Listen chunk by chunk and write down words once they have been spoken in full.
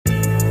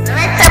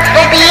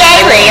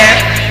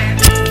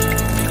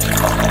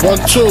1,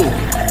 2.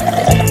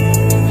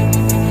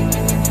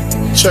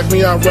 Check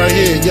me out right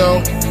here, yo.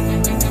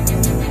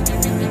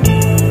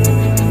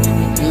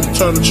 You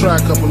turn the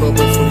track up a little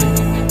bit for me.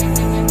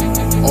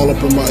 All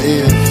up in my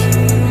ears.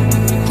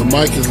 The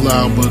mic is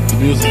loud, but the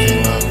music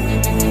ain't loud.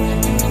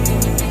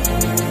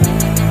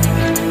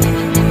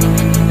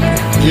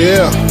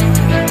 Yeah.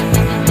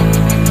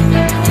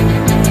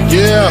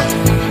 Yeah.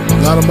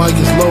 Now the mic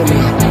is low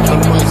now. Turn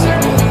the mic up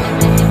a little bit.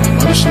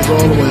 My this shit's all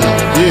the way up.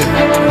 Yeah.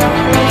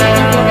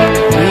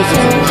 The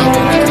music is loud.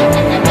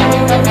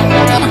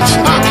 It's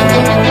hot.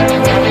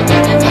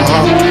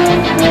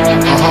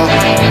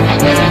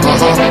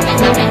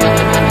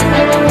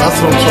 That's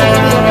what I'm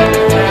talking about.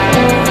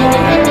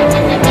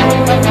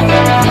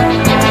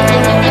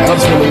 I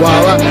just want to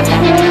wild out.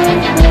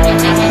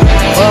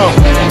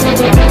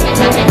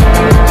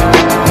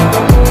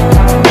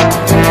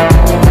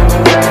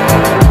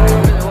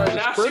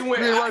 Now she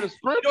went.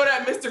 You know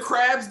that Mr.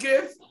 Krabs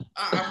gift?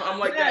 I'm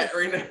like that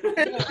right now.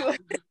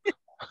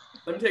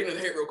 Let me take another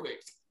hit real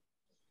quick.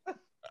 All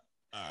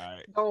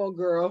right. Go on,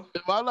 girl.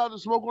 Am I allowed to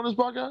smoke on this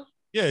podcast?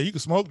 Yeah, you can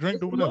smoke, drink,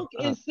 do whatever.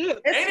 Ain't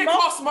it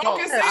called smoke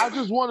and sip? I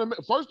just want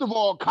to. First of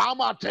all,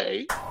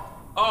 Kamate.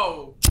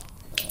 Oh.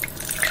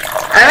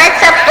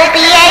 What's up, OBA?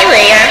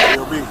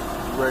 Yo, B, you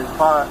ready to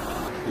fire?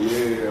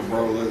 Yeah,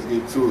 bro, let's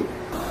get to it.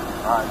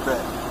 Alright,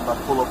 bet. I'm about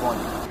to pull up on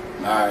you.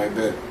 Alright,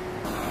 bet.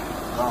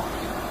 Go.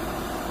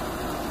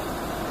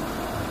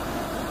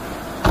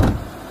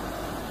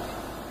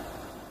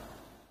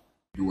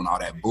 Doing all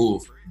that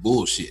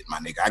bullshit, my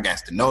nigga. I got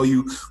to know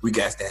you. We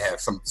got to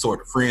have some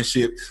sort of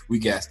friendship. We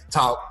got to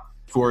talk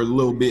for a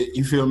little bit.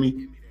 You feel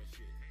me?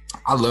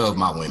 I love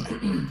my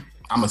women.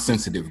 I'm a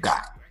sensitive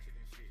guy.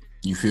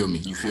 You feel me?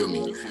 You feel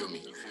me? You feel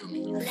me? You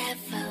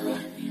feel me?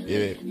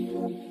 Yeah.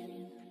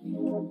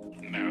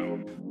 No.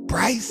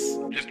 Bryce.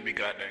 Just to be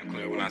goddamn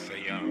clear, when I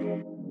say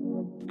young,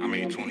 I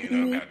mean 20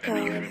 and up,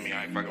 goddamn, you feel me?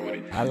 I ain't fucking with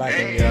it. I like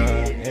them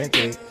young and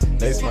thick.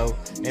 They smoke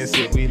and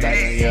sip. We like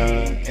them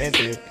young and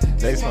thick.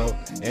 They smoke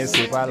and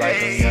sip. I like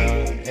them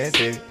young and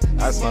thick.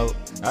 I smoke,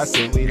 I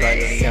sip. We like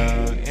them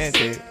young and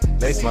thick.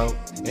 They smoke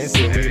and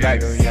sip. We like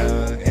them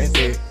young and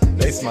thick.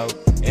 They smoke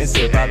and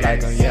sip. I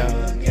like them young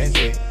and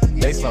thick.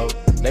 They smoke,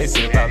 they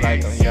sip. I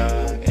like them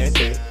young and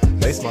thick.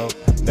 They smoke,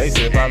 they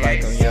sip. I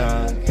like them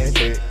young and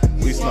thick.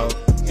 We smoke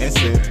and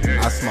sip.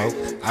 I smoke,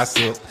 I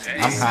sip.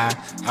 I'm high,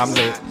 I'm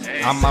lit.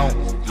 I'm on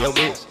your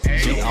bitch.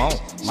 She on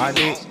my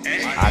dick.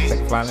 I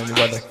take flying in the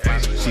weather.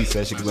 She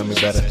said she could love me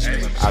better.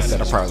 I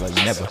said I probably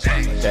never.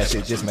 That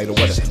shit just made her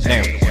weather.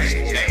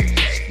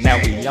 Now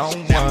we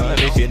on one.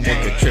 If your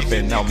nigga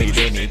tripping on me,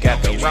 then he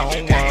got the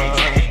wrong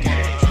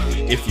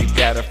one. If you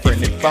got a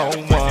friendly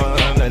phone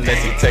one,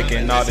 unless you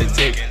taking all the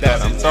tick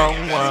that I'm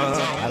throwing one.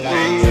 I like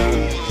them young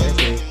and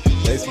thick.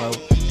 They smoke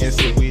and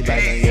sip. We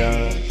like them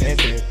young and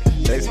thick.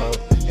 They smoke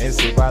and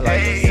sip. I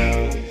like them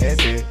young and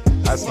thick.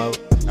 I smoke,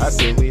 I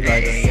sip. We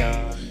like them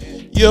young.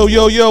 Yo,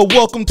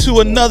 welcome to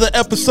another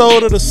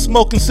episode of the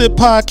Smoke and Sip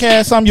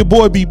Podcast. I'm your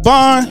boy B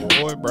Bond.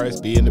 Boy Bryce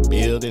B in the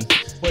building.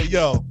 But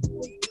yo,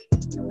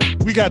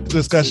 we got the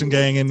discussion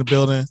gang in the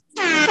building.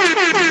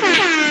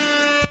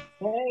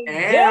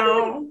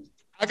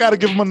 I gotta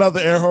give him another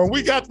air horn.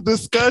 We got the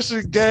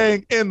discussion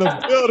gang in the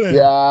building.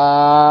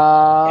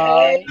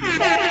 Yeah.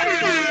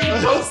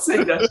 Don't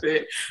say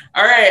nothing.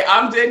 All right,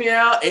 I'm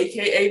Danielle,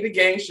 aka the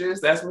Gangsters.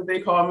 That's what they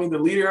call me, the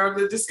leader of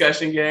the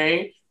discussion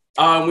gang.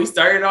 We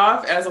started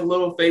off as a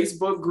little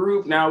Facebook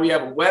group. Now we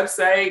have a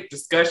website.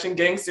 Discussion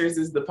Gangsters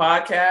is the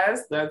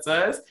podcast. That's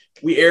us.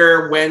 We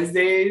air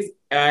Wednesdays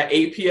at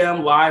 8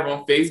 p.m. live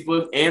on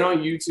Facebook and on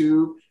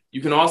YouTube. You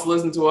can also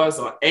listen to us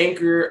on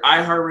Anchor,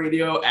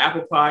 iHeartRadio,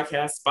 Apple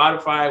Podcasts,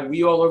 Spotify.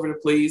 We all over the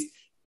place.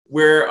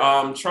 We're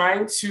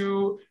trying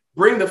to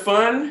bring the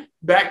fun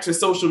back to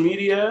social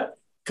media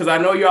because I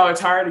know y'all are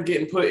tired of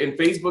getting put in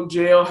Facebook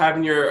jail,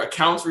 having your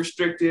accounts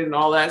restricted and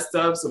all that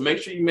stuff. So make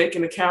sure you make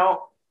an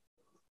account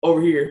over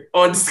here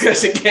on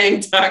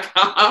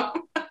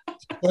discussiongang.com.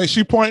 Wait,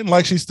 she pointing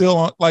like she's still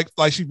on, like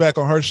she's back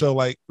on her show.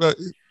 Like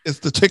it's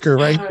the ticker,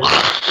 right?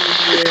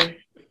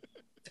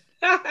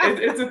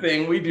 It's a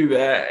thing. We do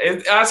that.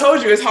 I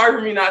told you it's hard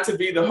for me not to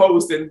be the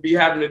host and be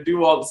having to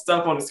do all the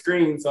stuff on the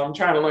screen. So I'm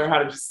trying to learn how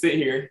to just sit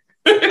here.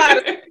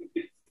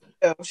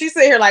 She's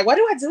sitting here like, what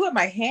do I do with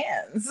my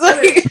hands?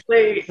 Wait,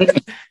 what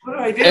do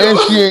I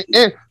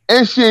do?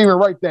 And she ain't even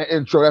write that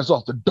intro. That's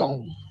off the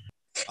dome.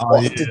 Oh,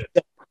 yeah.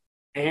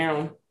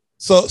 Damn.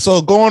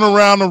 So going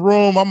around the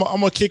room, I'm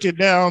gonna kick it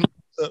down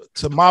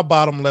to my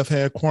bottom left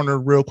hand corner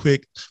real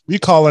quick. We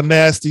call her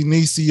Nasty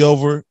Niecy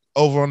over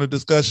on the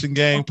Discussion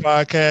Gang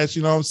podcast.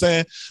 You know what I'm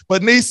saying?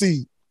 But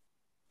Niecy,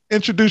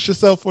 introduce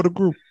yourself for the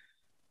group.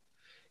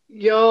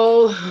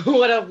 Yo,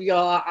 what up,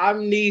 y'all?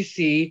 I'm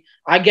Niecy,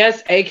 I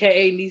guess,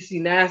 aka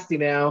Niecy Nasty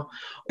now.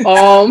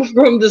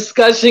 From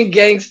Discussion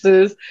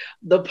Gangsters,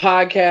 the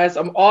podcast.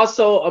 I'm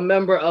also a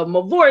member of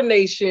Mavor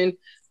Nation,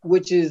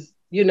 which is,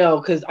 you know,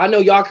 because I know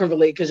y'all can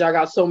relate because y'all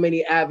got so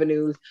many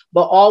avenues,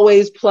 but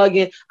always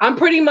plugging. I'm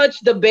pretty much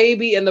the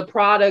baby and the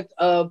product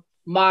of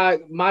my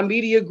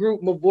media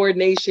group, my board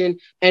nation,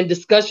 and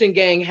discussion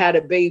gang had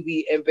a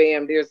baby, and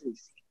bam, there's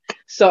Lucy.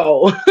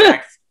 So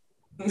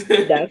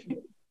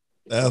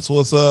that's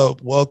what's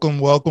up. Welcome,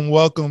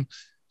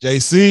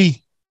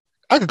 JC.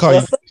 I could call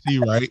you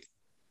JC, right?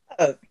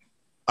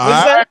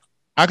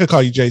 I could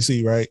call you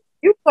JC, right?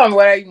 You call me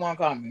whatever you want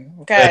to call me,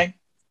 okay?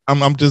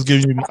 I'm just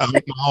giving you my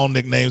own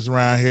nicknames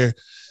around here.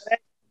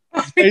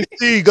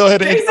 JC, go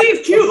ahead. JC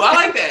is cute. I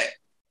like that.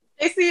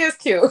 JC is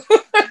cute.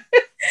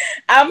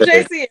 I'm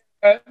JC.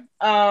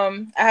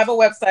 I have a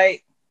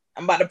website.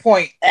 I'm about to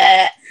point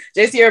at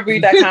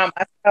jcrb.com.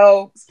 I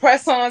sell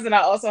press-ons, and I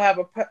also have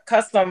a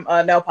custom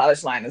nail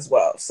polish line as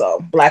well.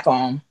 So black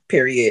on,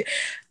 period.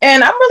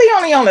 And I'm really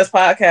only on this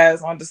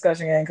podcast on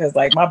Discussion Game because,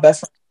 like, my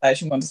best friend,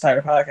 she wanted to start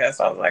a podcast.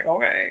 So I was like,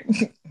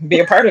 okay,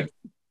 be a part of it.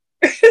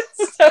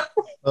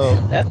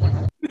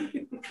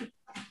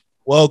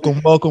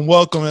 Welcome.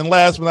 And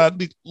last but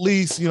not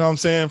least, you know what I'm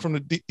saying, from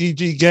the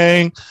DG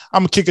gang,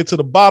 I'm going to kick it to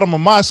the bottom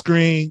of my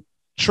screen.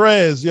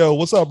 Trez, yo,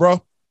 what's up,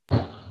 bro?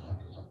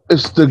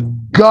 It's the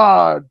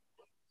God.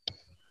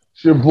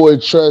 It's your boy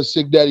Trez,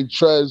 Sick Daddy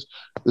Trez,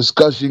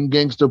 Discussion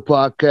Gangster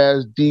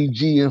Podcast,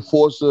 DG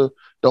Enforcer.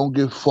 Don't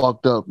get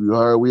fucked up. You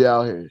heard? We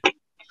out here.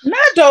 Not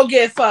don't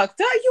get fucked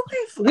up.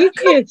 We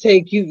can't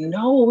take you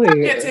nowhere. I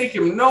can't take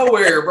you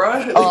nowhere,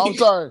 bro. Oh, I'm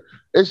sorry.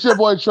 It's your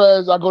boy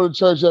Trez. I go to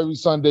church every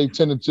Sunday,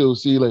 10 to 2.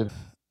 See you later.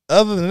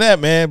 Other than that,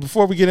 man,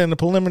 before we get into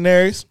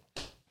preliminaries,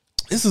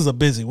 this is a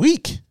busy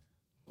week.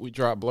 We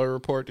dropped Blur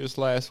Report this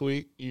last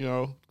week. You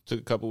know, took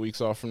a couple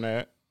weeks off from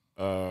that.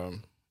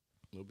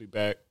 We'll be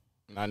back,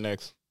 not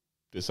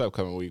this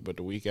upcoming week, but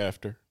the week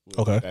after.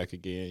 We'll be back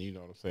again, you know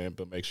what I'm saying?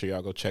 But make sure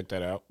y'all go check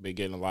that out. Been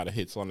getting a lot of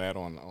hits on that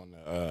on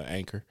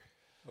Anchor.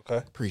 Okay.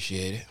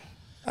 Appreciate it.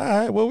 All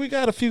right, well, we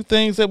got a few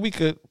things that we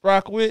could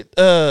rock with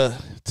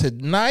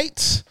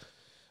tonight.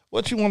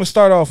 What you want to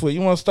start off with?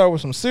 You want to start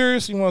with some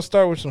serious? You want to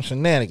start with some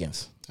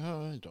shenanigans?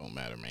 Oh, it don't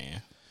matter,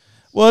 man.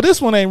 Well,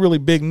 this one ain't really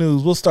big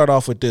news. We'll start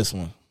off with this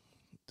one.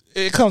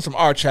 It comes from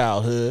our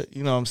childhood,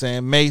 you know what I'm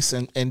saying? Mace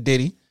and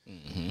Diddy.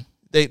 Mm-hmm.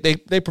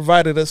 They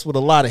provided us with a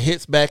lot of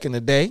hits back in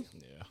the day.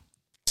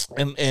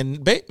 Yeah.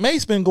 And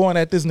Mace been going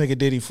at this nigga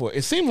Diddy for,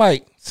 it seemed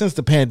like, since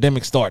the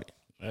pandemic started.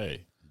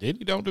 Hey,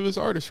 Diddy don't do his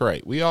artist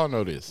right. We all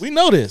know this. We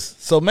know this.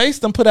 So Mace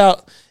done put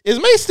out, is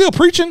Mace still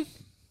preaching?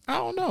 I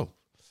don't know.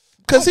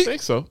 I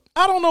think so.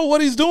 I don't know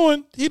what he's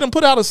doing. He done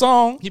put out a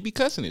song. He be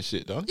cussing his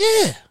shit, though.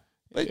 Yeah.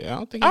 Yeah, I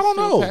don't think he's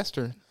still a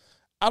pastor.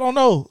 I don't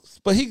know.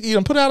 But he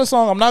done put out a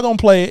song. I'm not going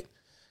to play it.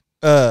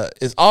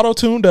 It's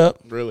auto-tuned up.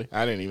 Really?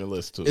 I didn't even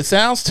listen to it. It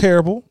sounds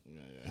terrible.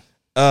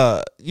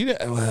 Yeah.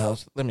 Well,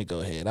 let me go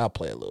ahead. I'll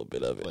play a little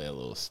bit of it. Play a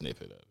little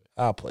snippet of it.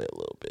 I'll play a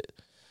little bit.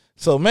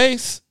 So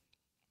Mace,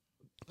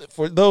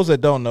 for those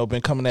that don't know,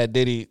 been coming at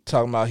Diddy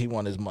talking about he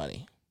want his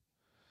money.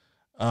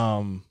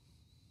 I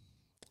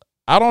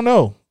don't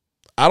know.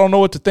 I don't know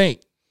what to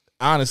think,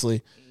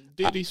 honestly.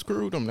 Diddy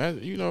screwed him.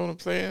 You know what I'm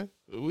saying?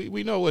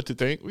 We know what to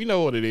think. We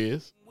know what it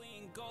is.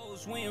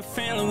 We ain't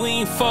family, we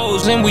ain't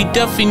foes, and we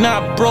definitely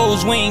not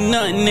bros. We ain't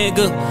nothing,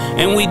 nigga.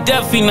 And we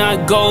definitely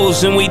not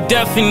goals, and we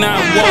definitely not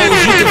woes.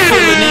 You can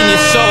feel it in your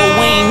soul.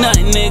 We ain't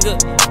nothing, nigga.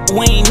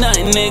 We ain't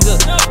nothing, nigga.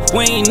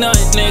 We ain't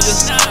nothing, nigga.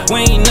 We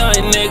ain't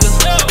nothing, nigga.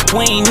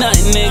 We ain't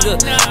nothing, nigga.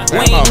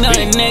 We ain't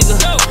nothing, nigga.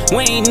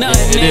 We ain't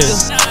nothing,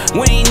 nigga.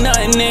 We ain't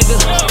nothing, nigga.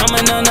 I'm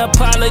an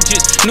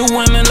unapologist. New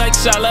women like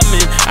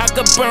Solomon. I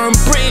could burn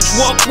bridge,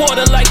 walk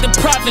water like the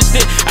prophets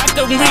did. I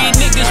could read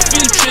niggas'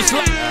 futures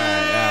like.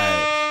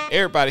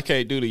 Everybody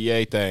can't do the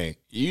yay thing.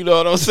 You know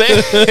what I'm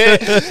saying?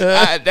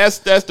 That's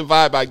the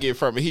vibe I get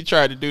from it. He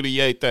tried to do the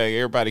yay thing.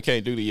 Everybody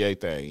can't do the yay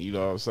thing. You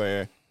know what I'm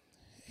saying?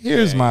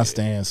 Here's my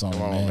stance on it,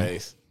 man.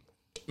 Mace.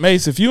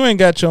 Mace, if you ain't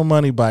got your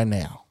money by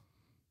now,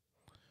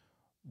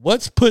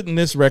 what's putting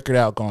this record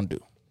out gonna do?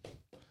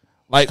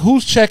 Like,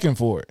 who's checking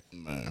for it?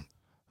 Man.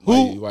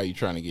 Why you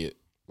trying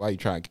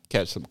to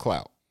catch some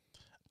clout?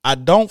 I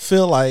don't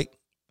feel like.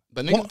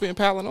 But niggas been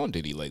piling on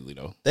Diddy lately,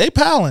 though. They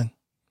piling.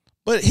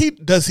 But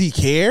does he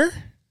care?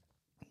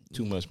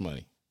 Too much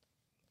money.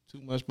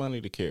 Too much money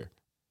to care.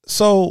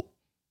 So,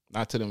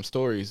 not to them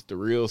stories. The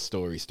real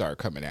stories start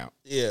coming out.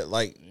 Yeah,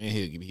 like, and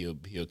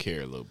he'll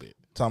care a little bit.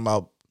 Talking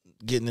about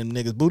getting them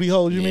niggas booty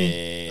holes. You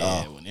mean?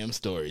 Yeah. When them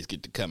stories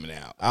get to coming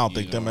out, I don't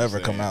think them ever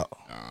come out.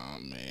 Oh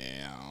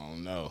man, I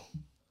don't know.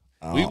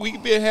 We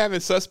been having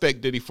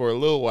Suspect Diddy for a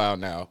little while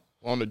now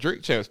on the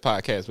Drink Champs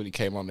podcast when he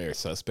came on there.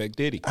 Suspect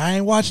Diddy. I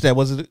ain't watched that.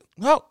 Was it?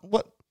 No.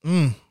 What?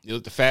 It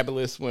was the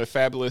Fabulous when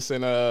Fabulous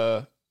and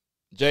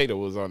Jada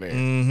was on there.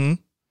 Mm-hmm.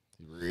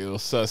 Real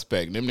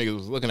suspect. Them niggas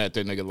was looking at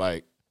that nigga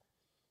like,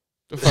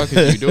 the fuck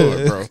is you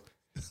doing, bro?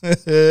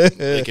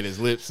 Licking his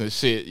lips and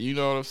shit. You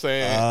know what I'm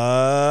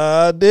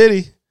saying?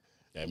 Diddy.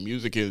 That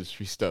music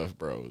industry stuff,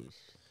 bro.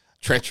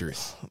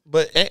 Treacherous.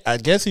 But I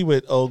guess he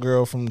with old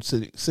girl from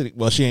City.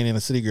 Well, she ain't in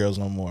the City Girls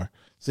no more.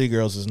 City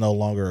Girls is no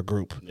longer a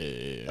group.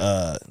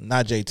 Yeah.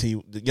 Not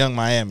JT. The Young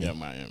Miami. Young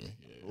Miami.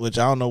 Which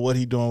I don't know what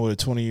he doing with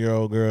a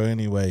 20-year-old girl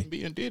anyway.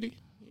 Being Diddy.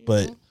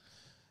 But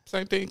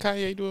same thing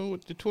Kanye doing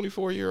with the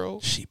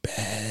 24-year-old. She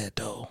bad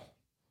though.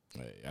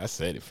 I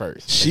said it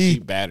first. She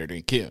battered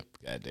than Kim.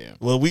 Goddamn.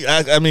 Well,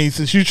 I mean,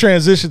 since you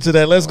transitioned to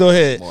that, let's go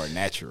ahead. More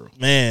natural.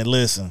 Man,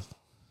 listen.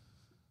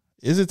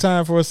 Is it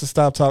time for us to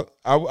stop talking?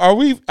 Are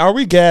we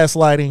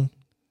gaslighting?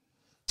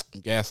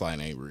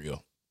 Gaslighting ain't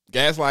real.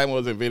 Gaslighting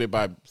was invented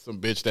by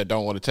some bitch that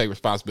don't want to take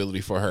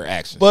responsibility for her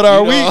actions. But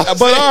are we?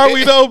 But are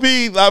we though?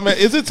 I mean,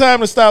 is it time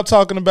to stop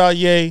talking about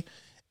Ye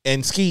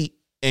and Skeet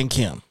and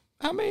Kim?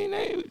 I mean,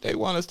 they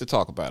want us to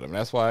talk about them.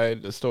 That's why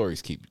the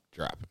stories keep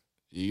dropping.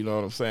 You know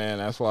what I'm saying?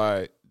 That's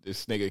why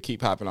this nigga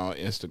keep hopping on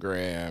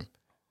Instagram.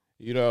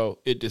 You know,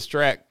 it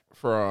distract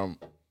from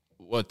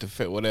what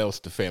else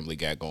the family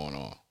got going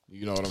on.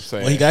 You know what I'm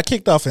saying? Well, he got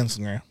kicked off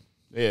Instagram.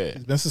 Yeah.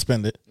 He's been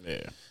suspended.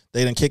 Yeah.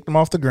 They done kicked him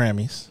off the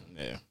Grammys.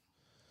 Yeah.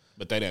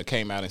 But they done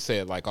came out and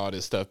said like all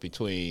this stuff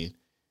between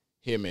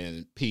him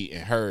and Pete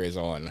and her is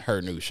on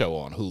her new show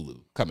on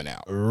Hulu coming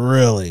out.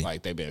 Really?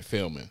 Like they've been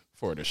filming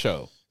for the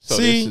show. So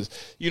See? this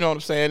is, you know what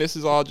I'm saying? This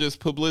is all just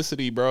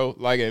publicity, bro.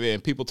 Like,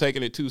 and people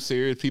taking it too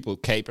serious. People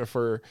caping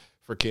for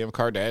Kim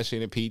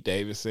Kardashian and Pete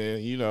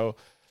Davidson. You know,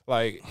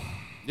 like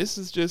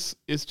it's just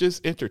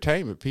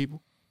entertainment,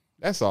 people.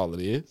 That's all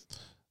it is.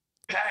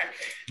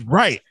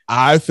 Right.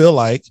 I feel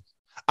like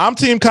I'm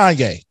Team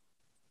Kanye.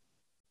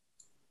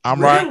 I'm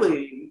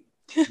really?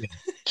 right.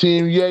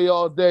 Team Ye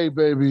all day,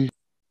 baby.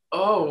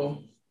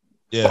 Oh.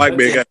 Yeah. White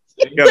man we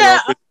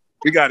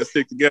got to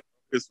stick together.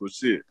 This was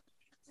shit.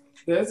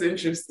 That's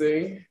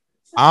interesting.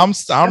 I'm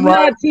right.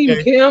 Not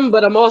Team Kim,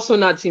 but I'm also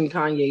not Team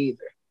Kanye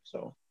either.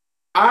 So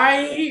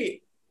I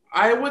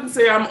wouldn't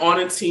say I'm on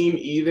a team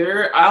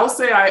either. I'll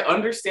say I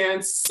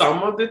understand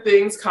some of the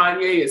things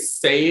Kanye is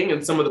saying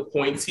and some of the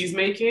points he's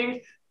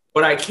making,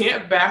 but I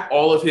can't back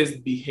all of his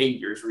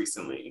behaviors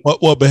recently.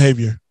 What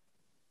behavior?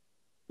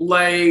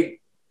 Like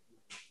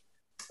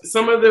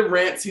some of the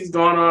rants he's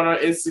gone on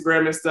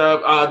Instagram and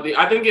stuff.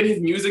 I think in his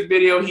music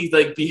video, he's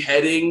like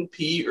beheading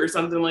Pete or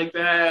something like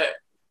that.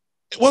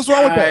 What's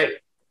wrong with that?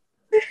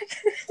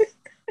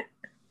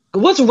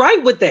 What's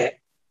right with that?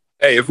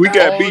 Hey, if we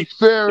got beef,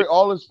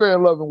 all is fair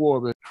in love and war,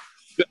 man.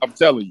 I'm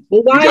telling you.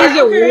 Well, why is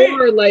it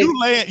war? Like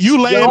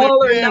you laying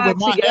y'all in are bed with not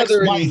my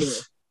together ex-wife. anymore.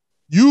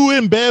 You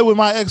in bed with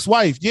my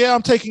ex-wife. Yeah,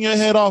 I'm taking your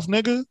head off,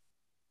 nigga.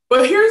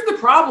 But here's the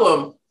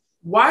problem.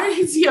 Why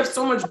does he have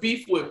so much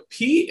beef with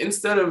Pete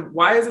instead of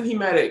why isn't he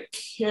mad at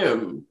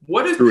Kim?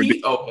 What does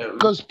Pete owe him?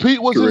 Because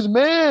Pete was his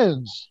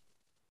man's.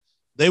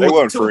 They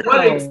weren't to friends.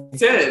 what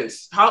extent?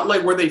 How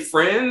like were they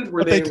friends?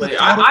 Were they like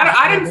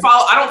I didn't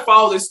follow I don't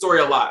follow this story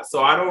a lot,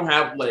 so I don't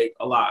have like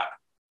a lot.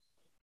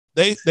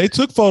 They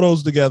took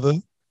photos together.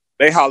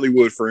 They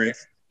Hollywood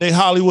friends.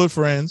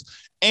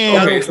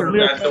 And okay, so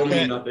that don't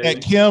mean nothing.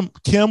 And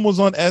Kim was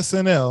on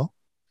SNL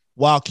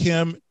while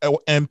Kim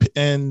and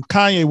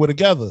Kanye were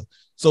together.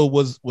 So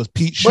was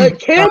Pete shooting? But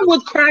Kim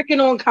was cracking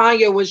on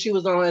Kanye when she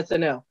was on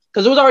SNL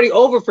because it was already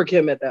over for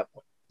Kim at that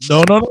point.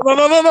 No.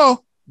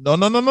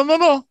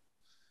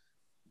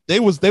 They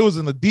was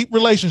in a deep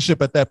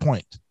relationship at that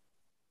point.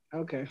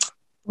 Okay.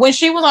 When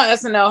she was on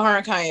SNL, her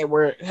and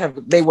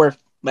Kanye were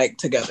like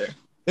together.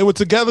 They were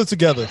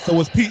together. So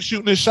was Pete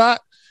shooting his shot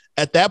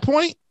at that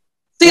point?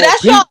 See,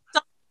 that's y'all.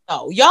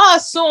 No, y'all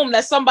assume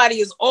that somebody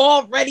is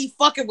already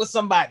fucking with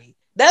somebody.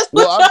 That's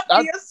what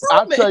y'all be assuming.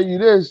 I'll tell you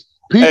this.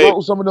 Pete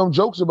wrote some of them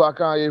jokes about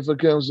Kanye for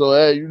Kim, so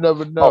hey, you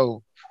never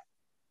know.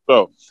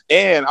 So,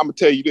 and I'm gonna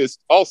tell you this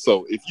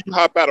also: if you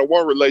hop out of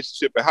one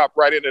relationship and hop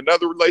right in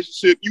another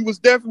relationship, you was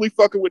definitely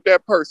fucking with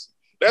that person.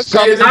 That's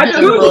not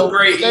true.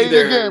 Great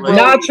either.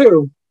 Not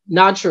true.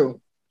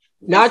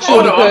 Oh, no,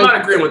 I'm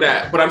not agreeing with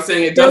that, but I'm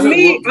saying it doesn't. For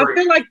me, look great.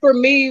 I feel like for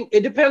me,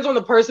 it depends on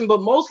the person,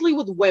 but mostly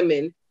with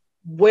women,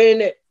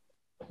 when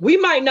we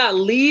might not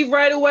leave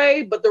right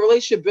away, but the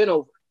relationship been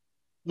over.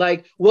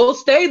 Like we'll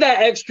stay that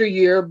extra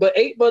year, but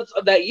 8 months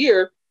of that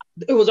year,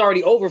 it was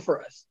already over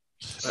for us.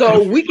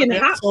 So we can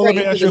hop right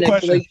into the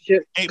next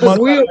relationship because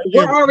we're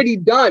already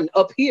done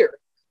up here.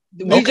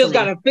 We just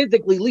gotta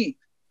physically leave.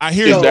 I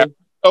hear that.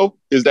 Oh,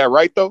 is that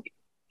right though?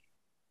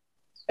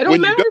 It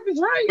don't matter if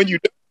it's right. When you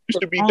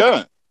should be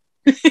done.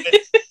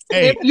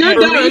 Hey,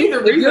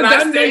 the reason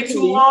I stay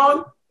too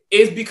long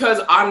is because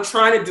I'm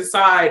trying to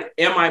decide: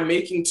 am I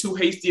making too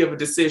hasty of a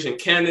decision?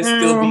 Can this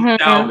still be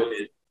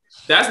salvaged?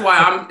 That's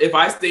why if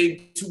I stay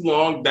too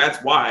long,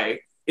 that's why.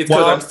 It's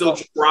because I'm still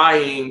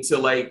trying to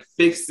like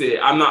fix it.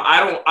 I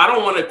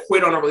don't want to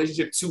quit on a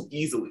relationship too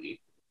easily.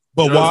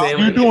 But you know while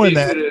you're doing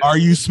that, are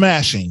you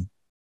smashing?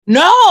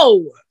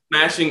 No.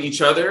 Smashing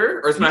each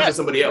other or smashing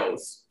somebody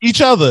else?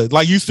 Each other.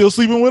 Like you still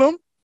sleeping with them?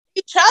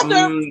 Each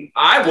other.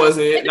 I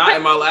wasn't. Not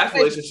in my last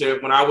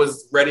relationship. When I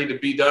was ready to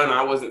be done,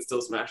 I wasn't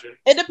still smashing.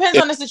 It depends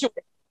on the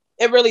situation.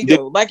 It really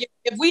do. Like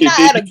if we not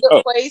at a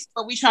good place,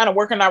 but we trying to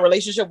work in our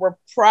relationship, we're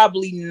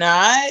probably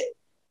not.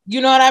 You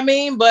know what I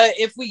mean? But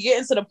if we get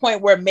into the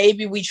point where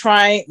maybe we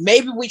try,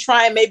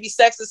 maybe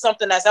sex is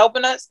something that's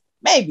helping us,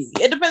 maybe.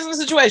 It depends on the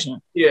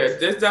situation. Yeah,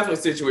 that's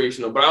definitely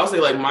situational. But I would say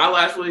like my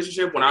last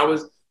relationship, when I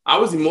was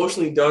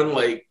emotionally done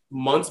like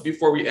months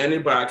before we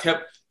ended, but I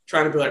kept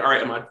trying to be like, all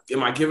right,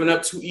 am I giving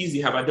up too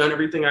easy? Have I done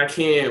everything I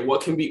can?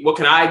 What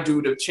can I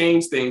do to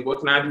change things? What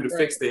can I do to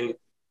fix things?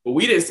 but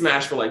we didn't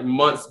smash for like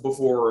months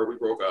before we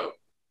broke up.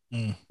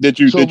 Did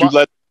you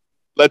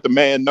let the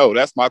man know?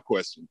 That's my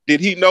question. Did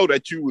he know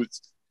that you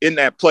was in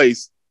that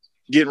place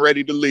getting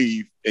ready to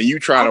leave and you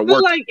trying to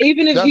work? Like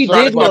even if he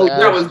did know,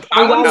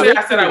 I wouldn't say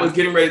I said I was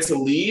getting ready to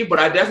leave, but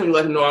I definitely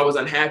let him know I was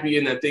unhappy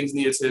and that things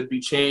needed to be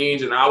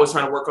changed, and I was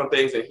trying to work on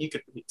things that he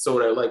could. So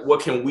that like,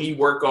 what can we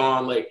work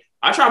on? Like,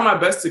 I try my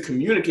best to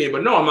communicate,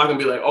 but no, I'm not gonna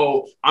be like,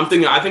 oh, I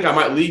think I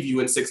might leave you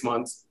in 6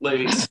 months.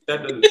 Like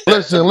that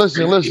doesn't.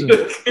 Listen.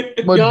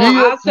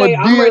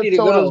 I'm ready to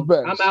go.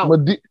 I'm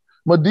out.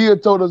 Medea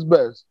told us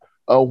best.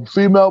 A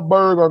female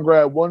bird gonna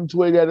grab one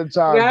twig at a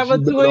time. Grab a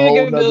twig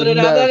and build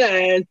another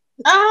nest.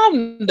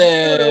 I'm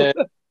dead.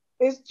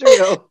 It's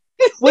true.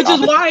 Which is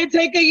why it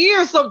take a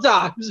year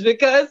sometimes,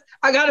 because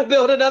I gotta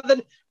build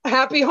another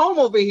happy home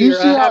over here. You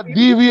see how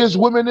devious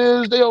women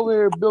is? They over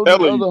here building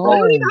other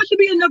homes. There don't have to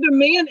be another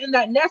man in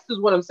that nest is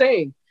what I'm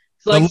saying.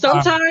 It's like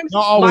sometimes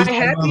my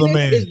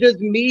happiness is just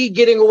me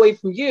getting away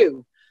from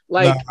you.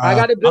 Like I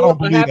gotta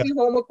build a happy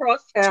home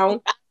across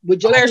town with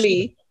just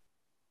me.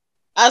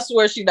 I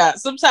swear she not.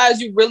 Sometimes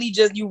you really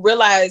you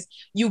realize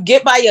you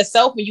get by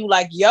yourself and you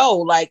like, yo,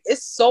 like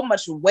it's so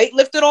much weight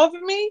lifted off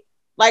of me.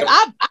 Like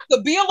I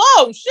could be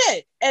alone,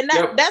 shit. And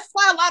that's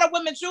why a lot of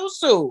women choose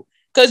to,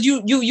 because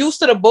you used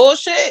to the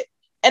bullshit.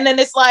 And then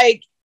it's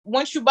like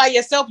once you by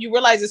yourself, you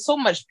realize there's so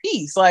much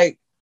peace. Like,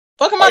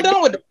 fuck am I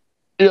doing with it?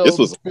 This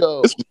was a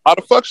lot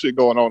of fuck shit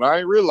going on. I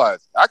ain't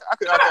realized. I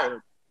could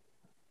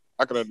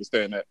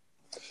understand that.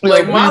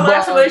 Like my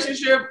last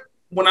relationship,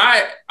 when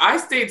I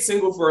stayed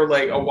single for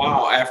like a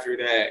while after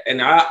that, and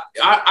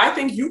I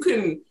think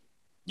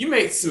you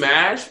may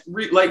smash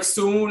like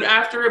soon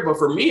after it, but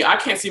for me, I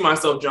can't see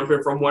myself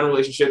jumping from one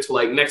relationship to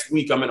like next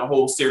week I'm in a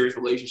whole serious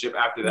relationship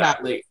after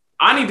that. Like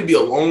I need to be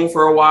alone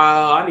for a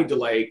while. I need to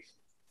like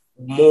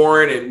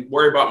mourn and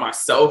worry about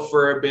myself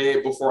for a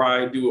bit before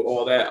I do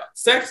all that.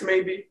 Sex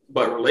maybe,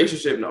 but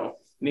relationship no.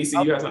 Nisi,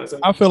 you guys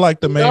understand? I feel like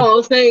the man. No,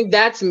 I'm saying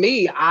that's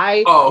me.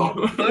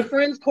 My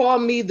friends call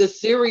me the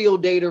serial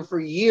dater for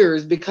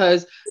years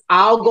because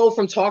I'll go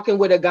from talking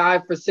with a guy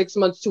for 6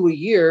 months to a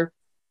year,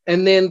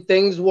 and then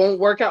things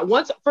won't work out.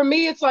 For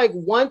me, it's like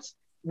once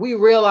we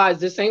realize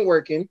this ain't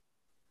working,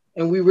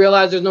 and we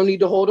realize there's no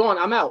need to hold on,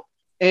 I'm out.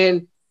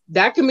 And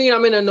that can mean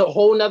I'm in a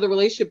whole nother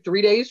relationship 3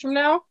 days from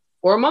now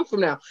or a month from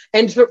now.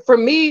 And for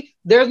me,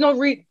 there's no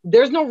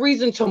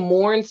reason to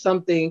mourn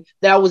something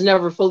that I was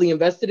never fully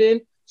invested in.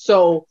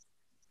 So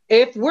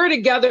if we're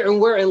together and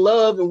we're in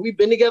love and we've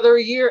been together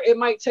a year, it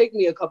might take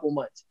me a couple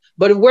months.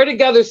 But if we're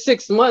together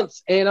 6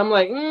 months and I'm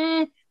like,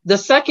 the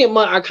second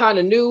month I kind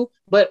of knew,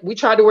 but we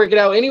tried to work it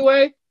out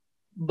anyway.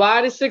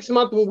 By the 6th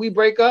month when we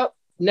break up,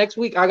 next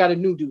week I got a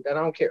new dude and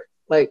I don't care.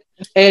 Like,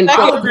 and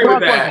I'll agree with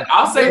that.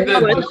 I'll say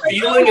the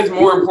feeling is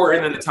more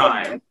important than the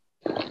time.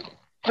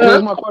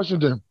 Here's my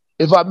question then,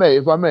 if I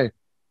may.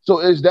 So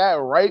is that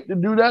right to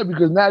do that?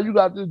 Because now you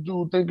got this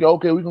dude thinking,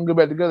 okay, we're gonna get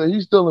back together.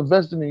 He's still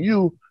investing in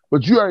you,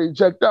 but you already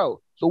checked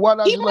out. So why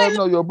not just let him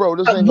know, yo, bro,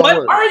 this ain't gonna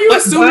work? Why are you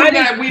assuming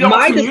that we don't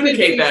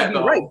communicate that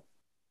though? Right.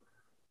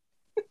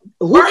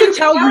 Why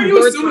are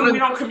you assuming we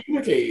don't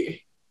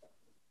communicate?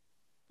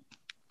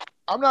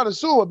 I'm not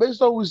assuming.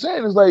 Based on what we're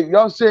saying, it's like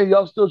y'all saying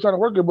y'all still trying to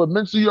work it, but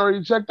mentally you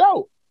already checked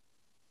out.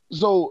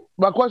 So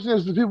my question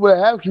is for people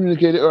that have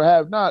communicated or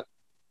have not,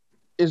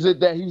 is it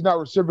that he's not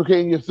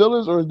reciprocating your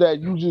feelings, or is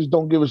that you just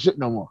don't give a shit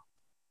no more?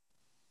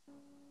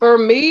 For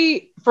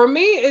me,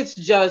 it's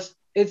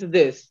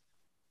this.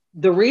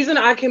 The reason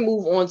I can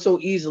move on so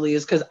easily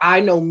is because I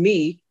know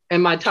me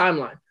and my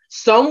timeline.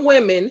 Some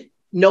women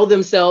know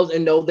themselves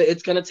and know that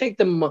it's going to take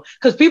them,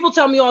 because people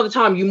tell me all the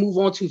time, you move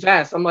on too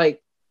fast. I'm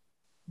like,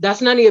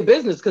 that's none of your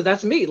business, because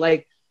that's me.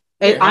 Like,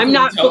 and I'm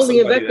not fully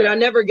invested. I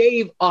never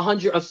gave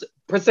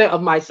 100%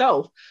 of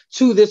myself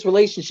to this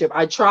relationship.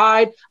 I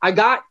tried. I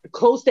got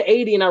close to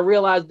 80 and I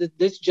realized that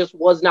this just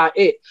was not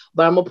it.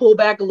 But I'm going to pull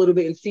back a little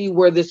bit and see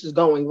where this is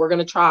going. We're going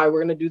to try.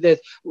 We're going to do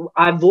this.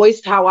 I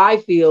voiced how I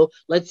feel.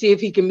 Let's see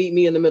if he can meet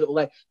me in the middle.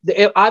 Like,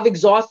 I've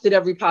exhausted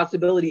every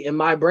possibility in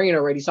my brain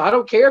already. So I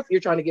don't care if you're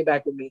trying to get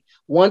back with me.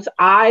 Once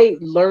I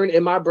learn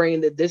in my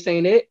brain that this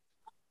ain't it,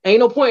 ain't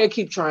no point in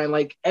keep trying.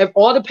 Like, if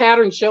all the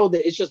patterns show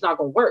that it's just not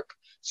going to work.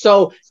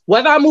 So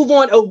whether I move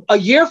on a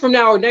year from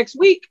now or next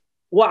week,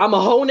 well, I'm a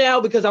hoe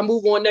now because I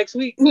move on next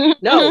week.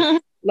 No,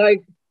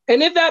 like,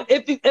 and if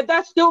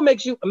that still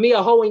makes me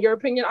a hoe in your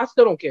opinion, I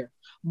still don't care.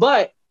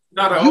 But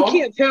you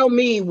can't tell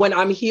me when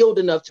I'm healed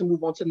enough to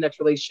move on to the next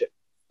relationship.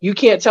 You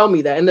can't tell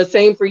me that. And the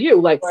same for you.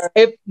 Like,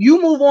 if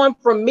you move on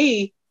from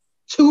me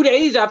 2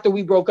 days after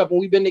we broke up and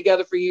we've been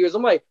together for years,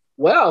 I'm like,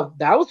 well,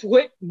 that was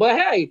quick. But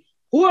hey,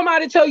 who am I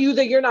to tell you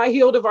that you're not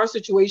healed of our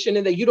situation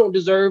and that you don't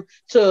deserve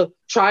to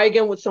try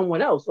again with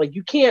someone else? Like,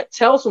 you can't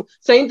tell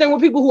same thing with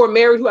people who are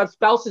married who have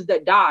spouses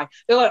that die.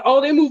 They're like,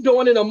 oh, they moved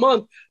on in a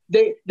month.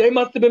 They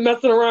must have been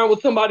messing around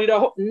with somebody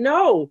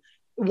no.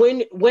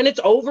 When it's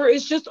over,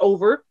 it's just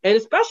over. And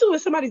especially when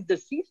somebody's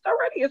deceased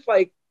already, it's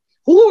like,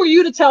 who are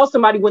you to tell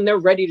somebody when they're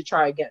ready to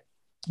try again?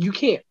 You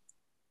can't.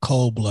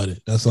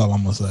 Cold-blooded. That's all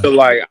I'm gonna say.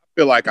 I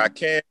feel like I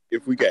can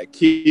if we got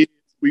kids,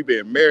 we've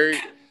been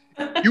married.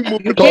 You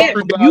moved You the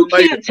concrete can't, you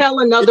later. can't tell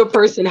another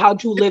person how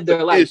to live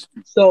their life.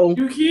 So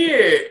You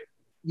can't.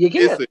 you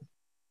can't. Listen,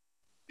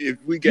 if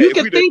we You get, if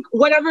can we think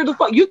whatever the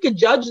fuck. You can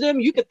judge them.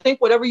 You can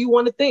think whatever you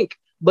want to think,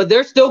 but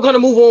they're still gonna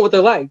move on with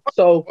their life.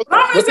 So But I'm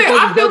what gonna say the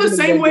fuck I is feel the judging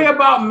them same gonna way do?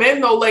 about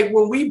men though. Like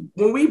when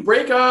we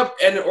break up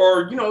and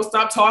or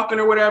stop talking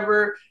or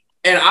whatever,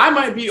 and I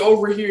might be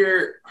over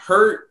here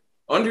hurt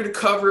under the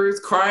covers,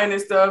 crying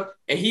and stuff,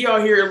 and he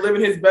out here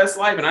living his best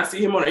life, and I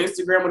see him on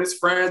Instagram with his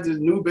friends, his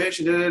new bitch,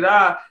 and da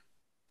da da.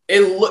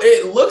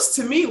 It looks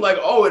to me like,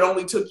 oh, it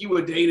only took you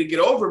a day to get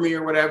over me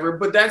or whatever,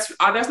 but that's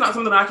not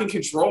something I can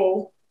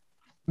control.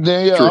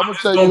 Then yeah, True. I'm gonna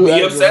tell Don't you. be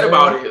as a upset man-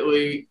 about it.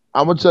 Like,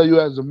 I'm gonna tell you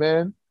as a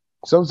man.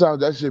 Sometimes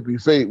that shit be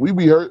fake. We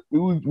be hurt.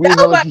 We ain't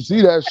gonna let you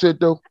see that shit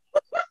though.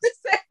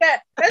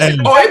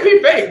 oh, it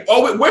be fake.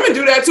 Oh, women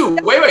do that too.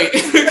 Wait.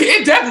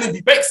 It definitely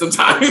be fake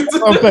sometimes.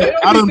 Okay,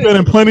 I done been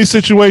in plenty of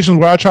situations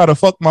where I try to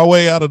fuck my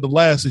way out of the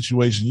last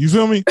situation. You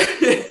feel me?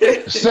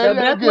 Say The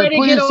best way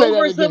to get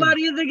over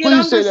somebody is to get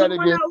under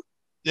someone else.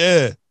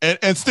 Yeah,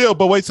 and still,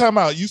 but wait, time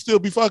out. You still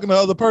be fucking the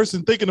other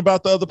person, thinking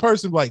about the other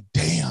person, like,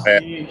 damn.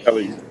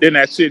 Then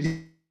that shit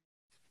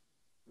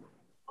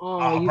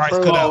Oh, you Bryce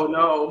froze. cut out. Oh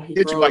no,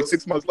 hit you like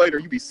 6 months later.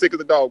 You be sick as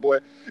a dog, boy.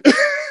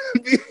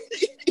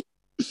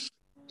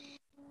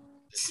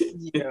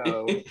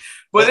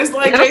 But it's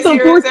like That's JC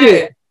unfortunate.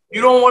 said,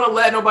 you don't want to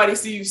let nobody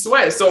see you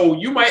sweat. So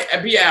you might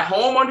be at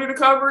home under the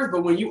covers,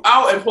 but when you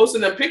out and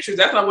posting them pictures,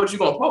 that's not what you're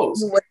gonna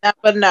post. You would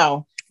never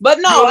know. But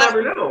no, You'll I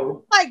never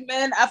know. like,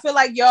 man, I feel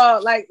like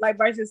y'all, like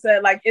Bryce just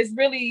said, like it's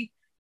really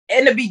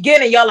in the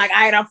beginning, y'all like, all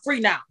right, I'm free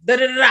now. Da,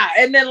 da, da, da.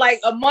 And then like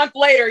a month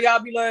later, y'all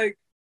be like,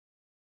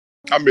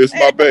 I miss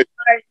my baby.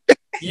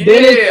 Yeah,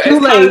 Then it's too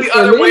it's kind of late, the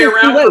other and then way it's too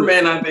around for late.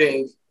 men, I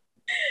think.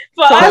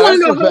 so So I I want to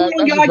That's know a how fact.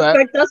 long That's y'all a fact.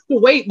 expect us to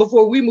wait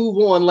before we move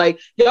on. Like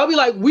y'all be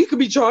like, we could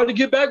be trying to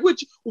get back with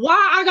you.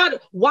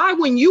 Why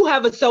when you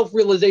have a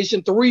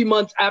self-realization 3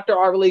 months after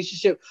our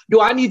relationship,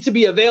 do I need to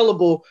be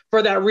available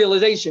for that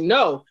realization?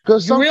 No.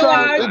 Because You sometimes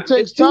realize it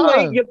takes it's too late,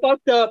 time. you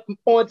fucked up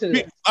onto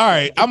this. All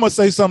right, I'm gonna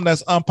say something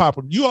that's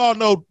unpopular. You all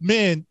know,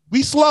 men,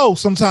 we slow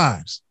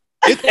sometimes.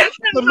 It takes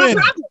a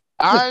minute.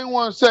 I ain't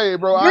want to say it,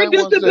 bro. I Your ain't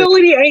want to say it.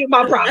 disability ain't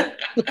my problem.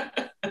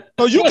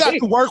 So you got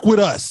to work with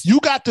us.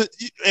 You got to.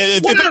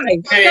 Why?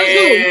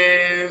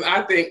 And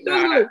I think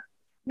not.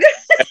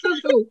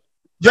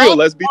 Y'all,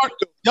 Let's be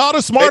y'all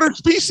the smarter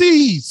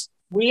species.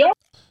 We are.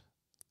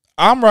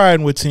 I'm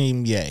riding with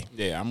Team Yay.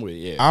 Yeah, I'm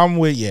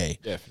with Yay.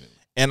 Definitely.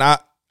 And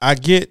I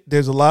get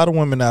there's a lot of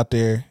women out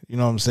there, you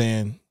know what I'm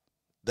saying,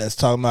 that's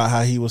talking about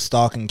how he was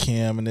stalking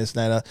Kim and this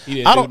and that. He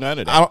didn't do none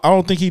of that. I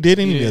don't think he did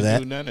any He of didn't that.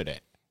 do none of that.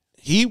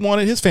 He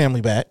wanted his family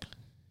back.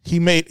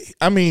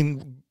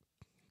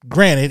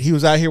 Granted, he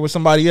was out here with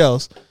somebody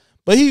else,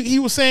 but he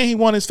was saying he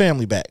wanted his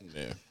family back.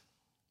 Yeah.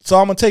 So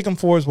I'm going to take him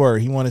for his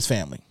word. He wanted his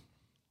family.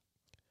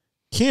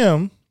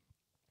 Kim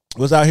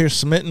was out here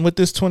smitten with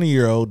this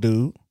 20-year-old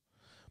dude,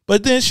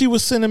 but then she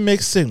was sending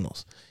mixed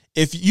signals.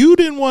 If you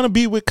didn't want to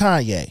be with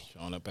Kanye,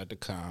 Showing up at the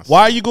concert.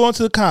 why are you going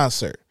to the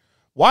concert?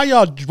 Why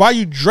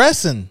you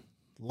dressing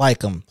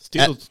like him?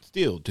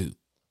 Still do.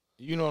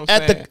 You know what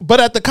I'm saying? But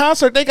at the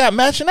concert, they got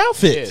matching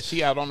outfits. Yeah,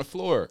 she out on the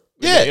floor.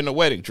 Yeah. In a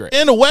wedding dress.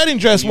 In a wedding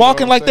dress, You know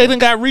walking what I'm like they done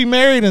got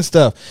remarried and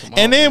stuff.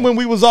 And then when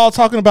we was all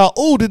talking about,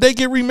 oh, did they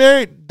get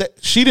remarried?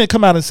 She didn't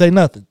come out and say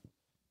nothing.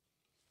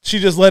 She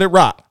just let it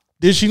rock.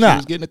 Did she She not?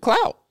 was getting the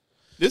clout.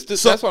 That's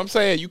what I'm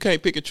saying. You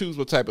can't pick and choose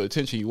what type of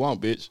attention you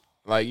want, bitch.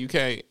 Like you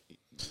can't,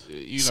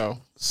 ain't got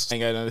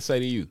nothing to say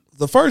to you.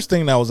 The first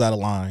thing that was out of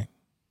line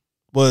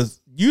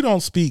was you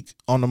don't speak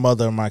on the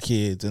mother of my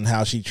kids and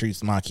how she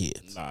treats my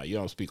kids. Nah, you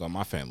don't speak on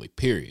my family,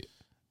 period.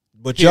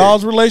 But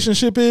y'all's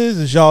relationship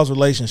is y'all's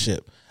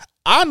relationship.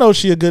 I know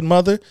she a good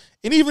mother,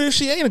 and even if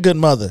she ain't a good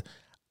mother,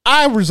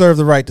 I reserve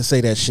the right to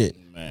say that shit.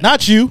 Man.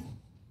 Not you.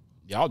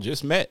 Y'all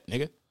just met,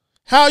 nigga.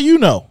 How you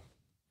know?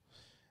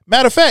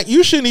 Matter of fact,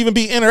 you shouldn't even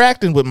be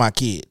interacting with my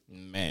kid.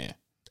 Man.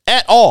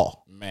 At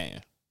all.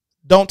 Man.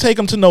 Don't take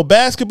them to no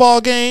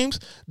basketball games.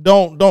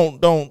 Don't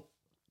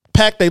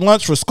pack their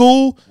lunch for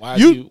school. Why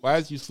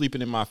is you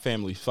sleeping in my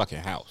family's fucking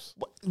house?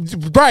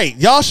 Right.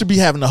 Y'all should be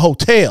having a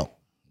hotel.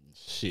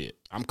 Shit.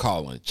 I'm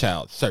calling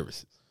child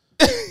services.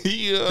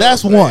 You know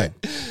That's what I'm one.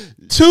 saying?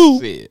 Two.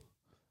 Shit.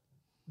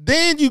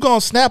 Then you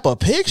gonna snap a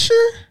picture?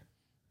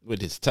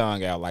 With his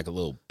tongue out like a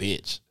little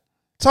bitch.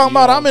 Talking You know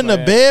about what I'm in the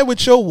saying? bed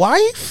with your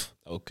wife?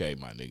 Okay,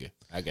 my nigga.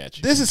 I got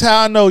you. This is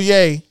how I know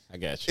Ye I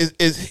got you.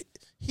 is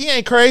he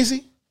ain't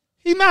crazy.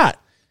 He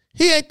not.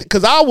 He ain't,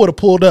 because I would have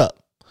pulled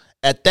up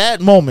at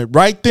that moment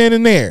right then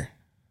and there.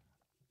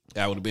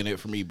 That would have been it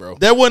for me, bro.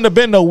 There wouldn't have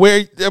been no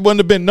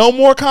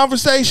more That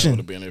conversation. would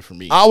have been it for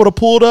me. I would have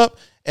pulled up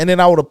and then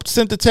I would have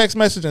sent the text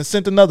message and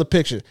sent another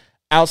picture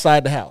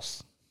outside the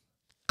house.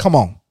 Come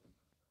on.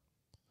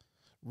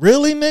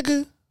 Really,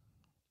 nigga?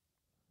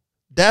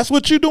 That's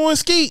what you doing,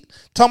 Skeet?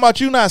 Talking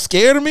about you not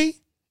scared of me?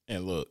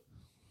 And look,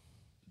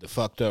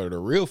 the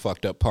real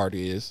fucked up part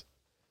is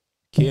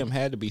Kim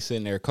had to be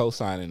sitting there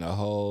co-signing the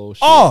whole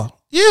shit. Oh,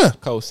 yeah.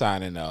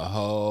 Co-signing the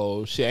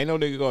whole shit. Ain't no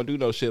nigga gonna do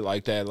no shit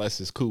like that unless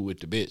it's cool with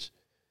the bitch.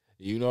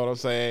 You know what I'm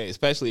saying?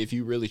 Especially if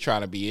you really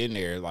trying to be in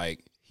there,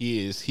 like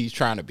he's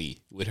trying to be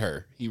with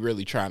her. He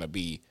really trying to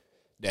be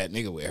that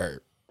nigga with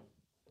her.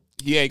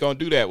 He ain't gonna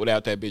do that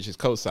without that bitch's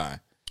cosign,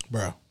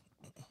 bro.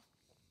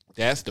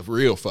 That's the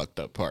real fucked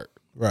up part,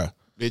 bro.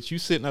 Bitch, you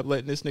sitting up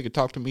letting this nigga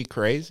talk to me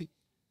crazy?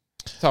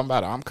 Talking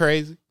about I'm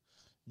crazy?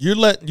 You're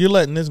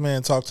letting this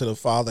man talk to the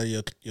father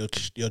of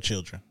your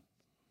children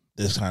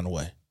this kind of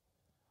way.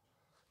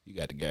 You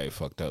got the guy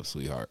fucked up,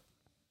 sweetheart.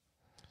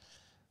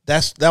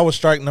 That was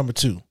strike number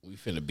 2. We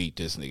finna beat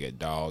this nigga,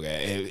 dog.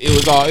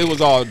 It was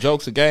all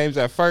jokes and games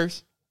at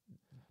first,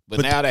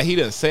 but now that he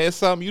done said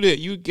something,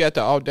 you got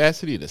the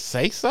audacity to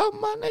say something,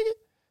 my nigga.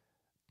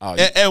 Oh,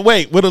 and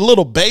wait, with a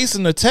little bass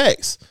in the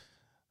text,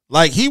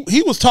 like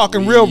he was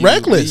talking real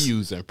reckless. We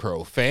using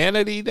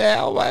profanity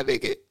now, my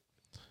nigga.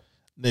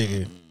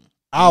 Nigga,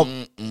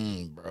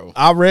 bro.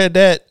 I read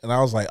that and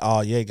I was like,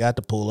 oh yeah, got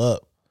to pull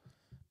up,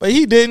 but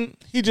he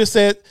didn't. He just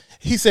said.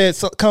 He said,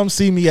 so come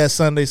see me at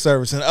Sunday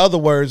service. In other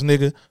words,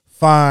 nigga,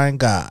 find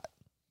God.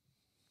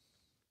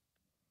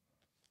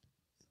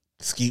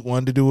 Skeet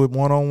wanted to do it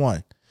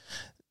one-on-one.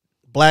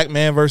 Black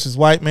man versus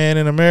white man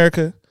in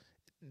America,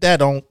 that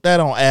don't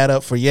add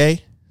up for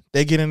Ye.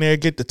 They get in there,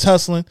 get the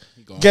tussling.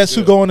 Guess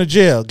who going to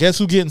jail? Guess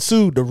who getting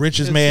sued? The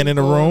richest man in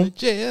the room.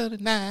 Jail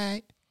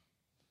tonight.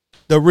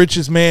 The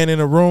richest man in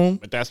the room.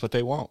 But that's what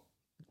they want.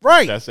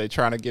 Right. That's they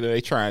trying to get it.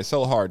 They trying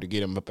so hard to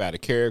get him up out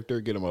of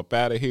character, get him up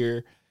out of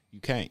here.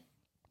 You can't.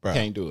 Bro.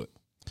 Can't do it.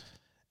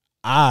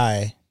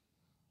 I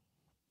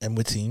am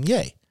with Team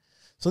Ye.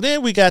 So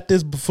then we got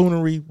this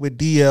buffoonery with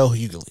DL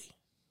Hughley.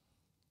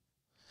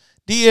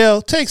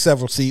 DL, take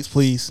several seats,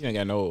 please. You ain't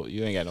got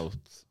no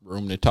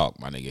room to talk,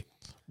 my nigga.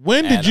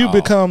 When did you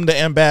become the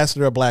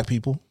ambassador of black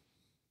people?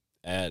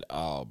 At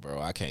all, bro.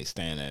 I can't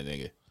stand that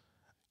nigga.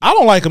 I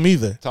don't like him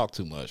either. Talk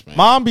too much, man.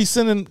 Mom be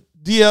sending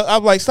DL.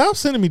 I'm like, stop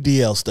sending me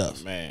DL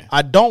stuff. Man.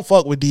 I don't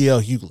fuck with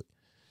DL Hughley.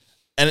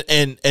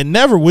 And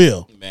never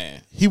will.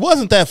 Man. He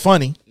wasn't that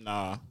funny.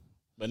 Nah.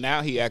 But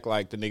now he act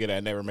like the nigga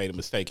that never made a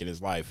mistake in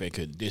his life and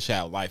could dish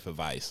out life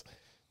advice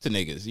to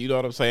niggas. You know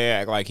what I'm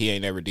saying? Act like he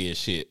ain't never did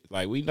shit.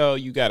 Like, we know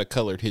you got a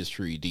colored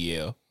history,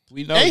 DL.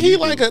 We know. Ain't he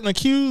like an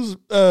accused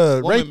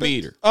rapist?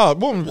 Beater. Oh,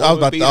 woman. I was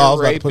about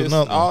to put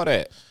another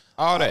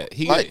all that.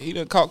 He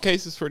done caught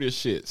cases for this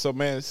shit. So,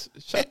 man,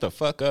 shut the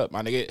fuck up,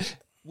 my nigga.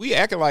 We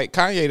acting like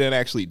Kanye done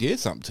actually did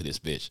something to this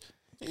bitch.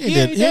 He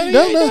ain't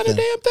done nothing. A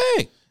damn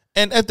thing.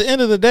 And at the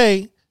end of the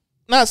day,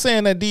 not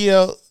saying that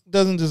DL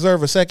doesn't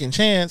deserve a second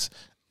chance.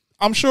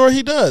 I'm sure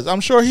he does. I'm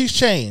sure he's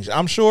changed.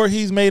 I'm sure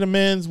he's made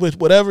amends with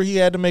whatever he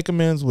had to make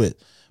amends with.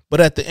 But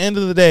at the end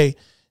of the day,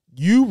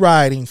 you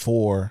riding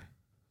for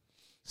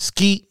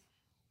Skeet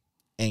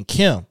and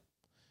Kim.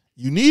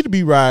 You need to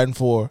be riding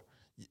for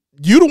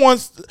you the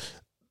ones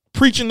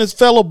preaching this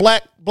fellow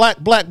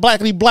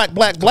blackity black.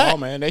 Come on,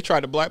 man. They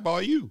tried to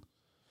blackball you.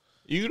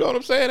 You know what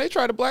I'm saying? They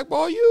tried to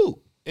blackball you.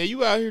 And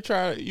you out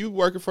here you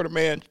working for the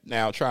man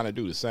now trying to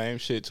do the same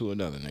shit to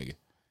another nigga.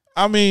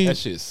 I mean, that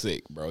shit's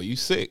sick, bro. You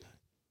sick.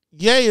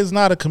 Ye is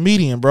not a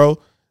comedian,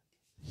 bro.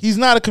 He's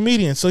not a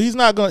comedian, so he's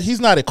not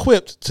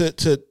equipped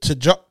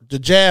to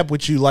jab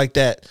with you like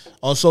that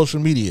on social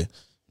media.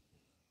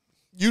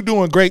 You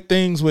doing great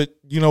things with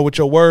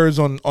your words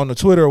on the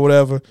Twitter or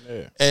whatever.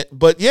 Yeah.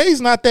 But Ye's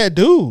not that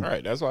dude.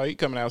 Right. That's why he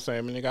coming out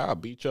saying, nigga, I'll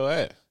beat your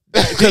ass.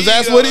 Because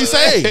that's what he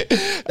say.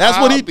 That's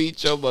what he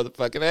beat your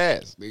motherfucking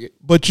ass, nigga.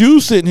 But you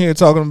sitting here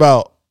talking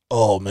about,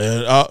 oh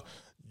man,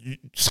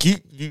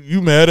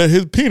 you mad at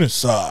his penis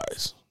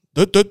size?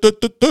 Oh,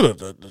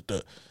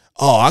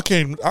 I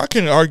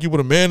can't argue with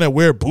a man that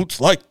wear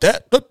boots like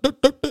that.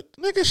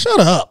 Nigga, shut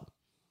up.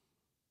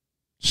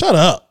 Shut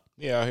up.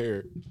 Yeah, I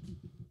hear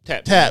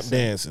tap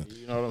dancing.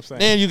 You know what I'm saying?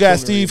 Then you got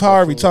Steve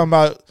Harvey talking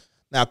about.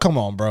 Now, come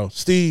on, bro,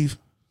 Steve.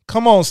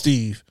 Come on,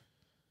 Steve.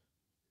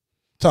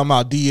 Talking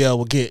about DL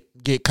will get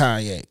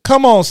Kanye.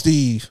 Come on,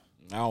 Steve.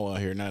 I don't want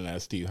to hear none of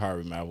that Steve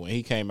Harvey mouth. When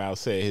he came out,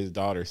 said his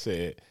daughter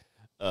said,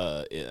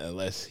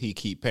 unless he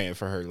keep paying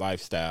for her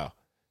lifestyle,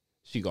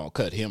 she gonna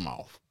cut him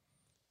off.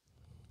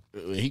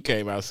 When he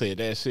came out and said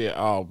that shit,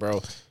 oh,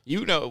 bro.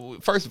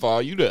 First of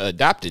all, you the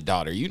adopted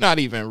daughter. You not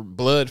even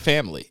blood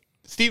family.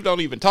 Steve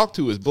don't even talk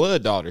to his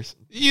blood daughters.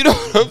 You know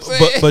what I'm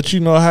saying? But you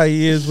know how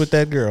he is with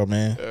that girl,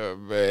 man.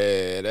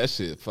 Man, that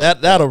shit.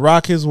 That'll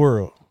rock his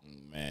world.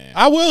 Man,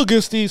 I will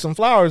give Steve some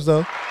flowers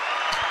though.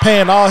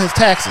 Paying all his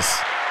taxes.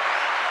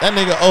 That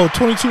nigga owed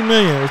 $22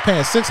 million. Was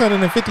paying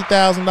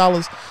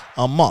 $650,000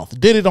 a month.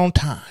 Did it on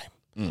time.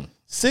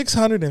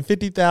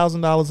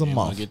 $650,000 a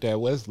month. Get that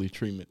Wesley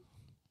treatment.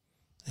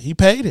 He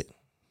paid it,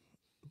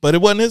 but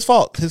it wasn't his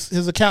fault.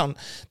 His accountant.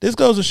 This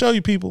goes to show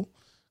you, people,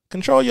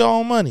 control your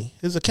own money.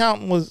 His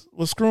accountant was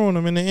screwing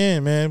him in the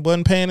end, man.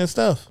 Wasn't paying his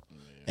stuff,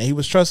 and he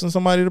was trusting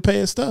somebody to pay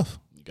his stuff.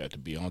 You got to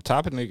be on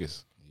top of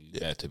niggas. You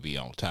got to be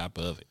on top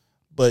of it.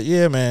 But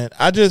yeah, man,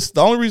 the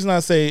only reason I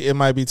say it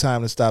might be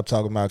time to stop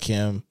talking about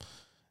Kim,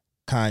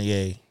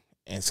 Kanye,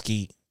 and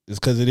Skeet is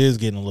because it is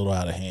getting a little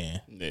out of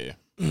hand. Yeah.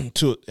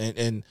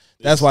 And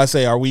that's why I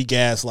say, are we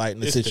gaslighting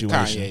the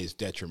situation? To Kanye's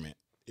detriment.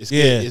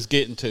 It's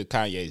getting to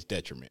Kanye's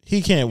detriment.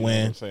 He can't You know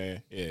win. what I'm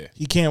saying? Yeah.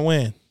 He can't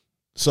win.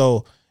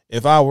 So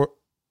if I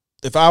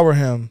were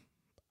him,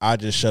 I'd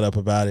just shut up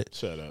about it.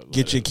 Shut up.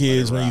 Get your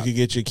kids when you can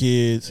get your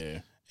kids. Yeah.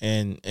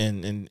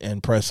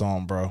 And press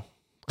on, bro.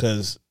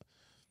 Because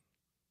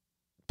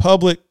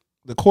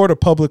the court of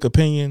public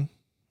opinion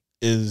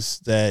is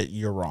that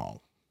you're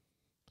wrong.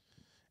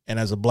 And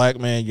as a black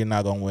man, you're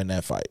not gonna win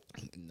that fight.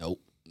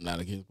 Nope. Not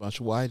against a bunch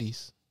of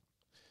whiteys.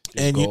 Just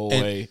And go you-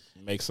 away,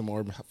 make some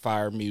more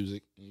fire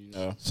music,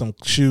 Some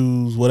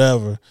shoes,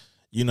 whatever.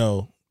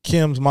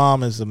 Kim's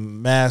mom is a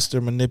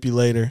master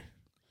manipulator,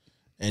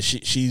 and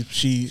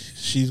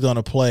she's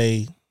gonna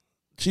play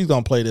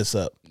this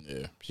up.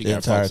 Yeah, she the got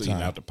entire folks eating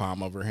time. out the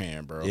palm of her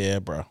hand, bro. Yeah,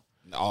 bro.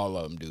 All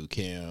of them do.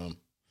 Kim,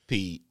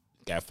 Pete,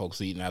 got folks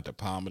eating out the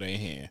palm of their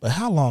hand. But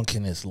how long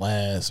can this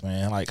last,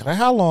 man? Like,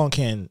 how long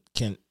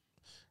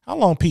how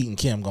long Pete and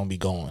Kim gonna be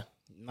going?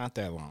 Not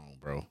that long,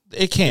 bro.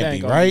 It can't ain't be,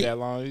 gonna right? that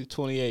long. He's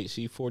 28.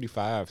 She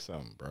 45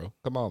 something, bro.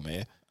 Come on,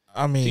 man.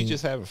 I mean, she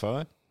just having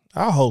fun.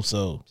 I hope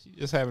so. She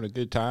just having a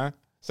good time.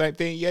 Same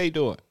thing Ye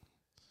doing.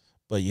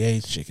 But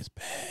Ye's chick is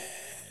bad.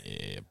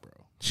 Yeah, bro.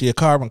 She a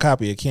carbon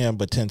copy of Kim,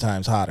 but 10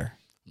 times hotter.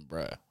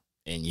 Bruh.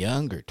 And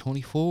younger,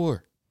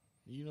 24.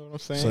 You know what I'm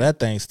saying? So that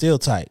thing's still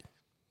tight.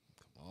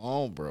 Come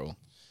on, bro.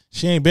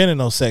 She ain't been in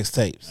no sex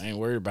tapes. I ain't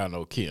worried about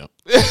no Kim.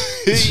 You know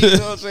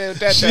what I'm saying? With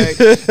that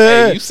thing.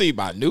 Hey, you see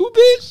my new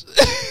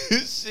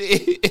bitch?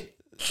 Shit.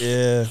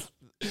 Yeah.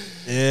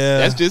 Yeah.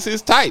 That's just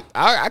his type.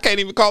 I can't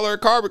even call her a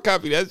carbon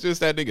copy. That's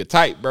just that nigga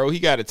type, bro. He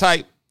got a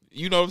type.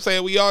 You know what I'm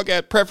saying? We all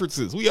got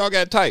preferences. We all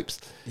got types.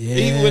 Yeah.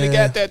 He would have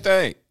got that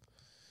thing.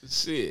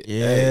 Shit.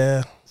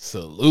 Yeah. Hey,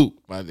 salute,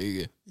 my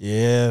nigga.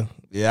 Yeah.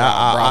 Yeah.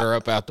 I brought her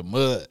up out the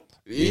mud.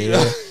 You Yeah.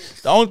 know?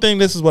 The only thing,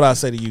 this is what I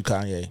say to you,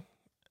 Kanye.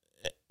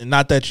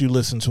 Not that you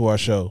listen to our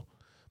show,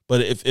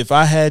 but if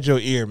I had your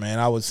ear, man,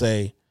 I would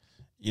say,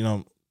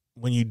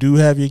 when you do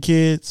have your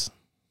kids,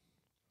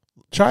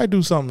 try to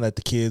do something that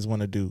the kids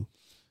want to do.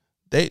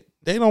 They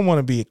don't want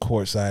to be at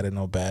courtside at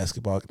no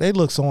basketball. They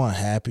look so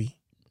unhappy.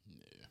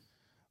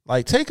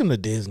 Like, take them to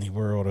Disney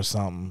World or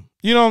something.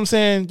 You know what I'm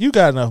saying? You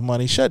got enough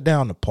money. Shut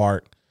down the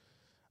park.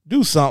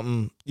 Do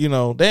something.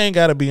 They ain't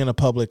got to be in the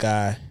public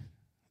eye.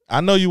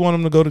 I know you want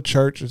them to go to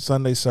church or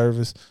Sunday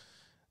service.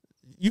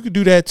 You could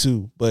do that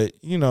too, but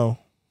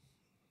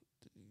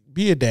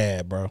be a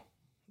dad, bro.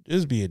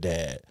 Just be a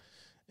dad,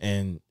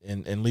 and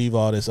leave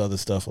all this other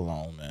stuff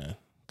alone, man.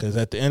 Because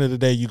at the end of the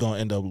day, you're gonna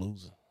end up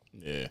losing.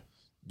 Yeah,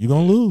 you're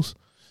gonna lose,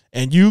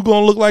 and you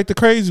gonna look like the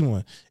crazy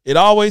one. It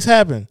always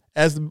happens.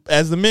 As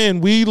the men,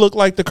 we look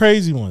like the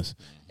crazy ones,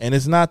 and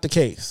it's not the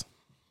case.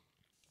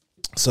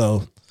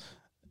 So,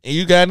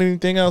 you got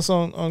anything else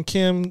on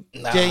Kim,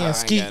 Gay, and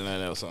Skeet? I ain't got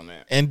nothing else on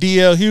that. And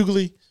DL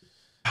Hughley?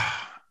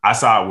 I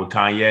saw it with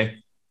Kanye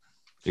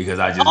because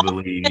I just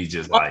believe he's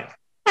just like.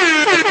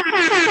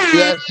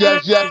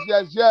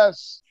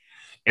 Yes.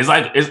 It's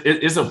like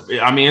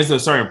it's a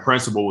certain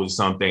principle with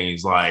some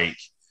things. Like,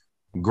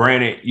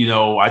 granted,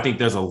 I think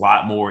there's a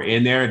lot more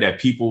in there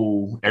that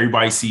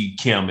everybody see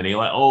Kim and they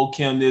like, oh,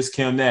 Kim this,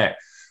 Kim that.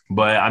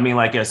 But I mean,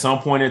 like, at some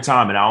point in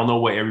time, and I don't know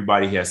what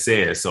everybody has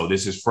said, so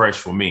this is fresh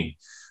for me.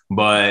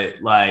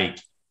 But like,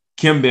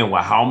 Kim been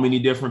with how many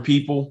different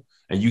people?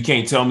 And you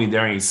can't tell me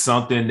there ain't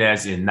something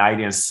that's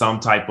igniting some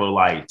type of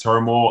like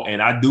turmoil.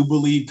 And I do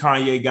believe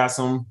Kanye got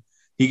some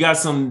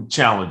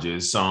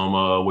challenges, some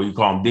what you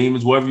call them,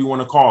 demons, whatever you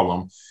want to call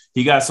them.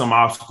 He got some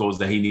obstacles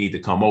that he need to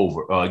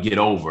get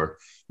over.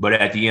 But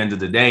at the end of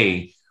the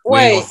day, we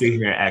ain't gonna sit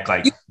here and act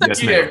like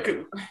yes,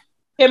 ma'am.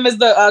 Kim is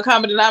the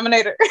common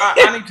denominator.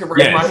 I need to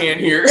raise my hand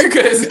here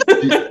because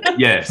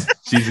yes,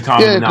 she's the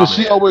common denominator. Because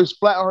she always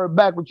flat on her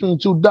back between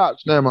two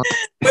dots. Never mind.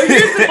 But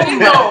here's the thing,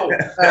 though.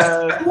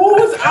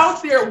 Who's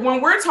out there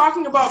when we're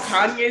talking about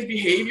Kanye's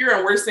behavior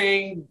and we're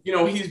saying,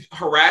 he's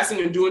harassing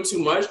and doing too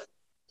much?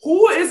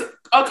 Who is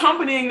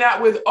accompanying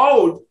that with,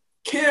 oh,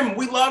 Kim,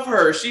 we love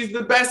her. She's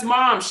the best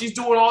mom. She's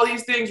doing all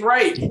these things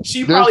right.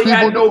 She probably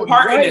had no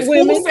part in this.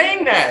 Who's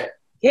saying that?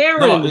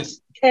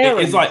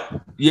 It's like,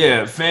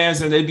 yeah,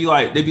 fans, and they'd be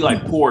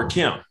like, poor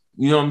Kim.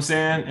 You know what I'm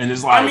saying? And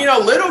it's like, I mean, a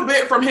little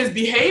bit from his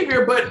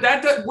behavior, but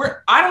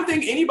I don't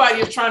think anybody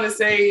is trying to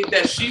say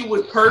that she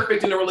was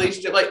perfect in a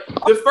relationship. Like,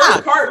 the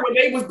first part when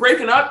they was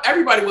breaking up,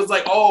 everybody was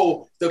like,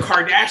 oh, the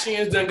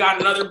Kardashians done got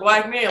another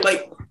black man.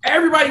 Like,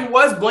 everybody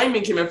was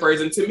blaming Kim at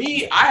first. And to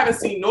me, I haven't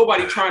seen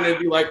nobody trying to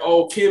be like,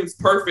 oh, Kim's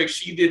perfect.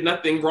 She did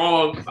nothing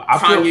wrong.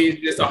 Kanye is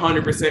just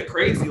 100%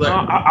 crazy. Like,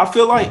 I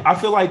feel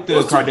like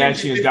the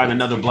Kardashians got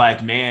another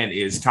black man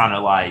is kind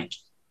of like,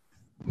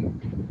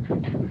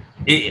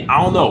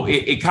 I don't know.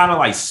 It kind of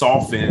like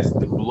softens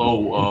the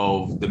blow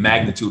of the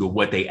magnitude of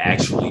what they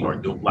actually are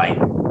doing, like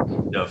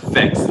the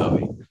effects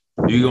of it.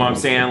 You know what I'm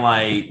saying?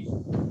 Like,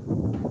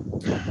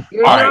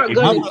 you're not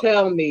going to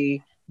tell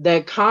me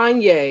that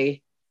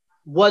Kanye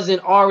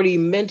wasn't already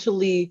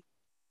mentally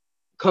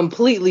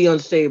completely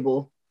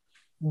unstable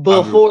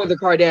before the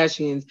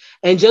Kardashians.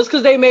 And just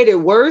because they made it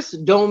worse,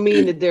 don't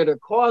mean that they're the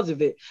cause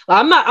of it.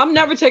 I'm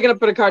never taking up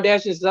for the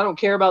Kardashians because I don't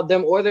care about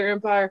them or their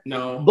empire.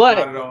 No, but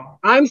not at all.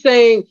 I'm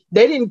saying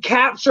they didn't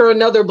capture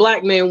another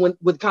black man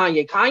with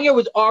Kanye. Kanye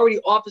was already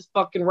off his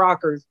fucking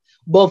rockers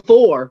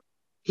before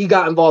he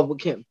got involved with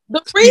Kim.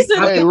 The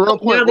reason real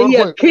quick,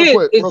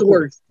 it's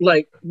worse.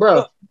 Like,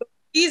 bro. The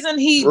reason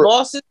he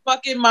lost his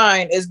fucking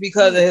mind is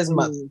because of his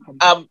mother.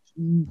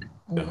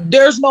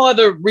 There's no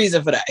other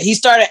reason for that. He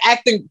started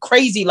acting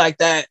crazy like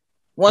that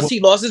once he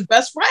lost his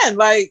best friend.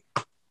 Like,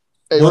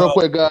 hey, real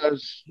quick,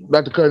 guys,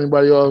 not to cut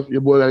anybody off. Your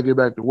boy gotta get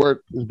back to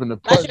work. It's been a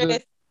pleasure.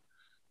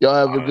 Y'all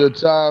have a good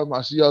time.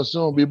 I'll see y'all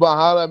soon. Be bye.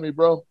 Holla at me,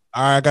 bro. All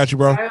right, I got you,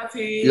 bro.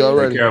 You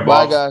already.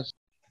 Bye, guys.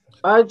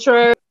 Bye,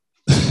 Trey.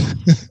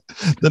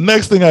 The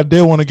next thing I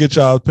did want to get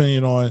y'all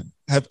opinion on.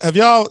 Have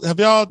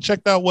y'all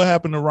checked out what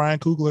happened to Ryan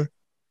Coogler?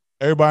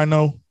 Everybody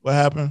know what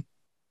happened?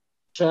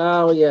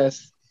 Child,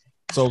 yes.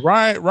 So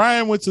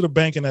Ryan went to the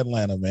bank in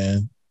Atlanta,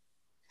 man,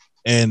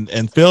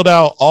 and filled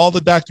out all the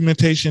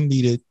documentation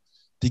needed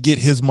to get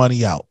his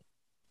money out.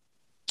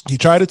 He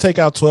tried to take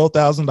out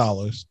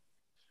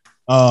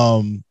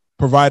 $12,000,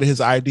 provided his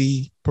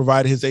ID,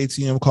 provided his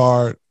ATM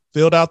card,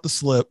 filled out the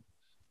slip,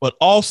 but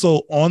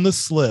also on the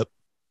slip,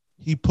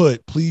 he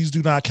put, "Please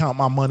do not count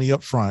my money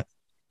up front.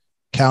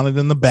 Count it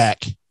in the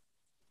back,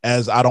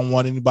 as I don't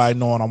want anybody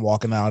knowing I'm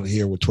walking out of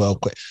here with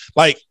 12 quid."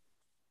 Like,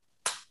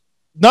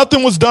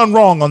 nothing was done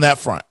wrong on that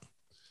front.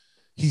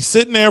 He's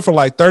sitting there for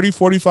like 30,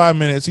 45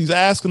 minutes. He's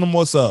asking them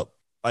what's up.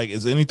 Like,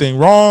 is anything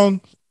wrong?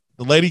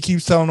 The lady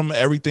keeps telling him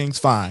everything's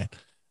fine.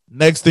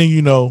 Next thing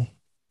you know,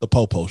 the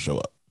popo show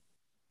up.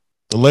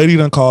 The lady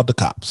done called the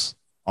cops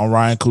on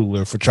Ryan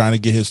Coogler for trying to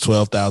get his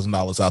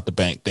 $12,000 out the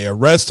bank. They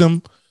arrest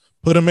him,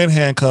 put him in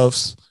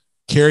handcuffs,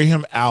 carry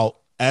him out.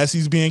 As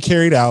he's being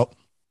carried out,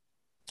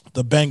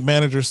 the bank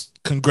manager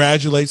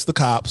congratulates the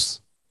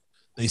cops.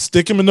 They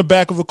stick him in the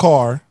back of a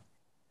car.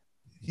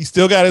 He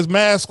still got his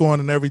mask on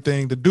and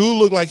everything. The dude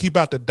looked like he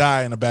about to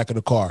die in the back of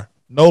the car.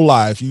 No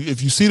lie. If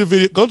you see the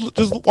video, go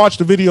just watch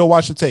the video,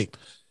 watch the tape.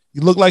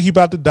 He looked like he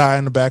about to die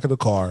in the back of the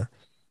car.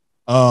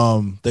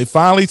 They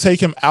finally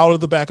take him out of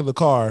the back of the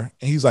car,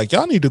 and he's like,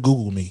 "Y'all need to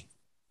Google me.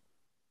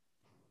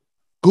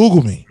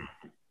 Google me.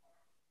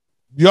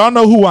 Y'all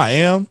know who I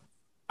am.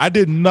 I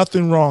did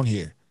nothing wrong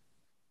here."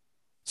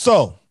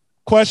 So,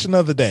 question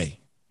of the day: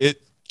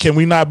 can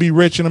we not be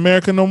rich in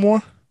America no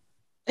more?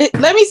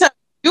 Let me tell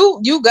you,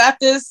 you got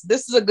this.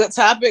 This is a good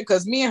topic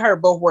because me and her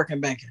both work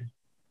in banking.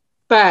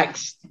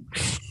 Facts.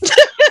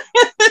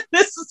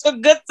 This is a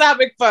good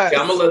topic for us.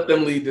 Yeah, I'm gonna let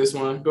them lead this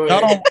one. Go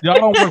ahead. Y'all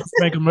don't work for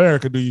Bank of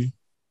America, do you?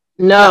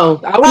 No,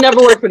 I would never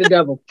work for the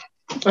devil.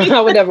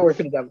 I would never work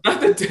for the devil.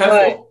 Not the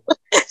devil. But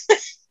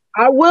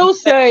I will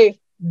say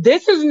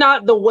this is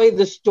not the way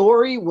the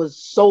story was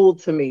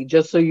sold to me,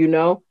 just so you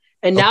know.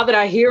 And now that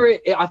I hear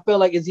it, I feel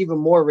like it's even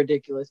more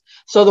ridiculous.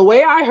 So the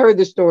way I heard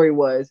the story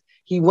was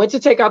he went to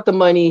take out the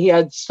money. He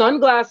had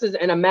sunglasses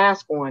and a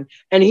mask on,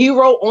 and he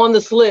wrote on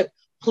the slip,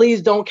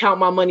 "Please don't count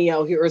my money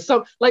out here," or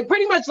something, like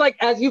pretty much like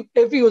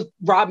if he was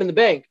robbing the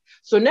bank.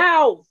 So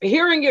now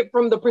hearing it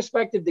from the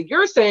perspective that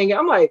you're saying,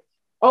 I'm like,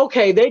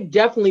 okay, they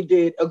definitely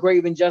did a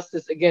grave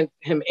injustice against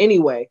him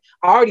anyway.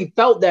 I already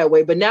felt that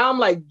way, but now I'm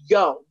like,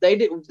 yo,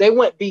 they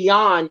went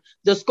beyond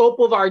the scope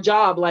of our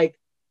job. Like,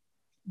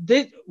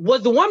 this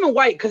was the woman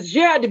white, because she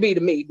had to be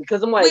to me,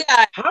 because I'm like,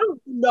 how do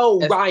you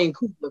know Ryan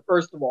Coogler,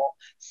 first of all?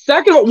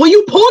 Second of all, when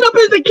you pulled up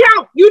his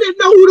account, you didn't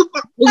know who the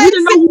fuck, you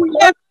didn't know who he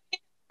was.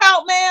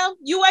 Out, ma'am.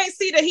 You ain't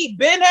see that he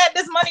been had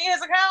this money in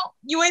his account.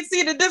 You ain't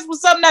see that this was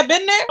something that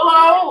been there.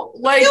 Hello,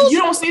 like you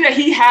don't see that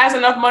he has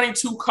enough money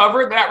to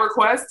cover that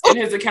request in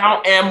his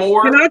account and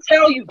more. Can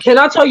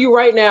I tell you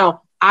right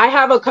now? I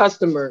have a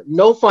customer,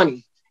 no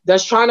funny,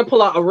 that's trying to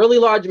pull out a really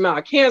large amount.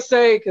 I can't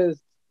say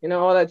because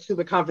all that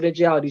stupid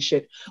confidentiality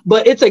shit.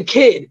 But it's a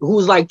kid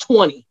who's like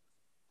 20,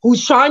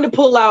 who's trying to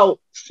pull out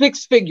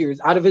 6 figures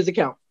out of his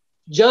account.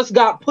 Just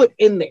got put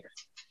in there.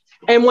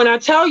 And when I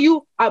tell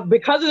you,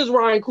 because of this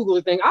Ryan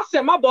Coogler thing, I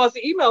sent my boss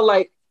an email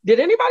like, did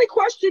anybody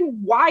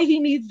question why he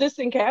needs this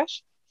in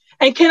cash?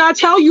 And can I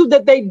tell you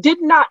that they did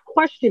not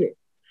question it?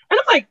 And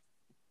I'm like,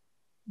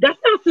 that's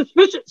not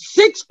suspicious.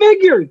 6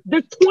 figures.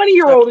 This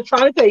 20-year-old is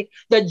trying to take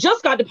that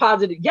just got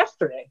deposited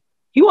yesterday.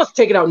 He wants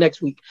to take it out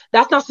next week.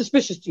 That's not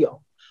suspicious to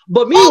y'all.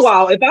 But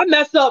meanwhile, if I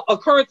mess up a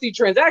currency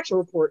transaction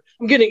report,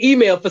 I'm getting an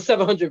email for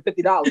 $750.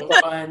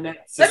 Let me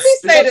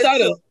say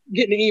this.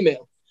 Getting an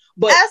email.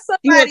 But as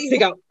he wants to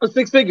take out a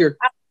 6-figure.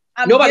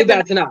 Nobody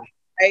bats an eye.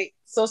 Right?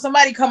 So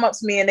somebody come up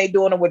to me and they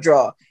doing a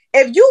withdrawal.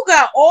 If you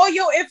got all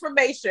your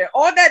information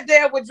on that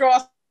damn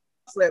withdrawal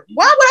slip,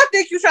 why would I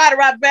think you try to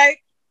rob the bank?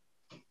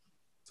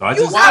 So I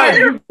just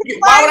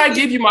why would I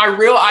give you my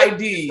real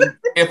ID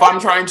if I'm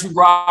trying to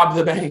rob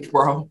the bank,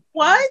 bro?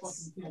 What?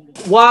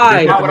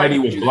 Why? The lady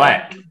was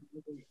black.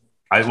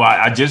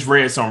 I just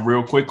read something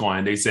real quick on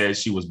it. They said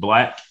she was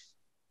black.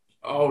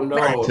 Oh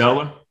no! Tell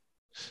her.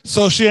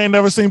 So she ain't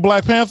never seen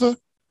Black Panther?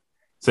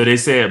 So they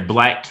said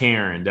Black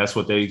Karen. That's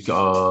what they it said.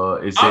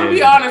 I'm gonna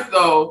be honest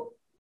though.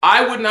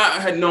 I would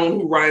not have known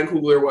who Ryan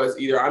Coogler was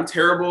either. I'm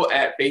terrible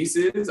at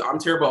faces. I'm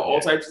terrible at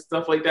all types of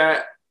stuff like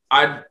that.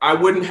 I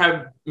wouldn't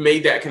have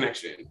made that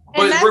connection.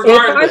 But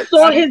regardless, if I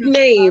saw his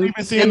name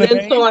and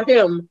then saw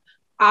him,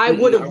 I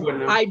would have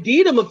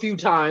ID'd him a few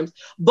times.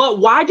 But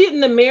why didn't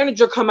the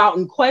manager come out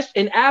and question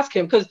and ask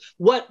him? Because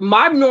what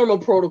my normal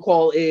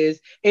protocol is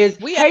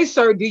hey,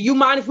 sir, do you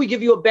mind if we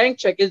give you a bank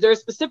check? Is there a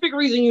specific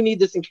reason you need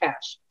this in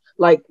cash?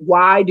 Like,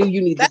 why do you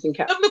need this in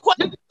cash?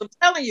 I'm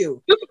telling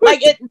you.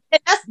 Like,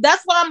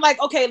 that's why I'm like,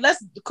 okay,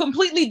 let's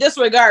completely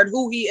disregard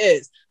who he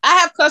is. I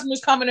have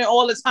customers coming in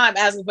all the time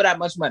asking for that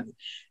much money.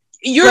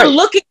 You're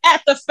looking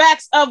at the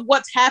facts of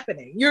what's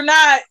happening. You're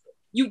not,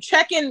 you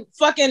checking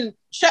fucking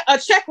a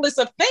checklist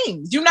of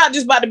things. You're not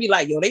just about to be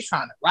like, yo, they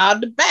trying to rob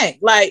the bank.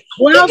 Like,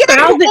 12,000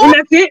 and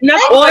that's it. And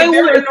that's all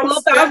there are no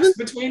steps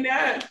between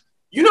that.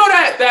 You know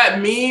that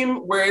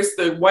meme where it's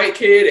the white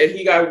kid and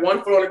he got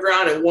 1 foot on the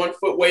ground and 1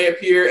 foot way up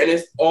here, and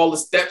it's all the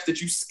steps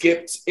that you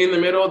skipped in the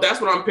middle.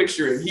 That's what I'm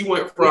picturing. He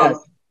went from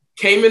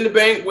came in the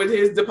bank with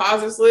his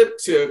deposit slip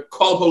to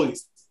call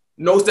police.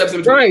 No steps in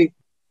between. Right.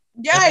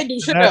 Yeah, I do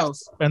shit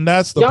else. And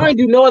that's the y'all ain't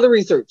do no other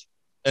research.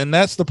 And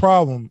that's the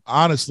problem,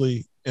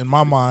 honestly, in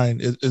my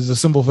mind, is the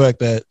simple fact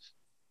that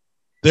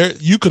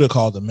you could have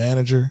called the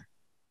manager.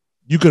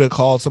 You could have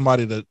called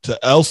somebody to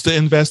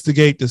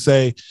investigate, to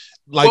say,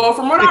 like, well,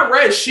 from what I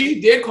read,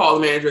 she did call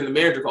the manager and the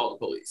manager called the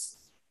police.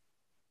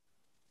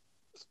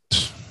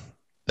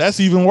 That's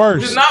even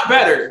worse. It's not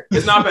better.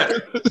 It's not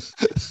better.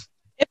 If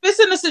it's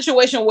in a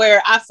situation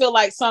where I feel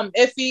like something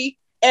iffy,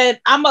 and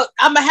I'm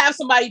gonna have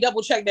somebody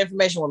double check the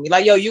information with me.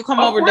 Like, yo, you come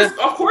over.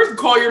 Of course,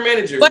 call your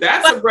manager.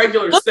 That's a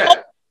regular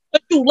step.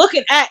 But you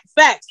looking at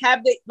facts.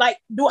 Have they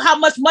how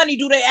much money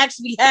do they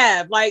actually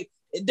have? Like,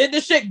 did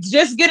the shit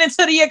just get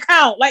into the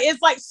account? Like,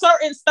 it's like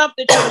certain stuff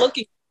that you're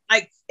looking.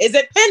 Like, is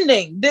it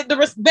pending? Did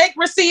the bank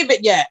receive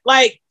it yet?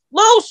 Like,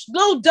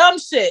 little dumb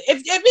shit.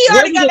 If he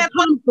already got that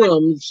money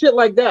from shit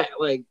like that,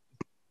 like,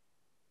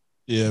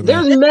 yeah,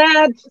 there's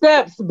mad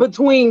steps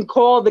between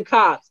call the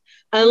cops.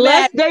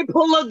 Unless they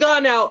pull a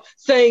gun out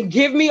saying,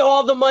 give me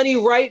all the money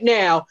right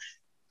now.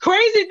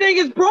 Crazy thing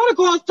is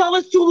protocols tell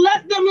us to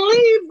let them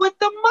leave with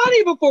the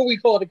money before we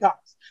call the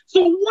cops.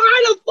 So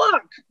why the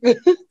fuck?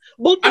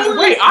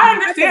 I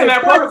understand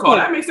that protocol.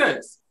 That makes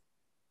sense.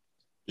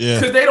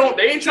 Yeah. Because they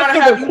ain't trying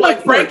to have you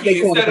like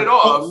Frankie and set it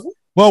off.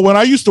 Well, when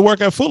I used to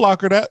work at Foot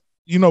Locker, back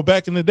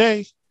in the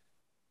day,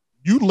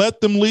 you let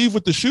them leave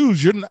with the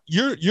shoes.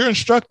 You're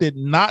instructed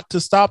not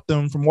to stop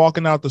them from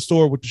walking out the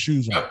store with the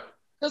shoes on.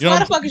 Because why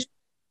the fuck is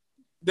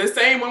the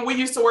same when we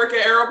used to work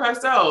at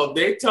Aeropostale?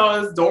 They tell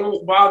us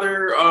don't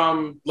bother,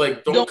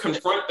 don't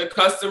confront the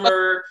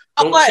customer,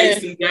 don't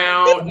chase them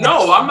down.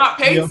 No, I'm not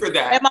paying for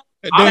that.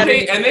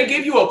 And they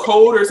give you a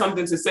code or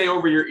something to say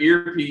over your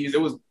earpiece. It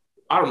was,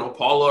 I don't know,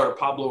 Paula or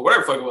Pablo, or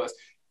whatever the fuck it was.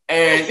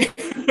 And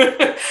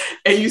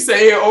and you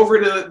say it over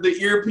the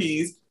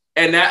earpiece,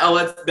 and that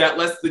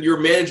lets your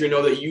manager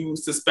know that you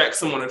suspect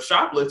someone of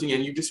shoplifting,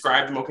 and you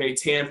describe them, okay,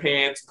 tan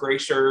pants, gray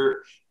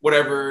shirt,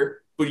 whatever.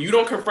 But you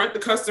don't confront the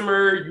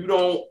customer. You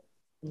don't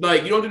do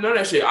none of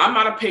that shit. I'm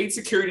not a paid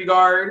security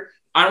guard.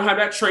 I don't have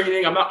that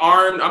training. I'm not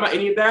armed. I'm not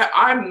any of that.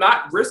 I'm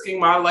not risking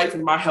my life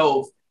and my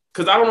health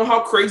because I don't know how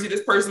crazy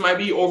this person might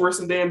be over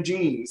some damn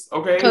jeans.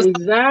 Okay.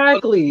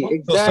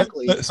 Exactly.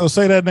 So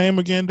say that name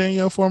again,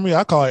 Danielle, for me.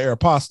 I call it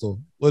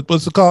Aeropostale.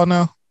 What's it called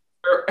now?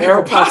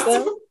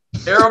 Aeropostale.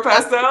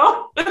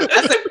 Aeropostale.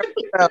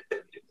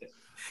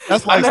 I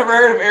never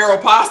heard of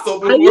Aeropostale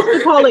before. I used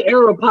to call it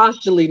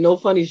Aeropostale, no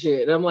funny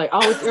shit. And I'm like,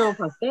 oh, it's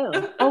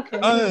Aeropostale. Okay.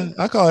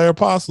 I call it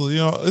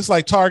Aeropostale. It's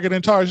like Target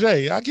and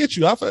Target. I get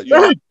you.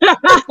 Aeropostale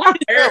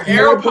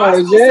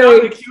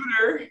sounded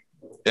cuter.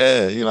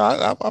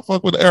 Yeah, I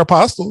fuck with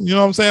Aeropostale. You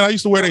know what I'm saying? I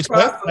used to wear their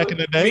stuff back in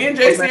the day. Me and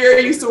Jay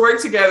Sierra used to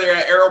work together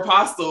at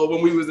Aeropostale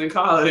when we was in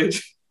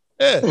college.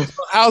 Yeah.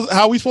 How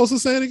are we supposed to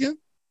say it again?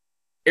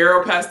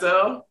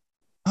 Aeropostale.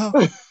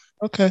 Oh,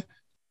 okay.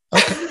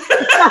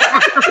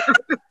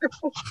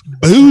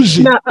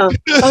 Bougie.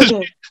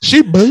 Okay.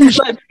 She bougie.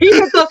 But he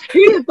hit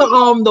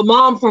the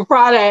mom from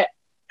Friday.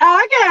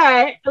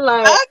 Okay.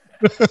 Like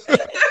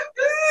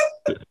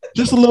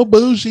just a little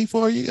bougie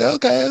for you.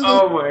 Okay.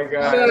 Oh my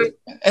God.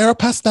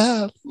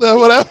 Aeropostale.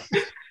 Whatever.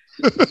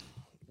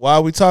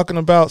 While we talking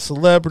about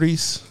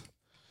celebrities,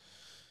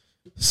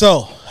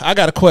 so I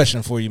got a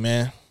question for you,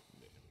 man.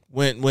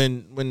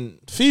 When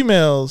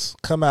females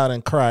come out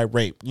and cry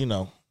rape,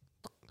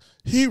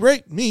 he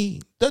raped me.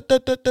 Happened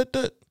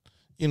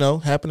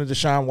to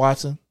Deshaun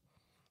Watson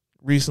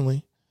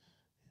recently.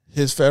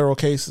 His federal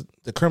cases,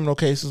 the criminal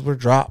cases were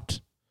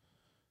dropped.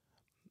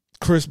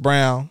 Chris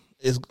Brown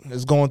is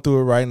going through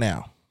it right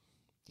now.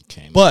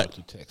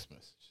 But text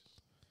message.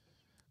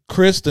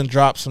 Chris done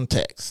dropped some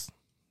texts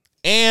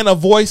and a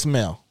voice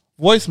memo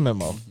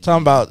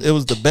talking about it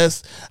was the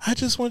best. I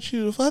just want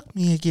you to fuck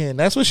me again.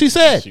 That's what she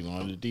said. She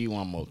wanted to D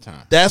one more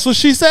time. That's what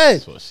she said.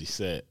 That's what she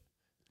said.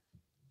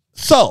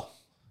 So,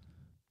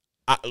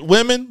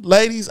 women,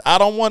 ladies, I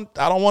don't want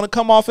to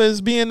come off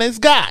as being this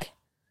guy,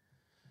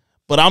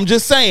 but I'm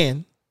just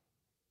saying,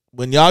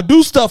 when y'all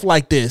do stuff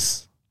like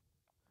this,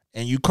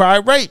 and you cry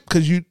rape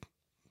because you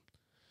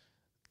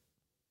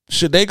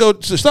should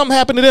something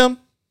happen to them?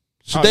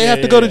 Should they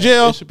have to go to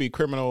jail? It should be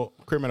criminal.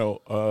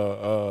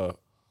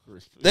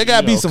 There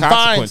gotta be some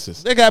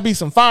fines. There gotta be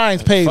some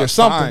fines paid or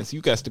something. Fines.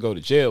 You got to go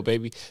to jail,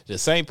 baby. The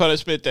same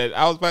punishment that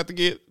I was about to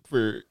get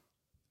for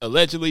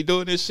allegedly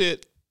doing this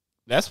shit.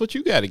 That's what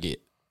you got to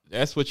get.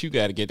 That's what you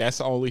got to get.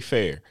 That's only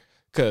fair.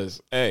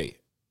 Cause hey,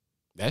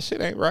 that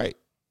shit ain't right.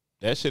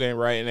 That shit ain't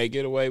right, and they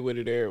get away with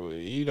it.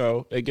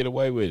 They get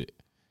away with it.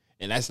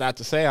 And that's not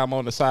to say I'm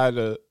on the side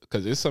of,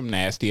 because there's some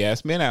nasty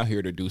ass men out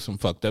here to do some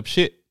fucked up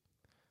shit.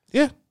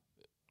 Yeah,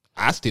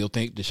 I still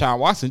think Deshaun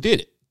Watson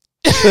did it.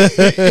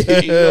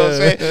 You know what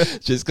I'm saying?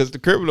 Just because the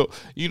criminal,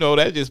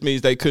 that just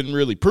means they couldn't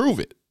really prove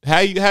it.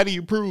 How do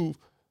you prove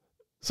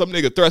some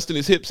nigga thrusting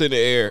his hips in the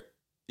air,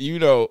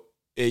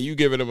 and you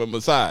giving him a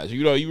massage?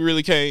 You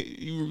really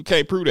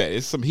can't prove that.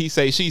 It's some he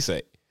say, she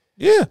say.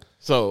 Yeah.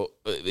 So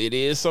it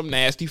is some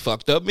nasty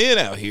fucked up men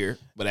out here,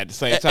 but at the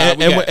same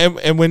time,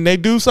 and when they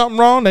do something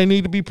wrong, they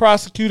need to be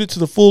prosecuted to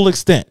the full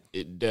extent.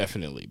 It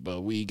definitely,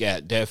 but we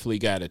definitely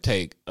got to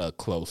take a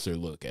closer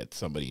look at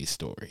some of these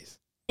stories.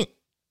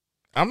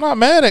 I'm not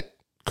mad at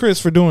Chris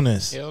for doing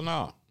this. Hell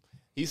no.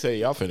 He said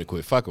y'all finna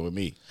quit fucking with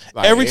me.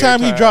 Like, every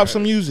time he drops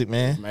some music,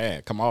 man.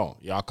 Man, come on.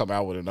 Y'all come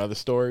out with another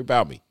story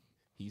about me.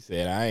 He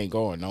said I ain't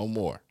going no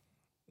more.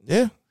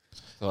 Yeah.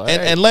 So,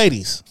 and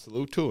ladies,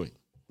 salute to him.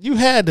 You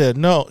had to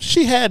know.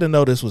 She had to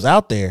know this was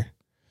out there.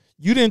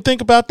 You didn't think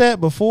about that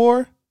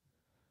before?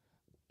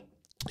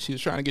 She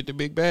was trying to get the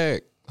big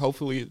bag.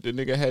 Hopefully the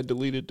nigga had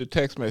deleted the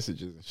text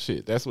messages and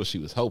shit. That's what she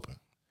was hoping.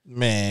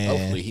 Man.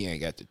 Hopefully he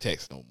ain't got the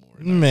text no more.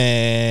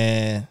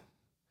 Man.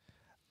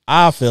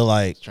 I feel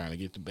like he's trying to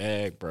get the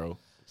bag, bro.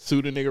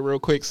 Sue the nigga real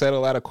quick,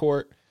 settle out of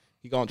court.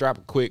 He gonna drop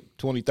a quick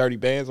 20, 30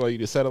 bands on you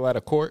to settle out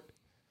of court.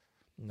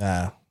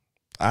 Nah,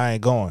 I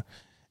ain't going.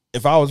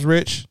 If I was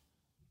rich,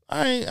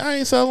 I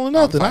ain't settling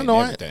nothing. I know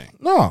everything.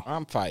 No.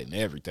 I'm fighting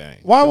everything.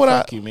 Why would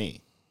fuck you mean?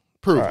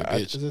 Prove it,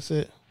 bitch. Is this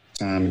it?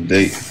 Time to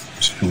date.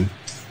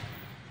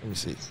 Let me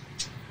see.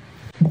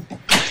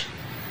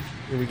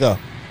 Here we go.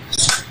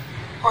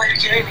 Well, you're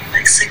giving me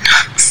mixed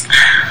signals.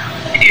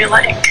 You're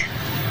like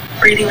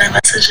reading my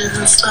messages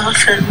and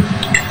stuff, and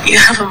you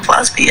haven't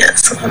blocked me yet,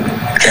 so I'm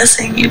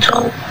guessing you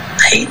don't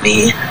hate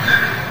me.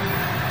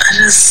 I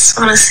just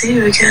want to see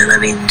you again. I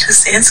mean,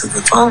 just answer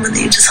the phone and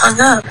you just hung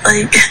up.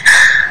 Like,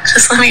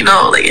 just let me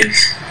know. Like,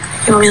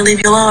 if you want me to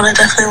leave you alone, I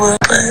definitely will,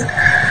 but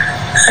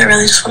I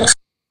really just want to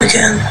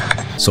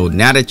again. So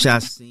now that y'all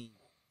seen.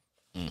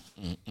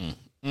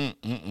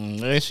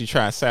 And she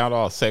trying to sound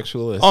all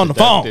sexual and on the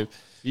phone.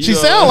 She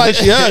sound like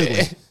she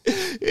ugly.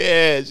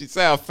 Yeah, she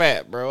sound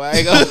fat, bro. I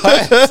ain't gonna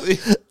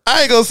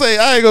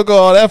go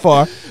all that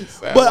far.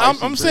 But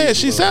I'm saying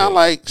she sound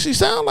like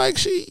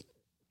she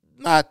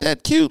not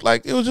that cute.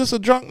 Like it was just a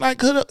drunk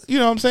night. You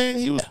know what I'm saying?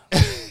 He was.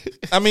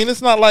 I mean,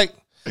 it's not like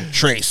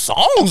Trey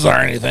Songz or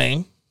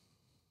anything.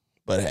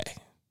 But hey.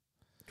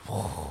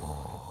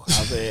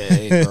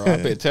 Hey, bro,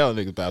 I've been telling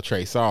niggas about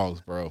Trey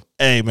Songz, bro.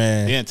 Hey,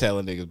 man. Been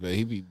telling niggas, but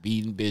he be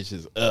beating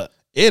bitches up.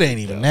 It ain't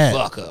even that.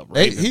 Fuck up,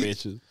 raping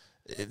bitches.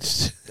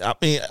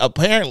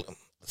 Apparently,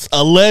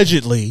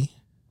 allegedly,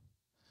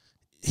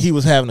 he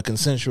was having a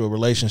consensual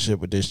relationship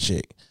with this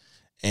chick,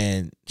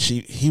 and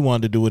he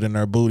wanted to do it in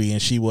her booty,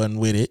 and she wasn't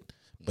with it,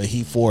 but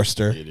he forced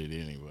her did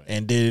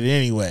it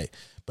anyway.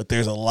 But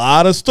there's a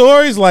lot of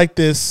stories like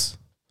this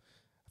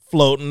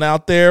floating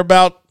out there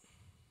about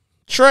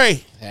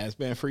Trey. Has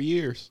been for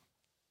years.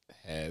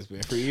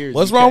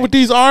 What's wrong with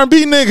these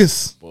R&B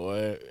niggas?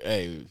 Boy,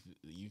 hey,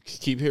 you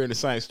keep hearing the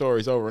same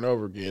stories over and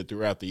over again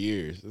throughout the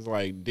years. It's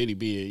like Diddy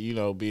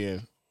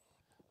being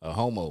a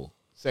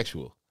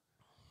homosexual.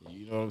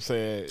 You know what I'm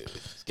saying?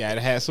 It's got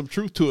to have some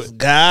truth to it.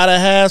 Gotta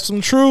have some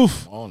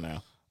truth. Come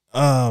on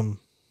now.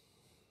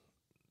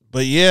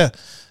 But yeah,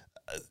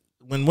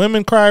 when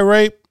women cry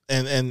rape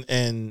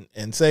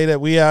and say that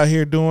we out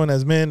here doing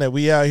as men, that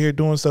we out here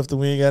doing stuff that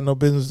we ain't got no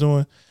business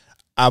doing,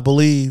 I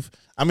believe.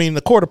 I mean,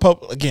 the court of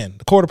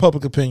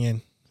public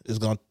opinion is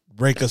gonna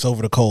rake us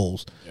over the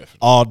coals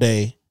all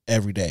day,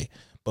 every day.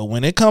 But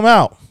when it come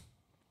out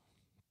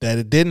that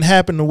it didn't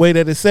happen the way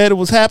that it said it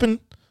was happening,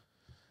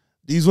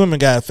 these women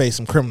gotta face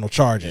some criminal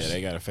charges. Yeah,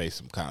 they gotta face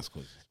some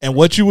consequences. And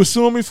what you was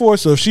suing me for?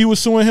 So if she was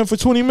suing him for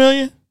 $20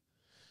 million,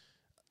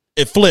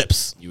 it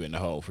flips. You in the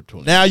hole for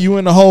 20. Now you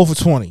in the hole for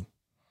 20.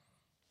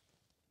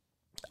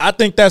 I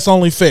think that's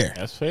only fair.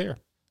 That's fair.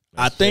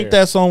 I think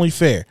that's only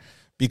fair.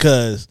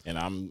 Because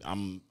I'm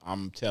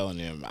telling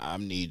them I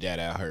need that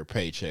out her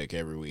paycheck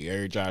every week.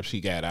 Every job she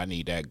got, I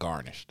need that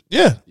garnished.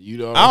 Yeah. You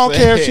know what I don't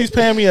care if she's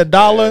paying me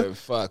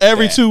 $1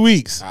 every 2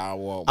 weeks. I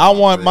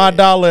want my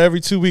 $1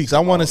 every 2 weeks. I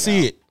want to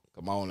see it.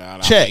 Come on now.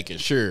 Check. I'm making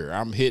sure.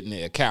 I'm hitting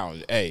the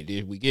account. Hey,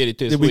 did we get it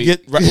this week? We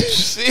get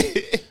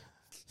right?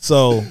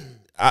 So,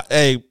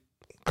 hey,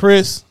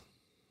 Chris,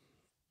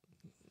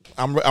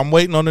 I'm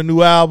waiting on the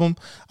new album.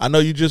 I know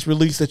you just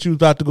released that you was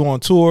about to go on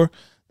tour.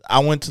 I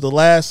went to the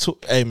last tour.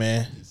 Hey,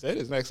 man. He said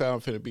his next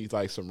album finna be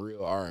like some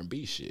real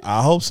R&B shit.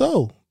 I hope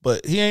so.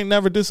 But he ain't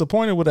never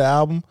disappointed with the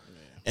album.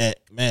 And,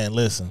 man,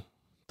 listen.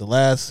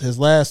 his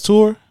last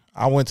tour,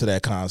 I went to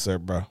that concert,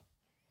 bro.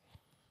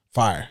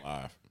 Fire.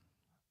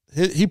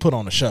 He put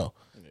on a show.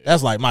 Yeah.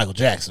 That's like Michael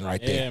Jackson right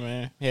there. Yeah,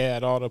 man. He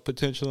had all the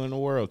potential in the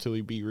world till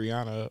he beat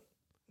Rihanna up.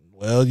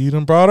 Well, you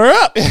done brought her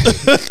up.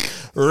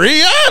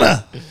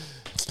 Rihanna.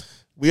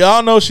 We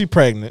all know she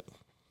pregnant.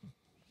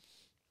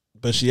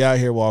 But she out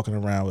here walking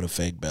around with a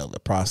fake belly, a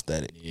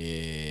prosthetic.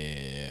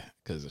 Yeah,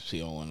 because she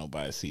don't want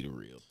nobody to see the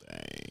real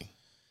thing.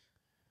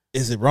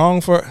 Is it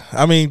wrong for?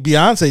 I mean,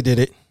 Beyonce did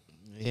it.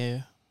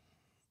 Yeah.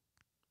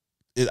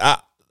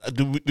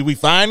 Do we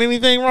find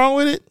anything wrong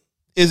with it?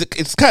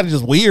 It's kind of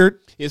just weird.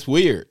 It's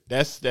weird.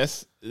 That's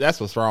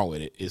what's wrong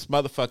with it. It's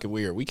motherfucking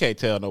weird. We can't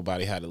tell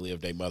nobody how to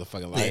live their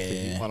motherfucking life. Yeah.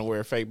 If you want to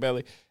wear a fake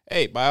belly,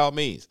 hey, by all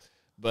means.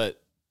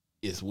 But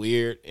it's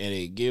weird, and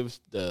it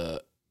gives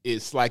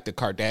it's like the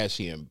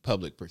Kardashian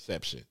public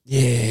perception.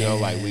 Yeah. You know,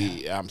 like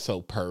I'm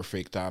so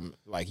perfect. I'm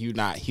like, you're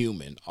not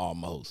human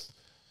almost.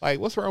 Like,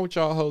 what's wrong with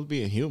y'all hoes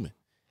being human?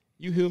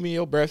 You human,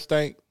 your breath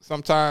stink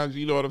sometimes,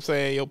 you know what I'm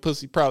saying? Your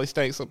pussy probably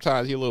stinks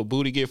sometimes, your little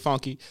booty get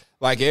funky,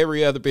 like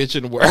every other bitch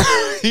in the world.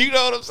 You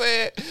know what I'm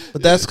saying?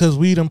 But that's because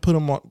we done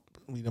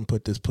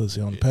put this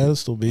pussy on the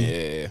pedestal, B.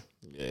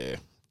 Yeah,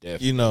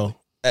 definitely. You know,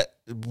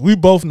 we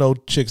both know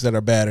chicks that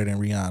are better than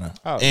Rihanna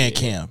and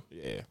Kim.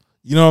 Yeah.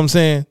 You know what I'm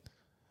saying?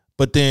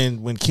 But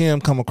then when Kim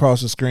come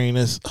across the screen,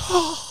 it's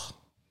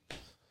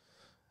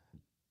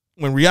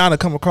when Rihanna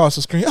come across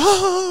the screen,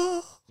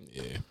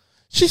 yeah,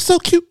 she's so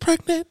cute,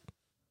 pregnant.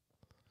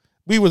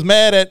 We was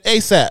mad at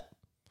ASAP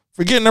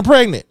for getting her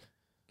pregnant.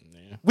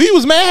 Yeah. We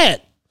was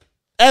mad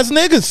as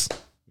niggas.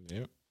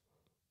 Yep.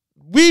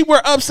 We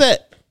were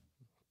upset.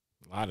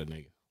 A lot of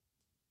niggas.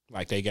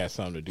 Like they got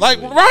something to do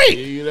like, with right. it.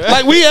 You know?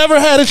 Like we ever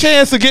had a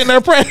chance of getting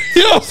her pregnant.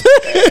 You know what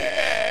I'm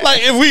saying? Like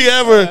if we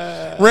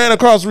ever ran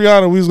across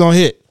Rihanna, we was going to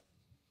hit.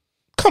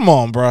 Come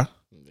on, bro.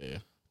 Yeah.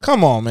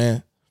 Come on,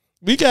 man.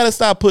 We got to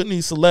stop putting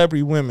these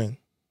celebrity women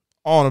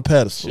on a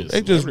pedestal.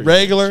 They just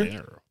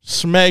regular,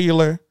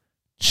 smegular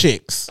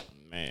chicks.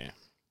 Man.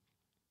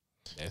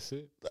 That's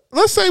it.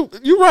 Let's say,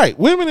 you're right.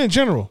 Women in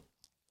general,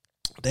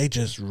 they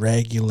just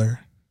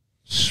regular,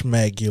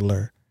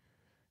 smegular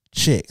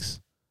chicks.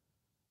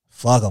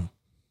 Fuck them.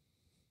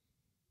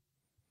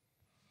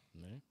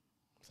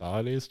 That's all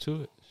it is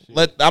to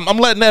it. I'm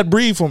letting that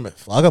breathe for me.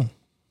 Fuck them.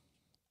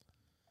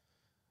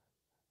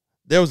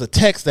 There was a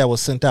text that was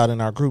sent out in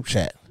our group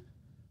chat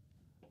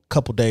a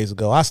couple days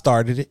ago. I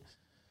started it.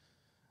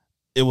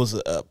 It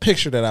was a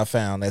picture that I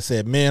found that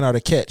said men are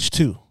the catch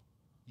too.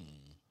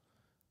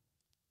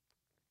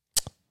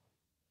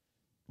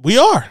 We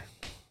are.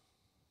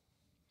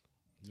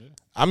 Yeah.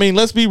 I mean,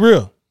 let's be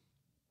real.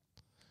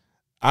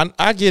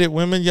 I get it,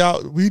 women.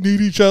 Y'all, we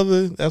need each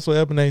other. That's what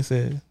Ebony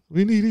said.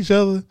 We need each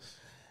other.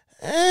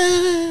 I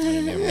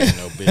ain't never need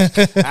no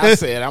bitch. I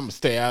said I'm gonna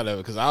stay out of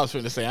it because I was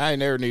finna say I ain't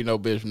never need no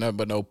bitch for nothing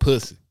but no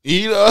pussy.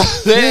 You know what I'm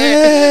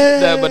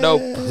saying? Nothing but no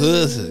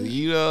pussy.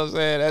 You know what I'm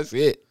saying? That's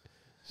it.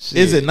 Shit.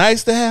 Is it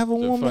nice to have a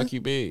woman? The fuck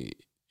you be?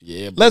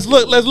 Yeah. Let's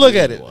look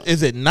at it.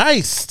 Is it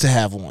nice to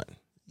have one?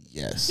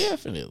 Yes.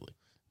 Definitely.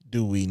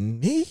 Do we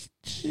need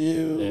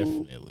you?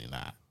 Definitely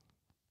not.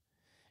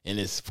 And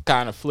it's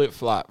kind of flip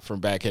flop from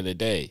back in the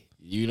day.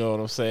 You know what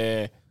I'm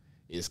saying?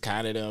 It's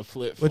kind of done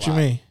flip flop. What you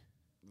mean?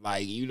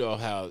 Like, you know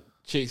how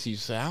chicks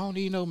used to say, I don't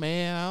need no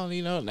man. I don't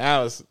need no.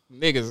 Now it's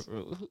niggas,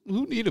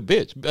 who need a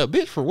bitch? A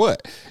bitch for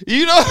what?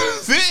 You know what I'm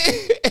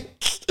saying?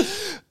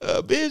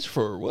 A bitch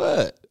for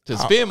what? To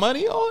spend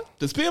money on?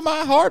 To spend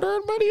my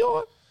hard-earned money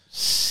on?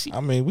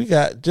 I mean, we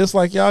got, just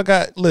like y'all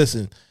got,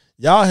 listen,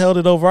 y'all held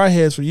it over our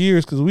heads for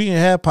years because we didn't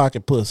have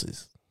pocket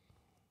pussies.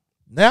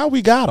 Now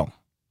we got them.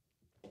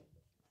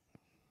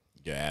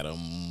 Got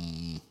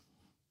them.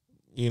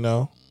 You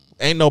know,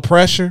 ain't no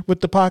pressure with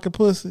the pocket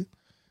pussy.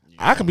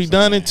 I can be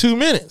done in 2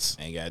 minutes.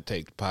 Ain't got to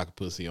take the pocket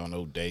pussy on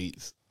no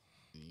dates.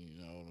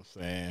 You know what I'm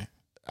saying?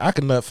 I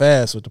can nut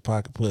fast with the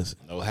pocket pussy.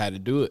 Know how to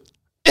do it.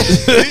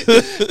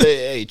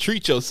 Hey,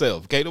 treat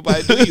yourself. Can't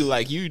nobody do you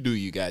like you do,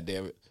 you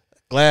goddammit.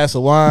 Glass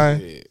of wine.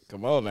 Yeah,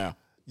 come on now.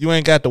 You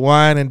ain't got to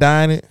wine and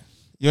dine it.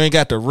 You ain't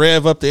got to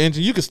rev up the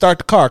engine. You can start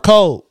the car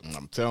cold.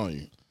 I'm telling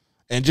you.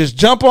 And just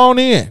jump on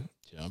in.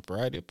 Jump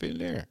right up in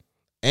there.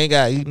 Ain't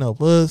got to eat no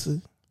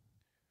pussy.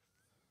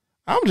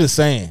 I'm just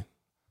saying.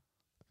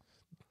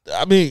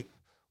 I mean,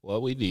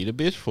 what we need a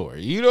bitch for.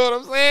 You know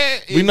what I'm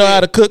saying? We know how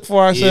to cook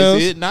for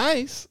ourselves. Is it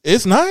nice?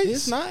 It's nice.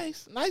 It's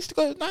nice. Nice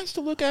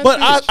to look at. But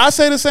I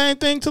say the same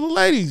thing to the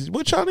ladies.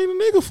 What y'all need a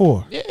nigga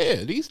for?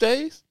 Yeah, these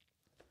days.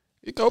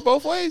 It go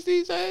both ways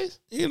these days.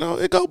 You know,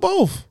 it go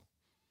both.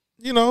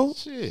 You know,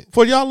 shit.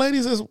 For y'all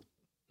ladies, it's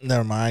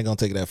never mind. I ain't gonna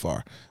take it that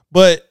far.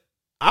 But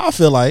I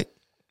feel like,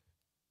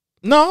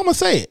 no, I'm gonna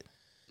say it.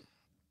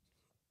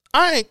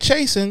 I ain't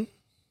chasing,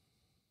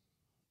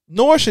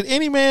 nor should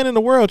any man in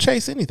the world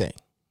chase anything.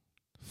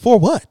 For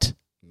what?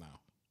 No,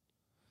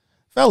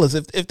 fellas,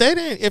 if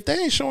they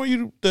ain't showing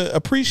you the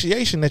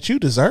appreciation that you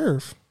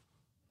deserve,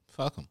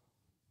 fuck them.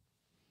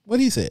 What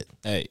he said.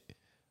 Hey,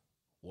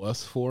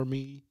 what's for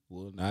me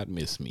will not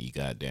miss me,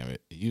 goddammit.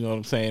 You know what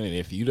I'm saying? And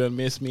if you done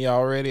miss me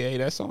already, hey,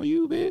 that's on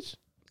you, bitch.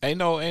 Ain't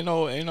no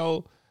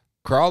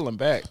Crawling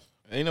back.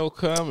 Ain't no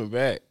coming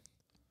back.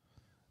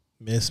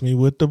 Miss me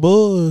with the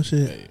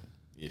bullshit. Hey,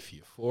 if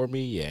you're for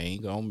me, you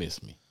ain't gonna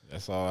miss me.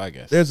 That's all I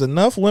guess. There's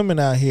enough women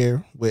out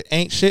here with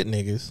ain't shit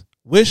niggas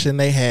wishing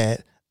they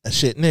had a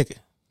shit nigga.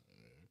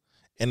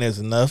 And there's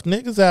enough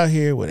niggas out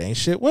here with ain't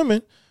shit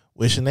women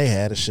wishing they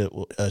had a shit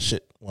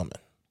woman.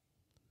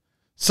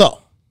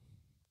 So,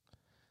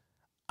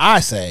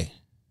 I say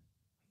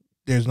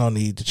there's no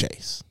need to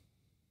chase.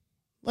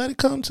 Let it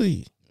come to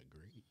you.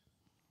 Agreed.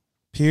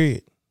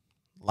 Period.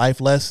 Life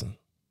lesson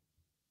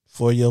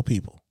for your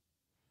people.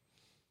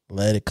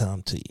 Let it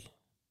come to you.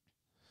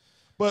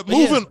 But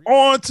moving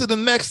on to the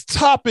next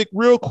topic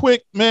real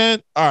quick,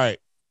 man. All right.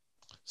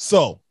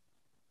 So,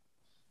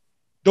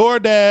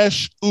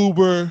 DoorDash,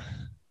 Uber,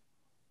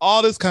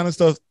 all this kind of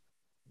stuff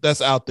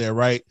that's out there,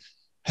 right?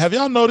 Have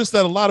y'all noticed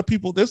that a lot of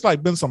people, there's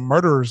like been some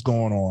murderers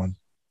going on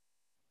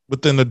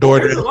within the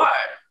DoorDash?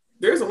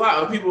 There's a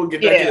lot of people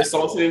that get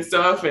assaulted and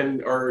stuff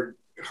and or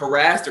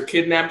harassed or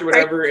kidnapped or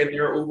whatever in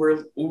their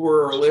Uber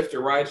or Lyft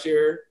or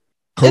rideshare.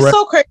 Correct. It's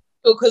so crazy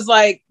because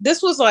like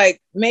this was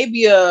like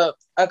maybe a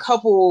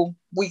couple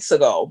weeks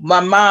ago. My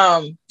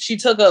mom, she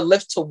took a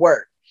Lyft to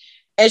work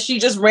and she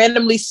just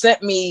randomly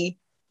sent me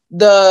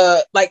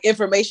the like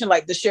information,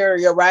 like the share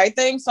your ride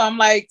thing. So I'm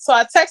like, so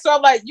I text her,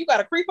 I'm like, you got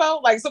a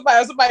creepo? Like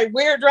somebody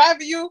weird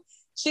driving you?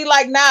 She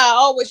like, nah,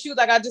 oh, she was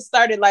like, I just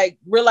started like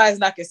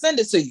realizing I could send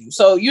it to you.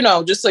 So, you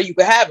know, just so you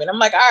could have it. I'm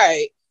like, all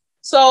right.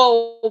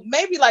 So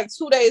maybe like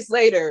 2 days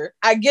later,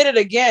 I get it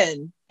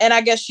again. And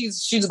I guess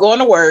she's going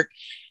to work.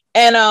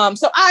 And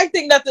so I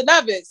think nothing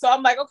of it. So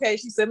I'm like, okay,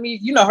 she sent me,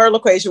 you know, her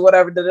location,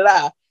 whatever,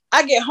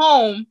 I get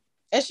home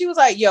and she was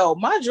like, yo,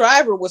 my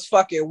driver was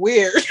fucking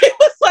weird. It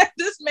was like,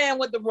 this man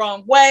went the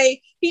wrong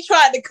way. He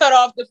tried to cut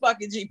off the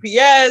fucking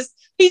GPS.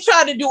 He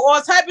tried to do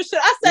all type of shit.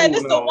 I said,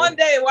 the one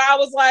day where I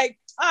was like,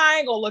 I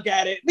ain't gonna look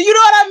at it. You know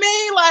what I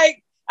mean?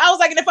 Like, I was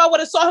like, and if I would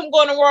have saw him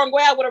going the wrong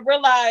way, I would have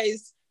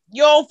realized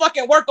you don't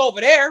fucking work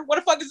over there. Where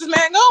the fuck is this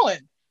man going?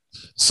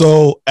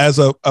 So as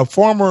a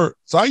former,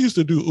 so I used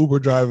to do Uber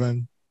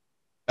driving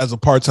as a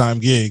part-time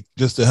gig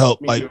just to help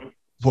like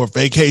for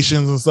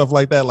vacations and stuff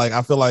like that. Like,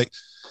 I feel like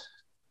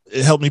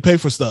it helped me pay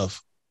for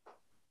stuff.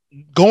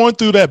 Going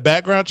through that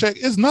background check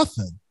is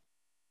nothing.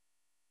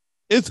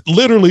 It's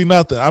literally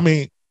nothing. I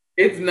mean,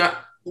 it's not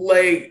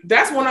like,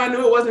 that's when I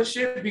knew it wasn't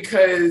shit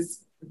because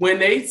when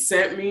they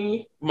sent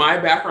me my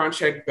background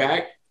check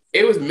back,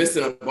 it was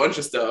missing a bunch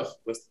of stuff.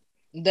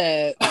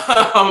 That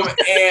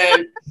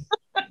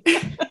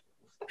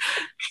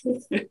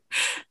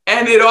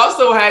and it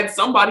also had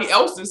somebody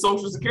else's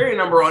social security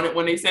number on it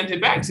when they sent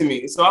it back to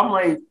me. So I'm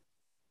like,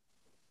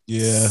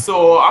 yeah.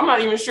 So I'm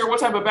not even sure what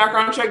type of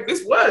background check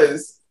this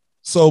was.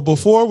 So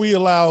before we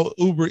allow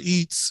Uber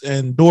Eats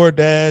and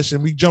DoorDash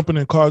and we jumping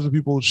in cars with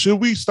people, should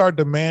we start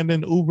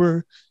demanding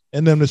Uber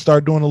and them to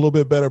start doing a little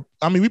bit better?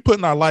 I mean, we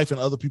putting our life in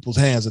other people's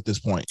hands at this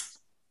point.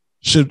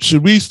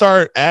 Should we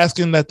start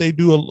asking that they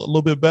do a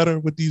little bit better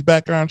with these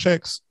background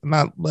checks,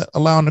 not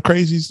allowing the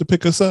crazies to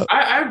pick us up?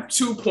 I have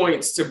 2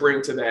 points to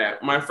bring to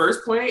that. My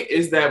first point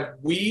is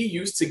that we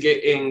used to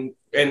get in,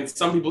 and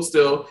some people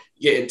still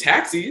get in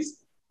taxis.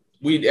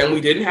 We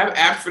didn't have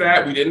apps for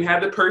that. We didn't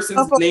have the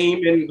person's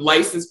name and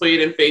license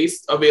plate and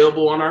face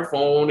available on our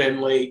phone, and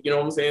like, you know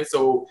what I'm saying?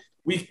 So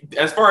we,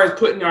 as far as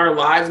putting our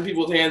lives in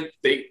people's hands,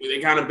 they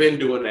kind of been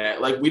doing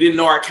that. Like, we didn't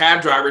know our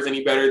cab drivers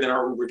any better than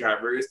our Uber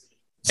drivers.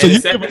 So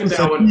you give us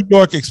a New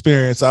York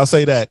experience. I'll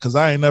say that because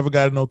I ain't never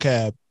got no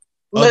cab.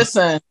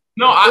 Listen.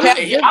 No, I live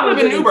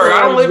in Newburgh.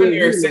 I don't live in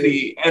New York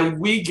City, and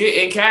we get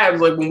in cabs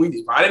like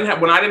when I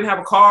didn't have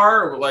a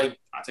car, like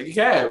I take a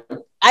cab.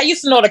 I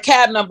used to know the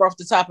cab number off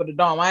the top of the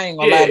dome. I ain't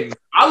gonna lie to you.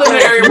 I live in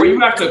an area where you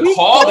have to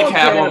call the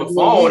cab on the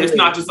phone. It's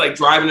not just like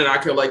driving and I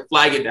could like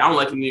flag it down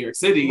like in New York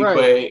City,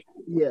 right.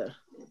 But yeah.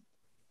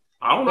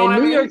 I don't know.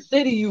 In New York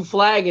City, you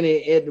flagging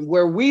it, and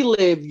where we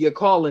live, you're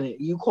calling it.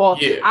 You call.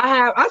 Yeah.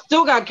 I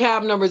still got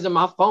cab numbers in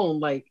my phone.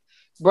 Like,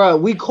 bro,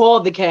 we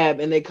called the cab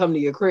and they come to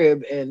your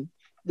crib and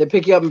they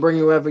pick you up and bring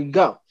you wherever you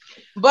go.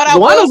 But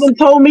one of them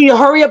told me to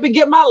hurry up and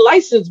get my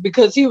license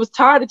because he was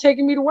tired of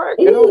taking me to work.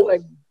 Ooh. And I was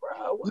like,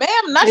 bro,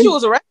 ma'am, not you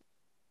was arrested.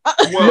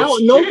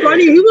 No,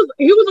 funny. He was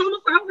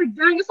almost. I was like,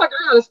 dang, it's like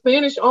I got a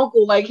Spanish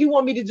uncle. Like, he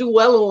want me to do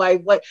well in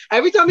life. Like,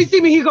 every time he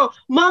see me, he go,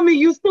 "Mommy,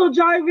 you still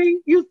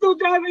driving? You still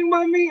driving,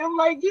 mommy?" I'm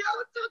like, "Yeah,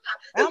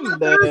 I'm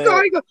third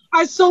car." He go,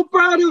 "I'm so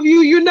proud of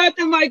you. You're not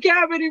in my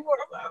cab anymore."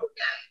 I'm like,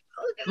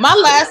 okay. My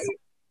last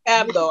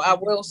cab, though, I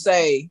will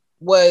say,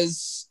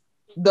 was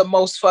the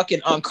most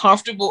fucking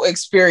uncomfortable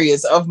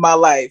experience of my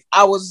life.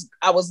 I was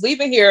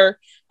leaving here.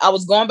 I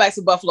was going back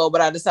to Buffalo,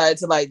 but I decided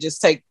to like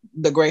just take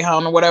the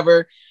Greyhound or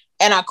whatever.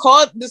 And I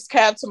called this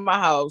cab to my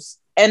house,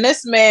 and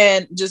this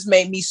man just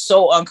made me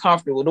so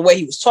uncomfortable. The way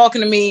he was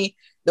talking to me,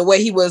 the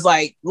way he was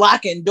like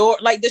locking door,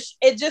 like this,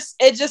 it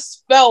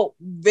just felt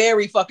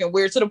very fucking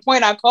weird. To the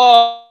point I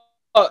called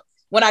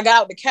when I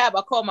got out the cab,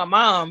 I called my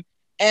mom,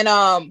 and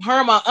her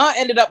and my aunt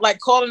ended up like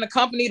calling the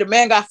company. The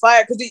man got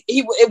fired because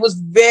it was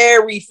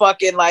very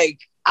fucking like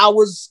I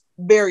was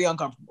very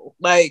uncomfortable.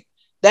 Like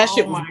that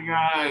shit. Oh my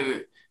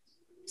god.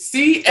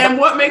 See, and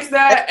what makes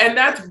that, and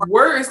that's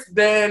worse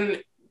than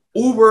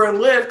Uber and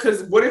Lyft,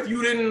 because what if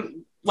you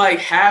didn't like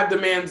have the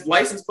man's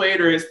license plate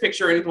or his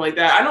picture or anything like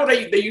that? I know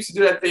they used to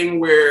do that thing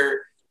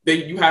where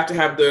you have to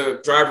have the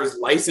driver's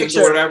license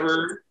or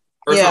whatever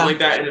or something like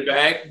that in the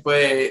back,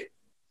 but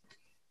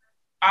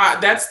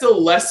that's still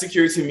less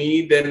secure to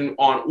me than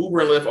on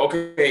Uber and Lyft.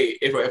 Okay,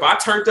 if I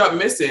turned up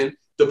missing,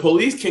 the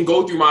police can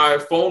go through my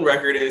phone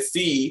record and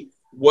see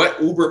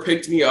what Uber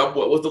picked me up,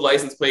 what was the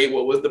license plate,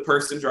 what was the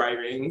person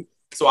driving.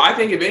 So I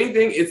think if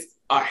anything, it's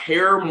a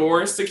hair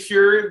more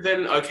secure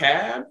than a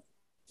cab.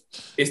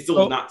 It's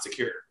still not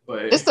secure,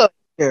 but it's still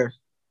secure.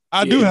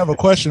 I do have a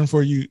question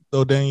for you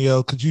though,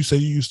 Danielle, because you say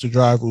you used to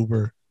drive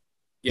Uber.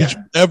 Yeah.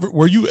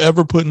 Were you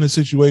ever put in a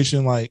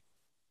situation like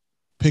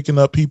picking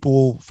up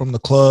people from the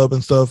club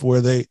and stuff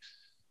where they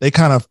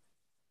kind of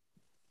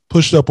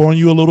pushed up on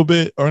you a little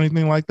bit or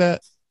anything like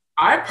that?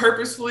 I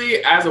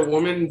purposefully, as a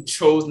woman,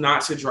 chose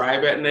not to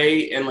drive at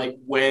night and like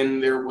when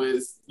there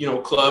was,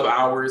 club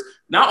hours,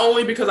 not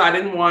only because I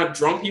didn't want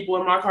drunk people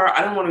in my car, I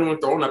didn't want anyone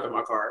throwing up in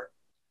my car.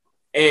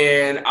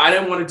 And I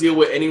didn't want to deal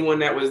with anyone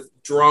that was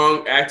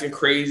drunk, acting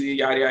crazy,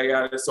 yada, yada,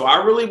 yada. So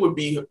I really would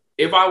be,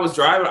 if I was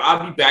driving,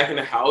 I'd be back in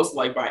the house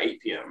like by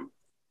 8 p.m.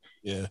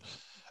 Yeah.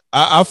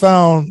 I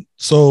found,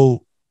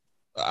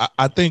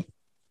 I think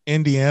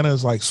Indiana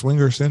is like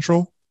swinger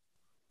central.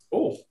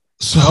 Oh.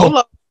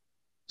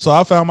 So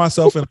I found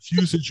myself in a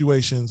few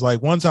situations.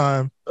 Like one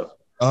time,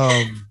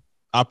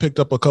 I picked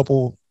up a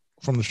couple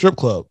from the strip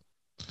club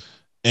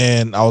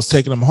and I was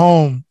taking them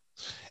home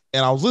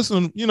and I was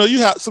listening,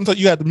 sometimes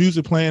you had the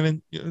music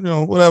playing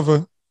and,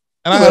 whatever.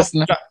 And I had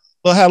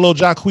a little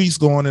Jacquees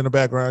going in the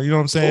background, you know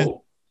what I'm saying?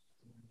 Oh.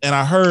 And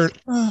I heard,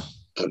 and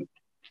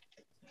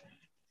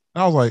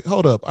I was like,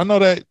 hold up. I know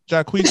that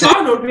Jacquees.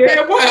 I know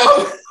damn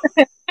well.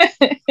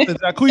 The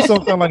Jacquees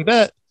don't sound like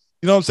that.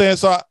 You know what I'm saying?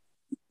 So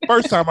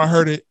first time I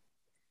heard it,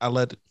 I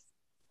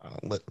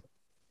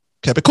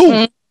kept it cool.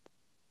 Mm-hmm.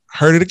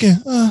 Heard it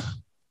again.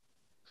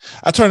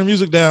 I turned the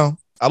music down.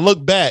 I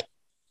look back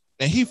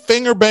and he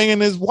finger banging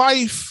his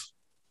wife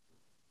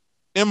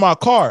in my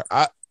car.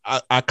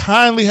 I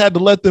kindly had to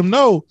let them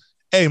know,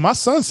 hey, my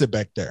son sit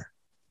back there.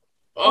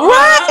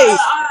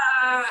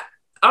 Right.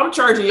 I'm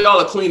charging y'all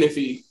a cleaning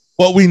fee.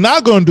 What we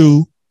not going to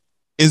do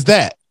is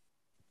that.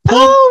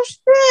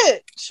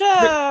 Shit.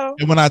 Child.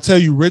 And when I tell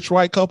you rich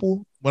white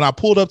couple, when I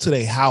pulled up to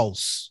their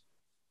house,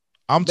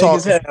 I'm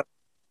talking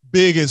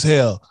big as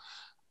hell.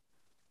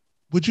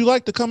 Would you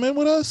like to come in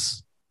with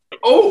us?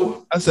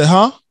 Oh. I said,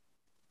 huh?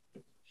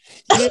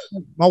 Yeah,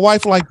 my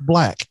wife likes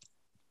black.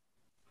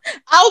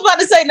 I was about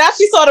to say, now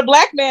she saw the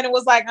black man and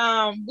was like,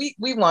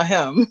 we want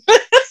him.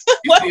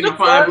 You seen a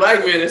fine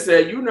black man and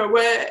said, you know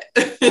what?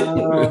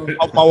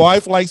 My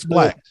wife likes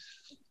black.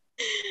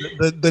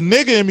 The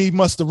nigga in me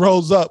must have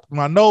rose up.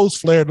 My nose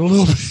flared a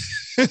little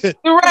bit.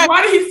 Right.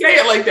 Why did he say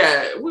it like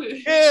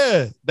that?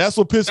 Yeah, that's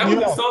what pissed me off.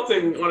 That was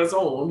insulting on its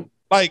own.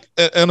 Like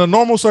in a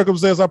normal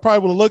circumstance, I probably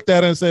would have looked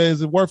at it and said, "Is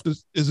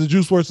the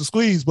juice worth the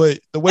squeeze?" But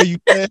the way you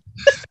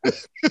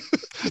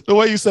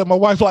said, my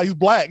wife likes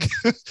black,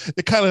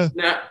 it kind of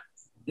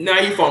now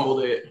you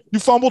fumbled it. You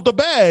fumbled the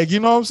bag. You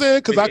know what I'm saying?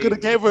 Because I could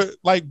have gave her,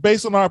 like,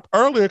 based on our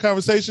earlier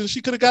conversation, she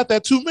could have got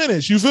that 2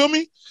 minutes. You feel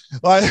me?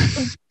 Like.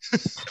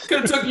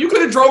 You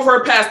could have drove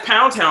her past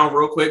Pound Town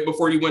real quick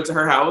before you went to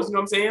her house. You know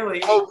what I'm saying?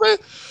 Like,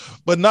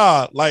 but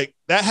nah, like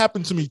that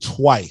happened to me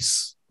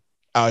twice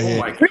out here.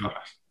 Oh my gosh.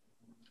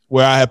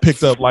 Where I had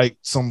picked up like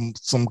some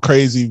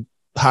crazy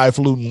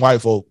highfalutin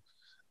white folk,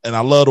 and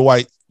I love the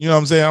white. You know what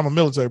I'm saying? I'm a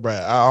military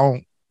brat. I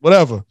don't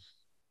whatever,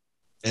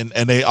 and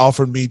they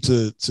offered me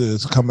to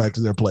come back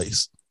to their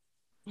place.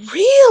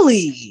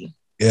 Really?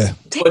 Yeah.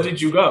 But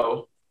did you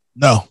go?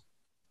 No,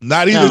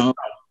 not either.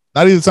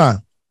 Not either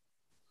time.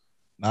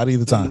 Not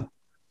either time.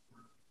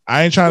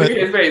 I ain't trying to. Look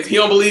at his face. He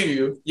don't believe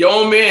you. Your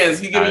own man's.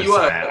 He giving you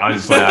up. I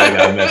just like, I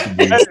gotta mess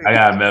with you. I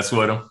gotta mess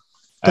with him.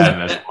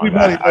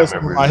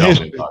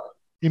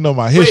 You know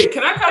my history. Wait,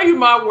 can I tell you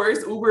my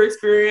worst Uber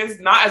experience?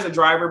 Not as a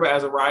driver, but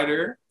as a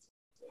rider.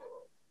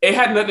 It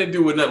had nothing to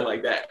do with nothing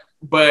like that.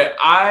 But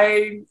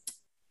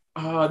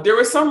there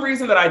was some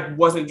reason that I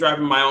wasn't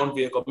driving my own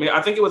vehicle.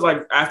 I think it was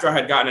like after I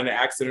had gotten in an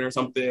accident or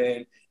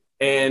something.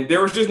 And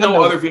there was just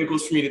no other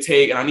vehicles for me to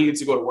take, and I needed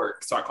to go to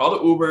work. So I called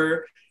the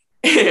Uber,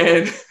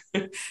 and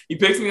he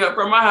picks me up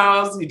from my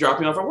house. He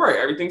dropped me off at work.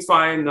 Everything's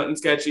fine, nothing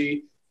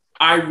sketchy.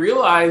 I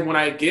realized when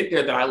I get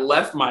there that I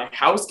left my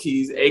house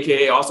keys,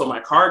 aka also my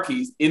car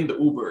keys, in the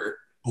Uber.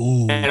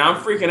 Ooh. And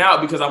I'm freaking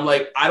out because I'm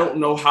like, I don't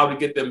know how to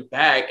get them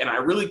back, and I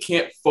really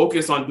can't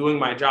focus on doing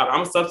my job.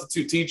 I'm a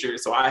substitute teacher,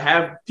 so I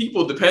have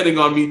people depending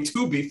on me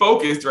to be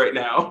focused right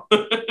now.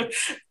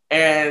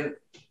 And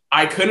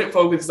I couldn't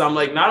focus because I'm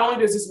like, not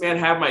only does this man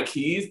have my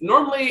keys,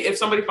 normally if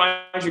somebody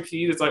finds your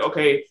keys, it's like,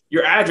 okay,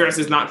 your address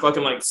is not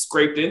fucking like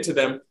scraped into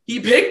them. He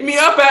picked me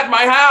up at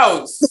my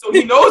house. So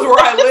he knows where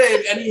I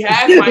live and he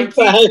has my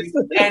keys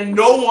and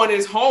no one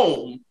is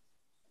home.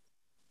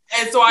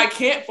 And so I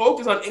can't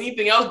focus on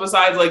anything else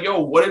besides like, yo,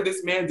 what if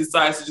this man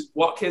decides to just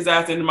walk his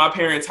ass into my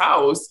parents'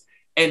 house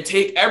and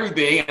take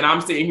everything and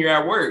I'm sitting here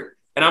at work?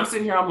 And I'm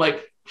sitting here, I'm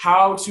like,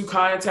 how to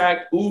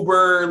contact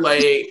Uber,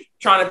 like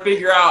trying to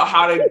figure out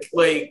how to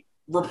like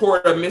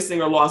report a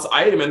missing or lost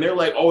item. And they're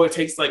like, oh, it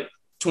takes like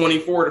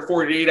 24 to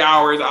 48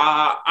 hours.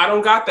 I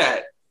don't got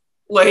that.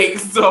 Like,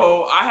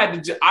 so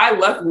I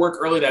left work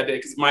early that day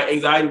because my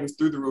anxiety was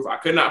through the roof. I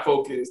could not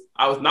focus.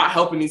 I was not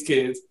helping these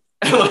kids.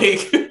 Like,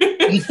 so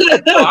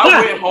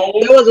I went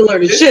home. I wasn't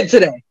learning shit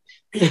today.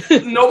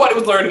 Nobody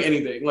was learning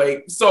anything.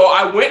 Like, so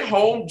I went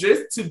home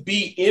just to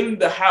be in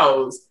the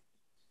house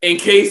in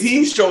case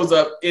he shows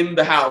up in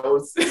the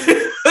house.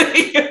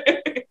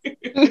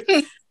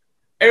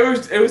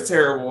 It was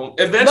terrible.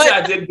 Eventually,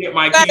 I did get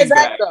my keys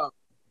back.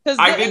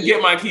 I did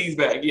get my keys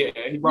back. Yeah,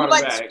 he brought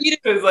them back.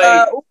 Because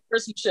or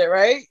some shit,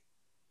 right?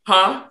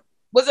 Huh?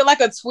 Was it like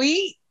a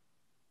tweet?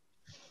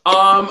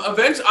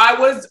 Eventually, I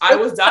was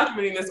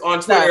documenting this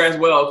on Twitter as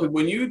well. Because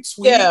when you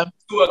tweet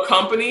to a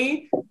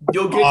company,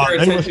 you'll get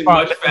their attention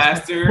much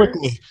faster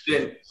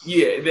than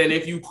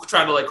if you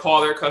try to like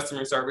call their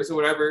customer service or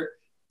whatever.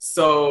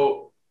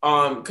 So,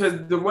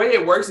 because the way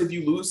it works, if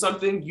you lose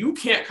something, you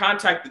can't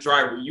contact the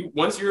driver.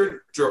 Once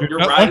your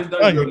ride is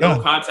done, you have no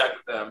contact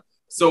with them.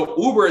 So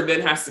Uber then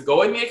has to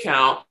go in the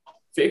account,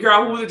 figure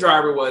out who the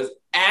driver was,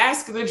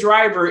 ask the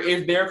driver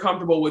if they're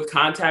comfortable with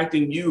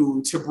contacting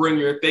you to bring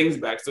your things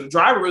back. So the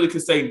driver really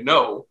could say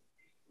no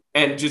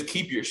and just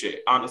keep your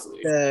shit, honestly.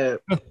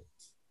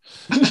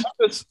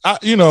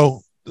 You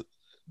know,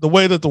 the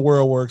way that the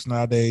world works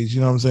nowadays,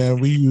 you know what I'm saying?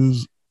 We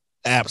use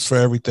apps for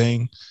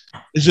everything.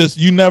 It's just,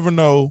 you never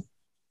know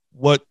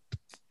what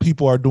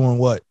people are doing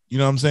what. You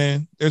know what I'm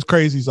saying? There's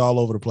crazies all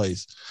over the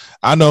place.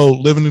 I know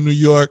living in New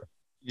York,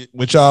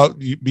 with y'all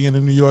being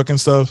in New York and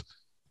stuff,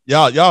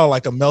 y'all are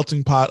like a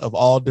melting pot of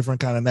all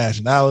different kind of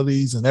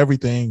nationalities and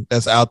everything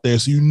that's out there.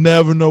 So you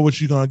never know what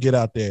you're gonna get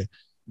out there.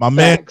 My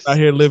man out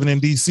here living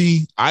in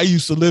DC. I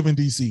used to live in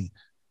DC.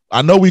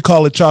 I know we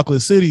call it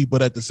Chocolate City,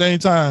 but at the same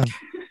time,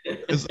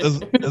 there's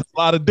a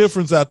lot of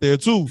difference out there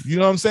too. You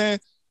know what I'm saying?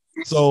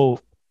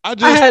 So I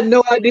had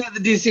no idea the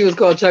DC was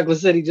called Chocolate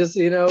City, just so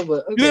you know.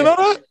 But okay. You didn't know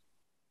that?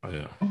 Oh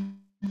yeah.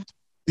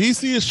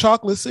 DC is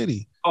Chocolate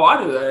City. Oh,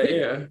 I knew that.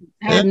 Yeah.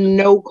 I had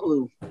no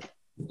clue.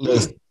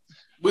 Listen,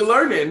 we're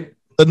learning.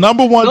 The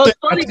number one thing. It's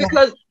funny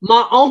because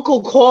my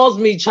uncle calls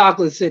me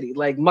Chocolate City.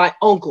 Like my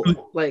uncle,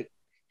 like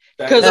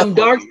because I'm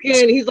dark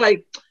skinned. He's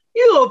like,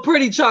 "You little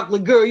pretty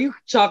chocolate girl. You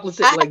Chocolate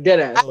City." Like dead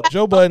ass.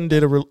 Joe Budden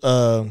did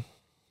a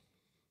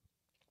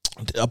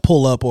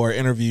pull up or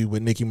interview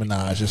with Nicki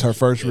Minaj. It's her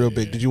first real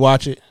big. Did you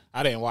watch it?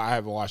 I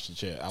haven't watched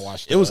it yet. I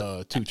watched 2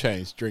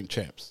 Chainz Drink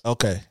Champs.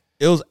 Okay.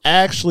 It was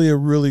actually a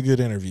really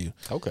good interview.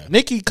 Okay.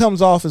 Nicki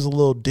comes off as a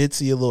little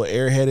ditzy, a little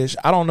airheadish.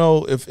 I don't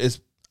know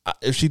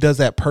if she does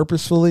that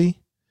purposefully.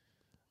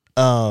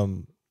 It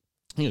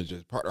was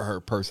just part of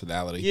her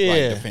personality,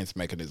 like defense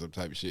mechanism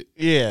type of shit.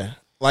 Yeah,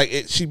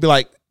 like she'd be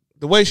like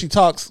the way she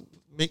talks,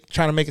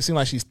 trying to make it seem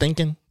like she's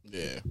thinking.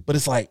 Yeah, but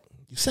it's like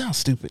you sound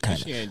stupid, kind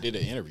of. She ain't did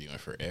an interview in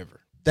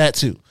forever. That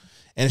too,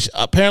 and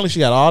apparently she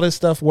got all this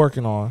stuff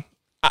working on.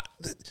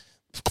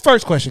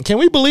 First question: can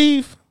we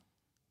believe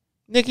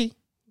Nicki?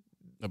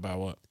 About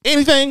what?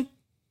 Anything?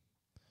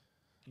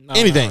 No,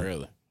 anything? Not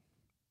really.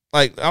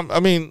 Like, I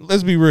mean,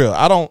 let's be real.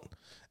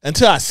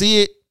 Until I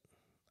see it,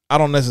 I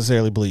don't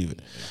necessarily believe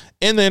it.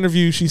 In the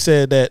interview, she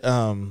said that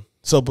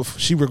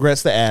she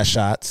regrets the ass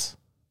shots.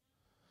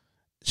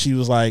 She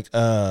was like,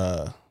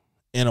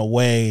 in a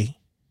way,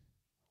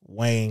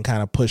 Wayne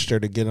kind of pushed her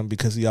to get him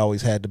because he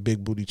always had the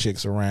big booty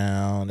chicks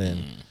around,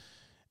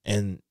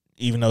 and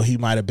even though he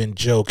might have been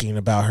joking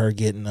about her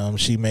getting them,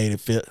 he made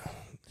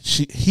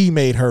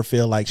her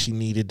feel like she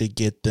needed to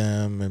get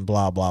them, and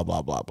blah blah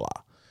blah blah blah.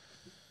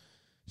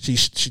 She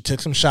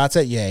took some shots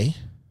at Ye.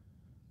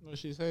 What did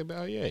she say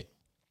about Ye?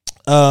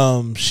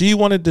 She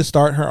wanted to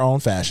start her own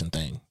fashion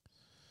thing.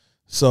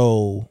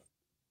 So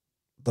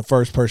the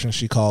first person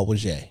she called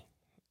was Ye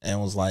and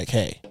was like,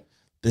 "Hey,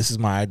 this is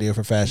my idea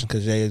for fashion,"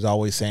 because Ye is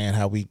always saying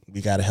how we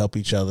got to help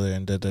each other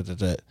and da da da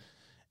da.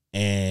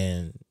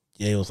 And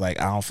Ye was like,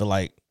 "I don't feel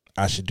like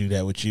I should do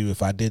that with you.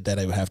 If I did that,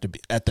 it would have to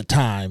be," at the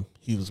time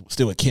he was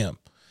still with Kim.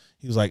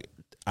 He was like,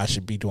 "I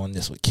should be doing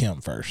this with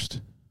Kim first."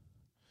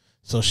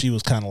 So she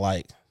was kind of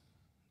like,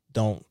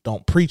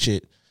 don't preach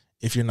it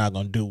if you're not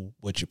gonna do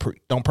what you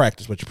preach. Don't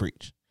practice what you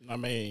preach. I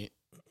mean,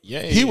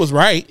 yeah, he was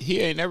right. He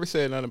ain't never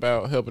said nothing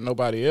about helping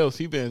nobody else.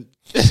 He been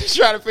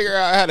trying to figure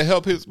out how to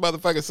help his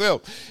motherfucking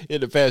self in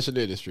the fashion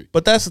industry.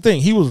 But that's the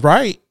thing. He was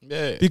right.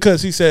 Yeah.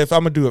 Because he said, if I'm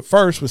gonna do it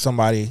first with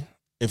somebody,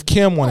 if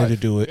Kim wanted to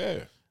do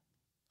it,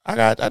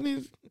 I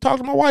need to talk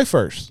to my wife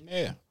first.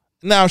 Yeah.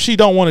 Now, if she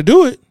don't want to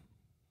do it,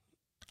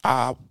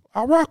 I'll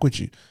rock with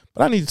you.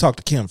 But I need to talk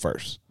to Kim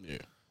first. Yeah.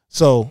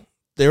 So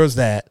there was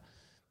that.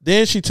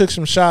 Then she took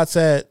some shots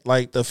at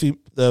like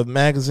the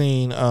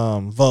magazine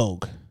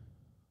Vogue,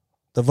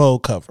 the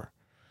Vogue cover.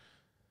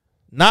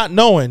 Not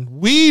knowing,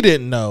 we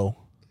didn't know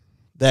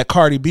that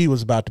Cardi B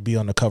was about to be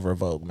on the cover of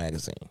Vogue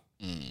magazine.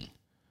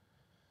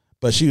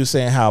 But she was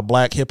saying how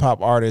black hip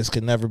hop artists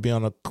could never be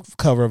on the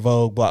cover of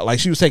Vogue. Like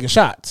she was taking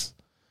shots.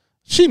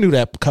 She knew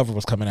that cover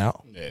was coming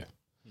out. Yeah.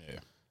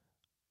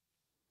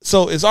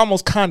 So it's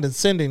almost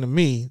condescending to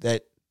me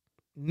that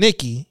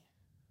Nicki.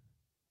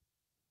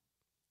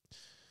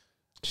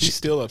 She's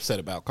still upset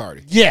about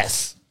Cardi.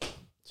 Yes.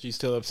 She's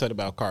still upset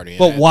about Cardi.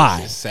 But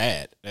why? It's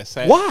sad. That's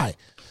sad. Why?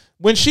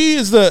 When she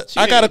is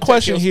I got a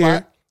question here.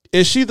 Spot.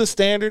 Is she the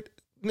standard?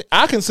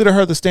 I consider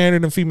her the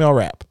standard in female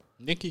rap.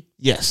 Nicki?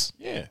 Yes.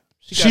 Yeah.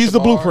 She's the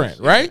bars. blueprint,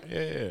 right?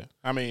 Yeah.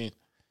 I mean,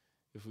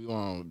 if we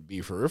want to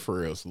be for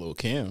real, it's Lil'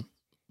 Kim.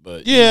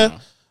 But yeah. You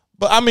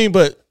know.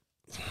 But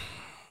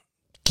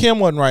Kim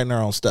wasn't writing her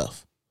own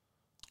stuff.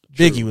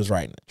 True. Biggie was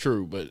writing it.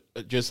 True, but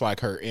just like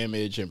her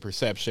image and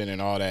perception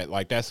and all that,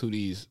 like that's who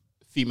these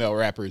female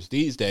rappers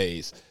these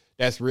days,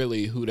 that's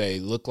really who they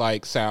look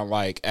like, sound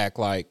like, act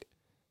like,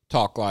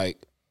 talk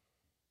like,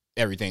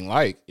 everything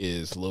like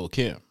is Lil'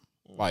 Kim.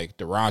 Like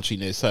the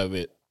raunchiness of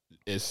it,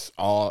 it's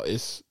all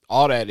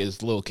that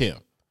is Lil' Kim.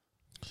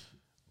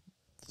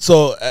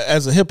 So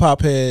as a hip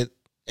hop head,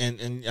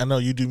 and I know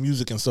you do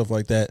music and stuff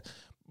like that,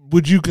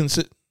 would you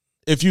consider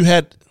if you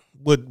had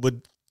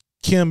would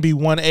Kim be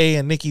 1A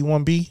and Nicki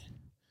 1B?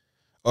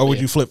 Or would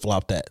you flip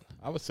flop that?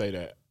 I would say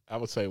that. I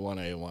would say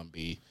 1A and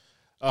 1B.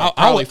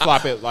 Probably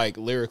flop it like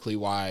lyrically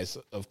wise.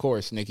 Of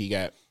course, Nicki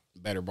got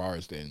better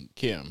bars than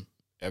Kim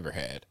ever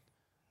had.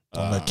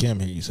 Don't let Kim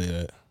hear you say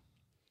that.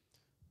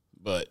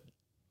 But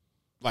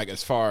like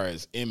as far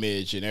as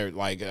image and everything,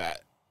 like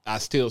I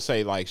still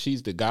say like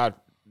she's the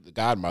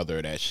godmother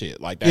of that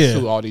shit. Like that's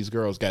who all these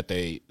girls got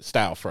their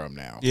style from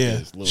now. Yeah,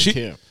 is Lil'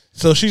 Kim.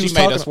 So she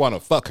made us want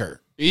to fuck her.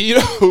 You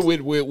know,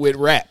 with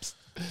raps.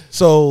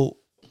 So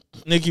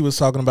Nicki was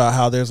talking about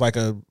how there's like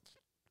a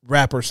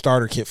rapper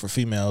starter kit for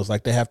females.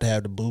 Like they have to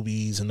have the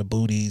boobies and the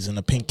booties and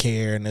the pink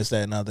hair and this,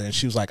 that, and other. And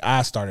she was like,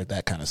 I started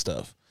that kind of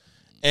stuff.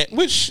 And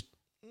which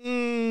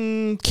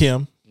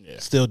Kim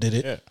still did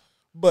it. Yeah.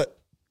 But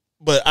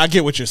I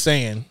get what you're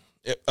saying.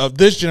 Of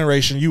this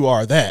generation, you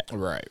are that.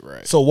 Right.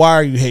 So why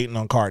are you hating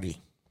on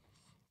Cardi?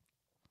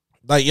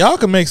 Like y'all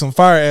can make some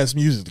fire ass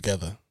music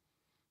together.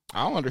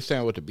 I don't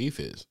understand what the beef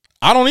is.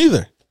 I don't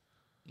either.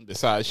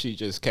 Besides, she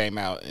just came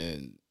out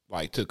and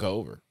like took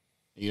over,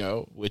 you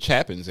know, which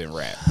happens in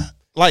rap.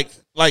 Like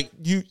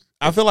you,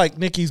 I feel like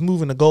Nicki's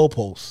moving the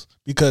goalposts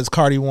because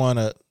Cardi won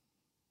a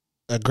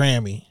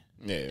Grammy.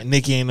 Yeah, and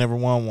Nicki ain't never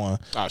won one.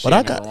 Oh, she but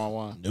ain't never won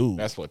one. No,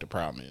 that's what the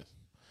problem is.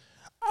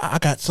 I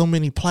got so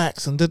many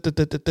plaques and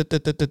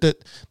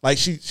like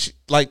she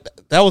like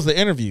that was the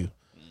interview,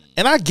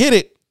 and I get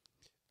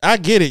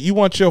it. You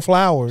want your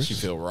flowers. She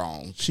feel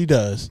wrong. She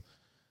does,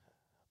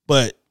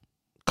 but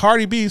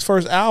Cardi B's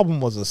first album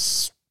was a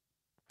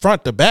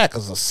front to back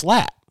as a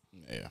slap.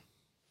 Yeah,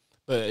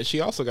 but she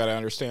also got to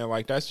understand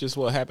like that's just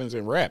what happens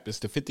in rap. It's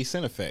the 50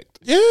 Cent effect.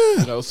 Yeah,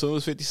 you know, as soon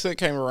as 50 Cent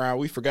came around,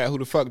 we forgot who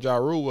the fuck Ja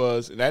Rule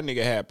was, and that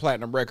nigga had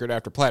platinum record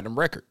after platinum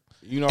record.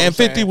 You know, and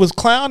 50 was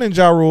clowning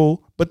Ja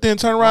Rule, but then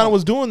turned around and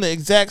was doing the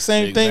exact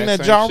same thing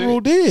that Ja Rule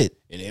did.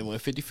 And then when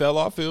 50 fell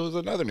off, it was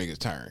another nigga's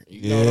turn.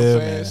 You know what I'm saying?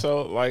 Man.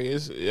 So like,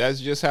 that's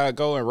just how it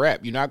go in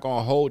rap. You're not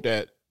gonna hold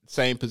that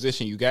same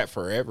position you got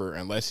forever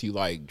unless you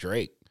like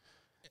Drake.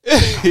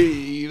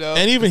 You know,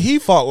 and even he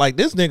fought like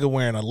this nigga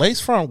wearing a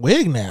lace front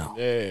wig now.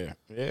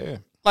 Yeah.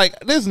 Like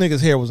this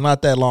nigga's hair was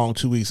not that long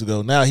 2 weeks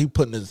ago. Now he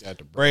putting his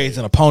braids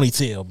in a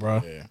ponytail,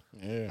 bro.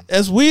 Yeah.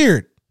 That's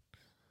weird.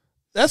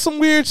 That's some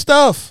weird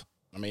stuff.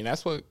 I mean,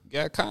 that's what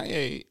got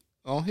Kanye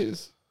on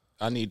his.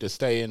 I need to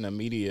stay in the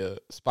media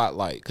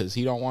spotlight because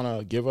he don't want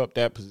to give up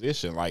that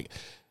position. Like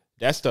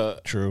that's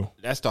the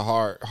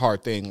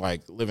hard thing.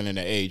 Like living in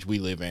the age we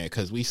live in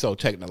because we so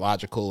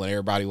technological and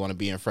everybody want to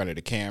be in front of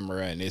the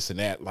camera and this and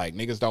that. Like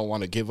niggas don't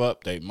want to give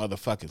up their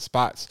motherfucking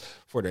spots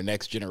for the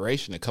next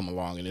generation to come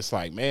along. And it's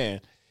like, man,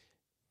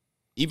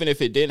 even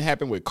if it didn't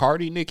happen with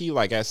Cardi, Nicki,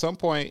 like at some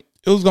point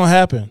it was gonna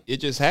happen.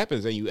 It just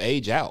happens and you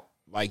age out.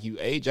 Like you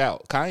age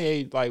out.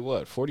 Kanye, like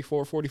what,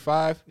 44,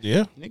 45?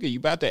 Yeah. Nigga, you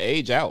about to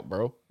age out,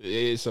 bro.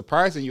 It's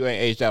surprising you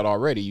ain't aged out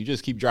already. You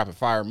just keep dropping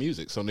fire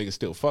music so niggas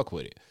still fuck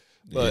with it.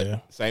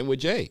 But same with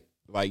Jay.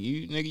 Like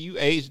you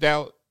aged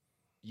out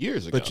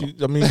years ago.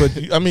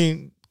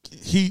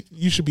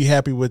 You should be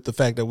happy with the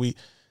fact that we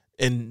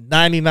in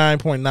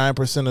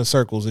 99.9% of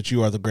circles that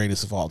you are the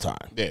greatest of all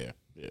time. Yeah.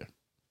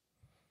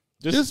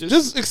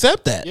 Just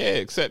accept that. Yeah,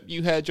 except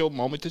you had your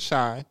moment to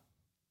shine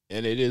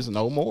and it is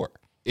no more.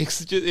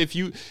 It's just if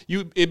you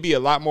it'd be a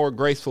lot more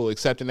graceful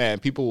accepting that,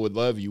 and people would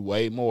love you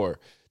way more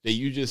than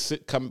you just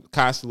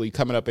constantly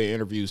coming up in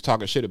interviews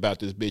talking shit about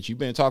this bitch you've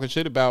been talking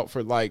shit about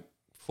for like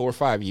 4 or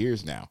 5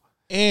 years now,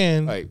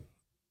 and like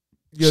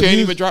she ain't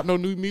even dropped no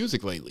new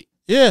music lately.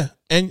 Yeah,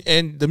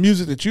 and the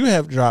music that you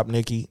have dropped,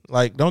 Nicki,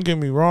 like don't get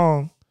me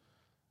wrong,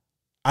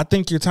 I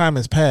think your time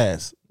has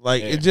passed.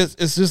 Like it's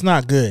just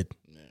not good.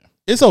 Yeah.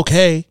 It's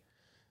okay.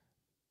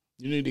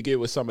 You need to get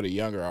with some of the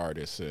younger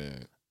artists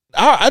and.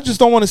 I just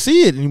don't want to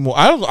see it anymore.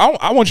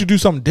 I want you to do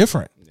something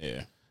different.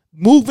 Yeah.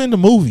 Move into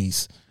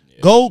movies. Yeah.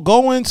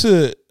 Go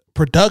into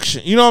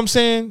production. You know what I'm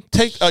saying?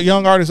 Take a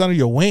young artist under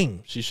your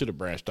wing. She should have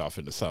branched off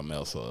into something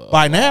else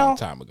by now. Long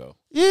time ago.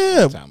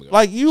 Yeah.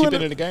 Like you. She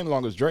been in the game as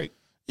long as Drake.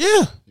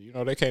 Yeah. You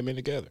know they came in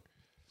together.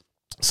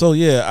 So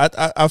yeah,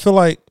 I feel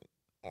like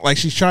like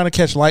she's trying to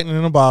catch lightning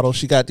in a bottle.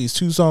 She got these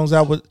 2 songs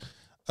out with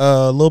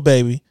Lil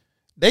Baby.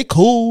 They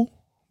cool,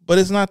 but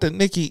it's not the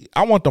Nicki.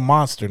 I want the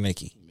monster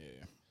Nicki.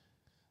 Yeah.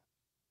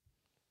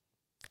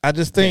 I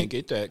just think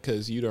can't get that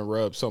because you done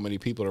rubbed so many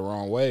people the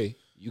wrong way.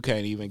 You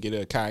can't even get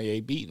a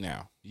Kanye beat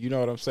now. You know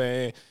what I'm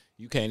saying?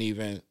 You can't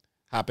even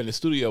hop in the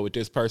studio with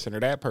this person or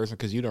that person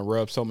because you done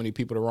rubbed so many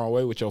people the wrong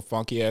way with your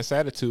funky ass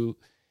attitude.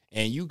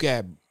 And you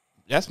got,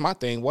 that's my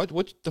thing. What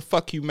the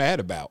fuck you mad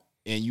about?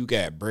 And you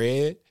got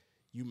bread.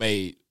 You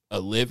made a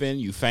living.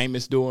 You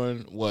famous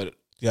doing what?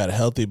 You got a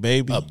healthy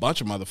baby. A bunch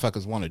of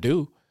motherfuckers want to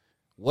do.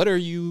 What are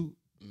you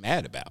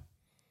mad about?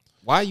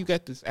 Why you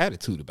got this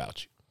attitude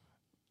about you?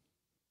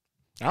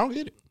 I don't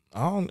get it.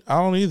 I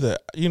don't either.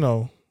 You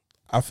know,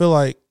 I feel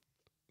like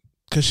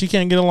because she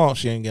can't get along.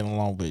 She ain't getting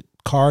along with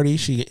Cardi.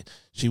 She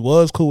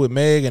was cool with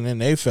Meg, and then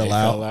they fell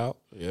out.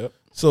 Yep.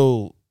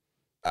 So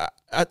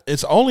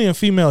it's only in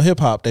female hip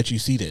hop that you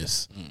see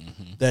this,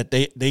 that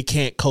they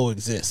can't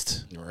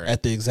coexist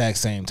at the exact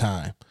same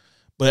time.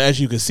 But as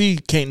you can see,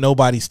 can't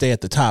nobody stay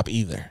at the top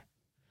either.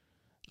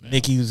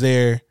 Nicki was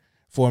there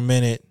for a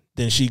minute,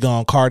 then she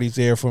gone. Cardi's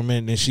there for a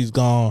minute, then she's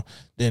gone.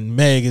 Then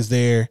Meg is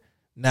there.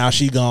 Now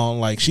she gone.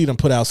 Like she done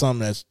put out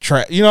something that's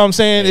trash. You know what I'm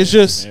saying? It's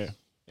just. Yeah.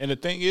 And the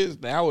thing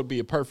is, now would be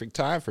a perfect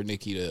time for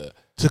Nicki to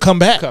come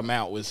back, come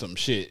out with some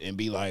shit and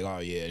be like, "Oh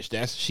yeah,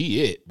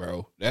 she it,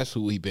 bro. That's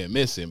who we been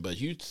missing." But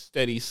you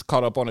steady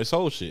caught up on this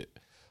whole shit,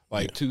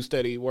 like too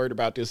steady worried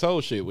about this whole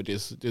shit with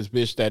this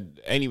bitch that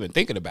ain't even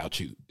thinking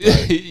about you.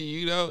 Right.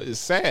 You know, it's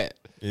sad.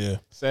 Yeah,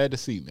 sad to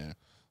see, man.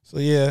 So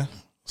yeah,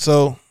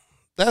 so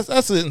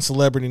that's it in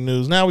celebrity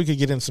news. Now we could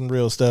get in some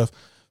real stuff.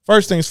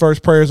 First things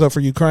first, prayers up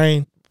for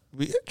Ukraine.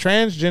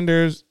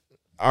 Transgenders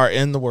are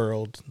in the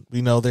world.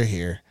 We know they're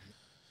here.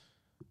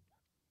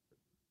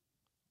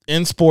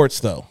 In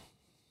sports, though,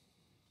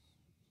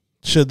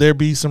 should there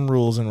be some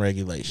rules and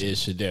regulations? It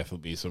should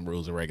definitely be some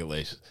rules and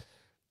regulations.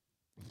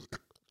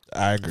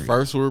 I agree.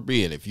 First word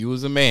being, if you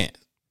was a man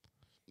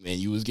and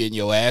you was getting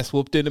your ass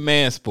whooped in the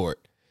man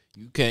sport,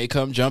 you can't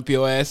come jump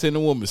your ass in the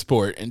woman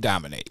sport and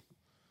dominate.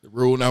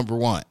 Rule number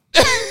 1.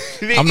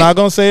 I'm not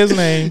going to say his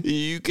name.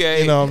 You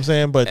can't. You know what I'm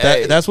saying? But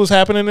that's what's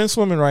happening in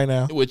swimming right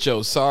now. With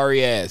your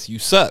sorry ass. You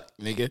suck,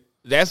 nigga.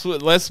 That's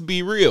what, let's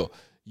be real.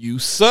 You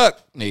suck,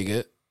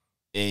 nigga.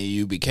 And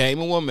you became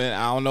a woman.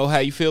 I don't know how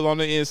you feel on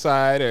the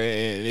inside,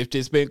 and if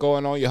this been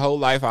going on your whole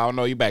life. I don't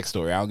know your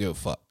backstory. I don't give a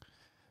fuck.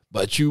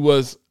 But you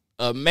was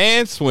a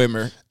man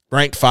swimmer,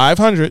 ranked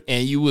 500,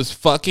 and you was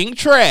fucking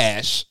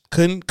trash.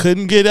 Couldn't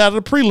get out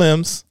of the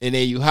prelims, and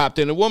then you hopped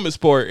in the women's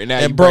sport, and now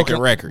you breaking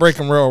records,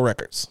 breaking world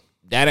records.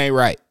 That ain't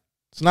right.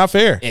 It's not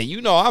fair. And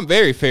you know I'm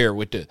very fair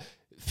with the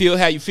feel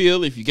how you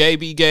feel. If you gay,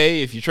 be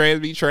gay. If you trans,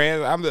 be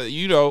trans.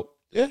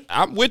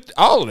 I'm with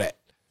all of that.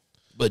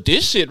 But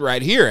this shit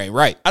right here ain't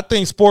right. I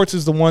think sports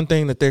is the one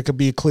thing that there could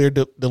be a clear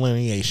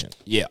delineation.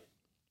 Yeah,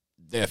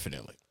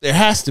 definitely. There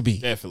has to be.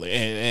 Definitely.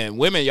 And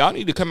women, y'all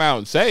need to come out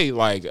and say,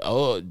 like,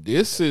 oh,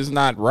 this is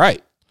not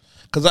right.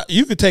 Because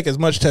you could take as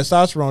much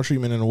testosterone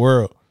treatment in the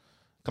world.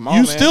 Come on,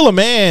 you man. Still a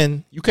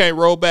man. You can't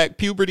roll back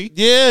puberty.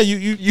 Yeah,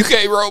 you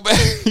can't roll back.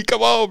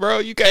 Come on, bro.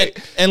 You can't.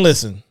 And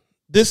listen,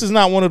 this is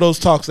not one of those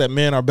talks that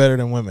men are better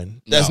than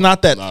women. That's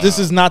not that. This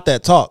is not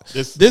that talk.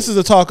 This is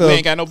a talk of. We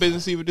ain't got no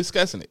business even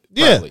discussing it.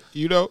 Probably, yeah,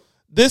 you know.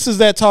 This is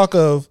that talk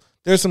of.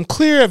 There's some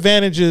clear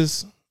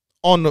advantages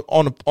on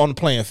the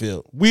playing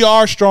field. We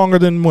are stronger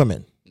than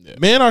women. Yeah.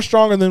 Men are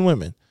stronger than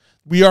women.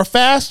 We are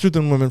faster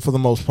than women for the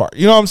most part.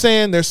 You know what I'm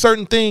saying? There's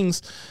certain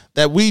things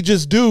that we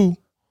just do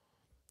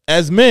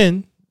as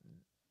men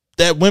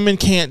that women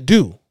can't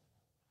do.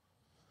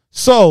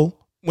 So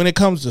when it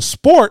comes to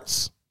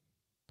sports.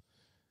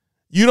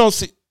 You don't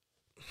see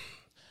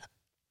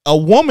a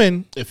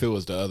woman. If it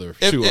was the other.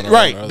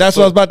 Right. That's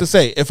what I was about to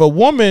say. If a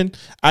woman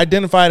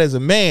identified as a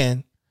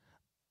man,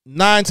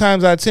 9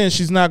 times out of 10,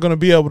 she's not going to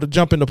be able to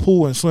jump in the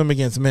pool and swim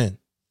against men.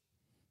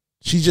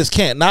 She just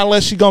can't. Not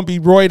unless she's going to be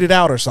roided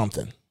out or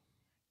something.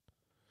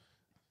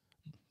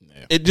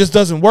 Yeah. It just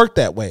doesn't work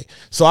that way.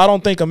 So I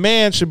don't think a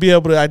man should be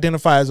able to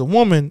identify as a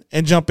woman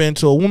and jump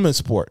into a woman's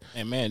sport.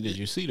 And man, did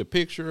you see the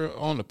picture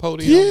on the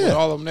podium with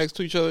all of them next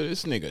to each other?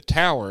 This nigga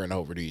towering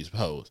over these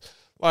hoes.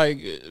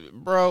 Like,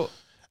 bro,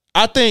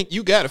 I think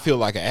you got to feel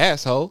like an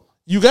asshole.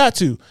 You got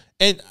to.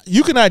 And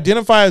you can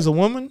identify as a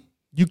woman.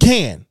 You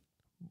can.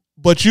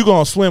 But you're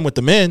going to swim with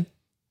the men.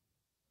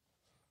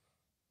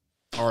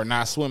 Or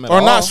not swim at all.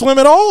 Or not swim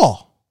at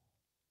all.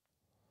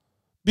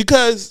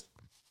 Because,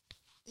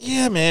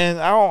 yeah, man,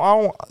 I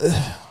don't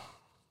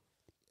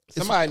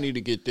somebody need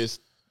to get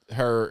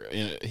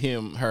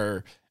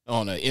her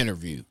on an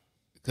interview.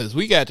 Because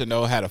we got to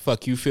know how the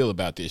fuck you feel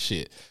about this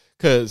shit.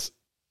 Because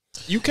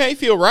you can't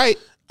feel right.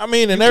 I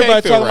mean, and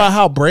everybody talking about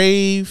how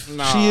brave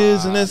she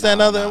is and this, that,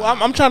 and other.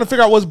 I'm trying to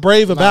figure out what's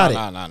brave about it. No.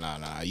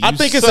 I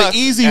think it's an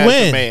easy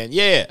win. Man.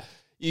 Yeah.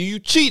 You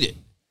cheated.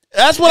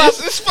 That's what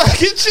it's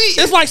fucking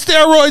cheating. It's like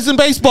steroids in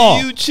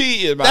baseball. You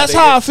cheated. That's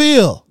how I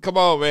feel. Come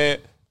on, man.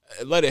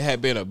 Let it have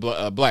been a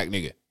black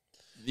nigga.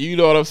 You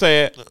know what I'm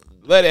saying?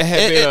 Let it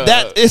happen.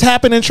 That is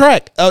happening in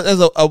track.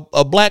 As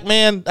a black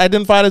man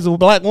identified as a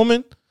black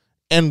woman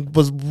and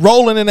was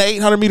rolling in the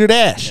 800-meter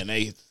dash.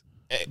 And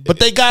but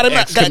they got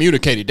him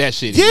communicated that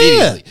shit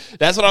immediately.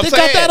 That's what I'm saying. They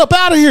got that up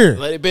out of here.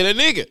 Let it be a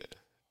nigga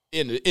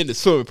in the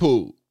swimming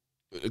pool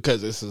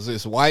because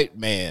this white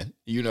man.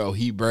 You know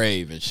he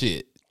brave and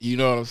shit. You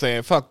know what I'm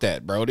saying? Fuck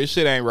that, bro. This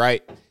shit ain't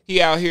right.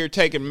 He out here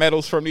taking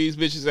medals from these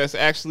bitches that's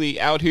actually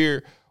out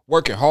here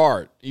working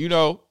hard. You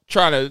know,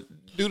 trying to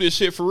do this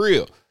shit for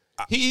real.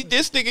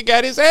 This nigga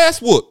got his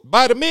ass whooped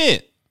by the men.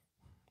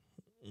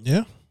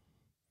 Yeah.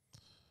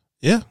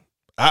 Yeah.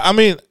 I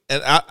mean,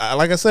 and I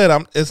like I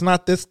said, it's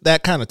not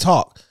that kind of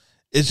talk.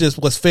 It's just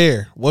what's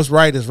fair. What's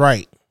right is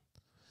right.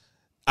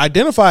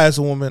 Identify as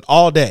a woman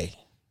all day.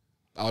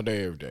 All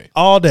day, every day.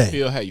 All day.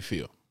 Feel how you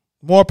feel.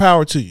 More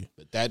power to you.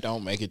 But that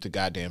don't make it the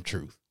goddamn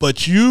truth.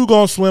 But you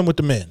gonna swim with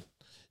the men.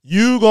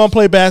 You gonna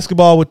play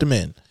basketball with the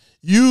men.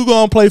 You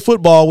gonna play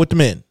football with the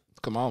men.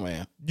 Come on,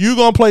 man. You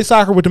gonna play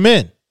soccer with the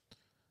men.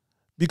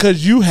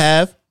 Because you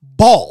have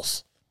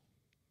balls.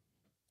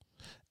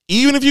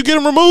 Even if you get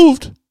them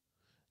removed,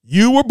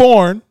 you were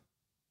born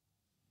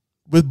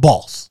with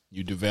balls.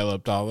 You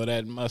developed all of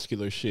that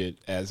muscular shit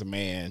as a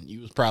man.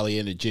 You was probably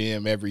in the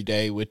gym every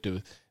day with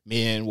the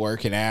men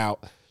working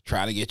out,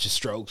 trying to get your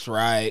strokes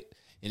right.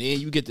 And then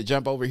you get to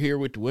jump over here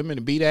with the women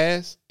and beat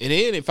ass. And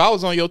then if I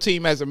was on your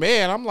team as a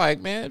man, I'm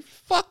like, man,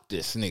 fuck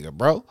this nigga,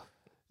 bro.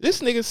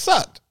 This nigga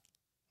sucked.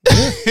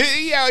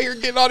 He out here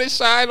getting all this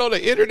shine on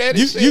the internet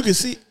and shit. You can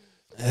see...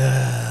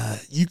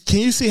 can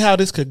you see how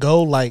this could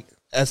go like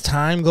as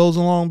time goes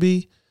along,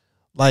 B?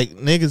 Like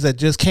niggas that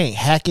just can't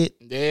hack it.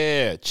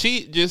 Yeah,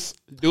 cheat, just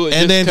do it.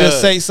 And then just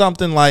say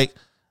something like,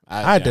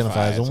 I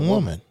identify as a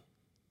woman.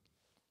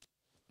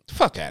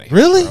 Fuck out of here.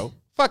 Really? Bro.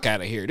 Fuck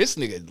out of here. This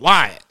nigga's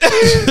lying.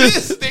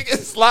 This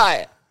nigga's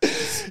lying.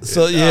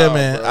 So yeah,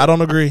 man, bro. I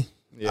don't agree.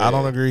 Yeah. I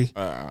don't agree.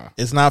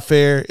 It's not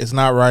fair. It's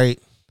not right.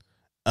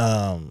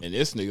 And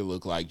this nigga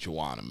look like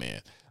Joanna,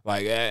 man.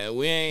 Like,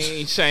 we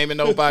ain't shaming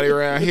nobody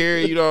around here.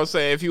 You know what I'm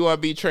saying? If you want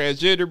to be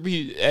transgender,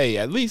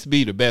 at least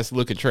be the best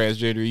looking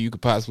transgender you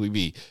could possibly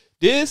be.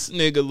 This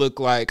nigga look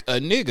like a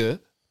nigga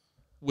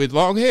with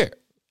long hair.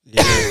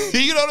 Yeah.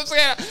 You know what I'm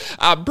saying?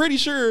 I'm pretty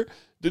sure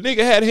the nigga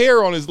had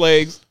hair on his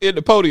legs in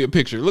the podium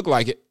picture. Look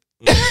like it.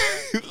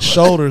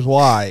 Shoulders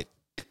wide.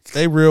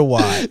 They real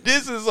wide.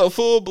 This is a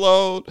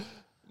full-blown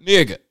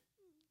nigga.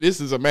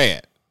 This is a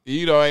man.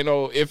 You know, ain't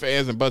no ifs,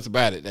 ands, and buts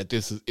about it that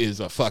this is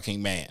a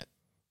fucking man.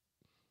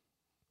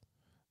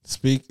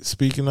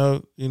 Speaking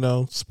of,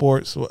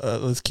 sports,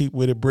 let's keep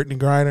with it. Brittany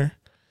Griner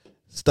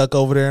stuck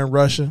over there in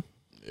Russia.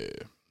 Yeah.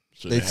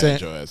 Should have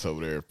had your ass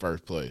over there in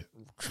first place.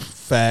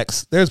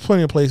 Facts. There's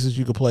plenty of places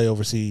you could play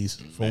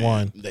overseas, for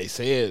one. They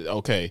said,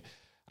 okay,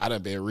 I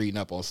done been reading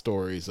up on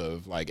stories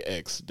of like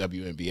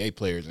ex-WNBA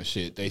players and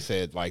shit. They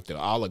said like the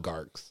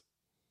oligarchs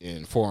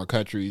in foreign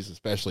countries,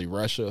 especially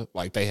Russia,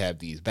 like they have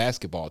these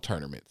basketball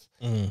tournaments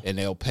and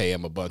they'll pay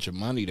them a bunch of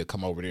money to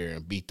come over there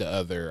and beat the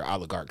other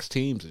oligarchs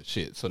teams and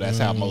shit. So that's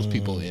how most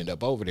people end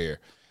up over there.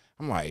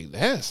 I'm like,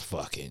 that's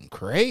fucking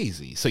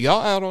crazy. So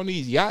y'all out on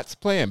these yachts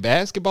playing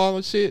basketball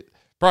and shit,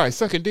 probably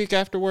sucking dick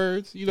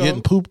afterwards,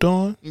 getting pooped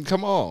on.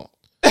 Come on.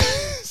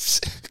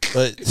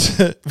 but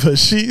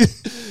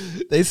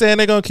they saying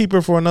they're gonna keep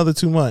her for another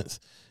 2 months.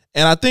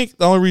 And I think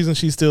the only reason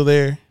she's still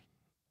there,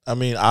 I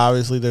mean,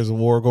 obviously there's a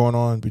war going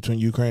on between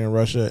Ukraine and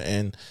Russia,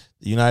 and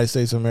the United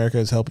States of America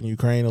is helping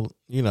Ukraine.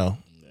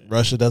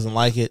 Russia doesn't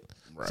like it,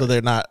 so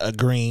they're not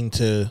agreeing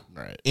to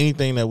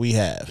anything that we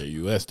have. The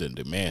U.S. done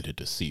demanded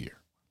to see her.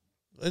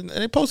 And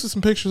they posted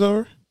some pictures of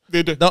her.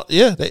 Did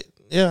they?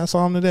 I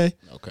saw them today.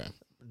 Okay.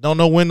 Don't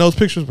know when those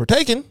pictures were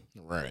taken.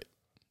 Right.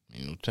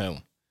 Ain't no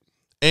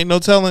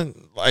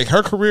telling. Like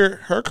her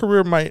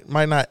career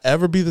might not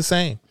ever be the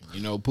same.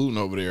 Putin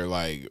over there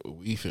like,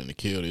 we finna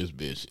kill this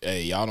bitch.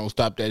 Hey, y'all don't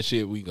stop that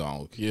shit, we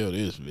gonna kill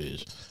this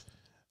bitch.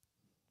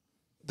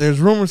 There's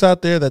rumors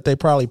out there that they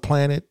probably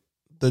planted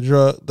the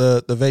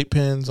vape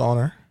pens on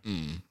her.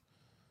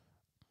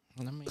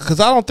 Because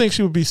I don't think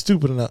she would be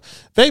stupid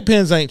enough. Vape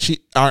pens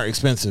aren't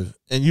expensive,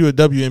 and you a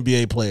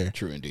WNBA player.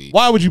 True indeed.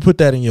 Why would you put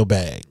that in your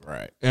bag?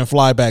 Right. And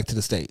fly back to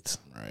the States?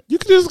 Right. You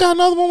could just got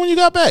another one when you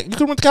got back. You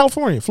could have went to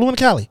California, flew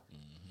into Cali,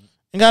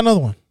 and got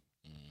another one.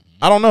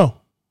 I don't know.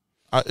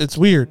 It's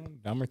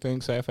weird. Dumber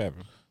things have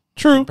happened.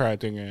 True. I'm probably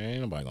thinking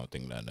ain't nobody gonna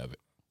think nothing of it.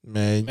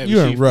 Man, you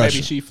in Russia.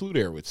 Maybe she flew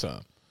there with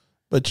some.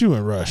 But you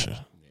in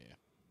Russia. Yeah.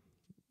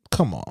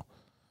 Come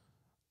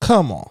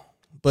on.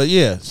 But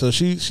yeah, so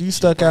she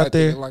stuck out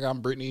there. Like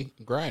I'm Brittany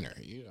Griner.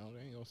 They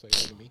ain't gonna say that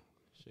to me.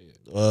 Shit.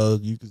 Well,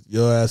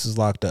 your ass is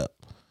locked up.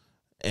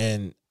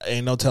 And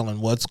ain't no telling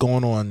what's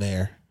going on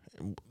there.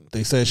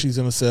 They said she's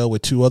in a cell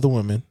with 2 other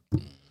women.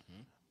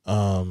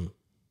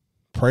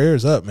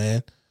 Prayers up,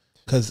 man.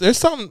 Because there's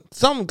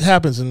something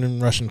happens in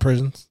Russian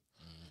prisons,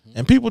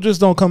 and people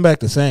just don't come back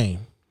the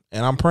same.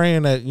 And I'm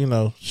praying that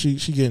she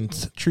getting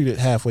treated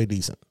halfway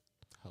decent.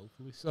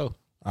 Hopefully so.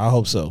 I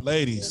hope so.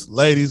 Ladies,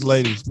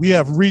 we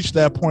have reached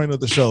that point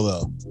of the show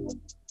though.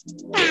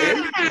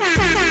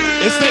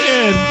 It's the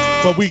end,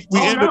 but we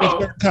ended a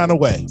certain kind of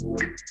way.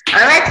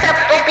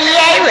 Unacceptable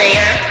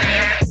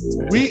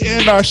behavior. We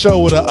end our show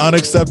with an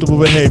unacceptable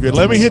behavior.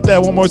 Let me hit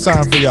that one more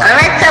time for y'all.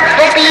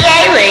 Unacceptable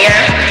behavior.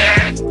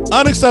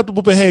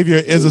 Unacceptable behavior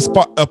is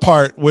a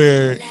part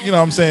where, you know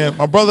what I'm saying,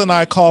 my brother and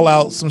I call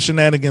out some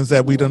shenanigans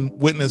that we done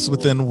witnessed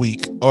within a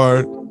week,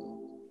 or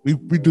we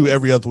do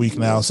every other week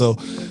now. So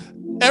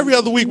every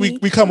other week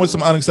we come with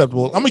some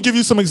unacceptable. I'm gonna give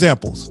you some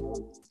examples.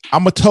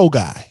 I'm a toe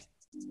guy.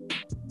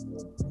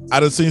 I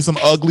done seen some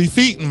ugly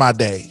feet in my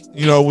day.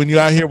 You know, when you're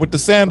out here with the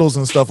sandals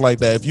and stuff like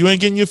that. If you ain't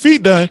getting your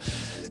feet done,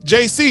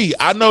 JC,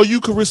 I know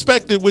you can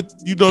respect it with,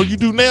 you know, you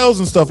do nails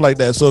and stuff like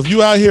that. So if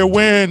you out here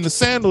wearing the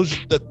sandals,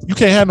 you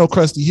can't have no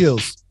crusty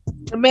heels.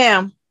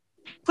 Ma'am,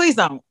 please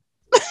don't.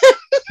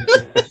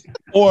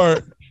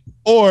 Or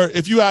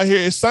if you out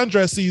here, it's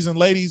sundress season,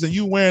 ladies, and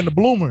you wearing the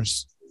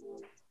bloomers.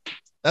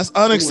 That's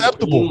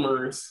unacceptable.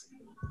 Bloomers.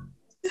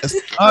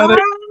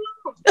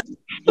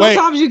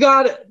 Sometimes you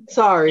got it.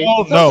 Sorry.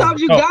 Oh,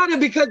 Sometimes you got it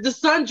because the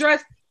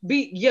sundress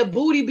your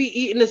booty be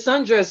eating the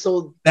sundress.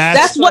 So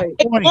that's what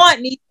they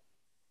want.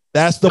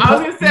 That's the I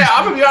point. was gonna say,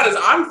 I'm gonna be honest,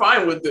 I'm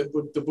fine with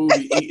the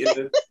booty eating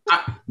the.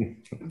 I mean,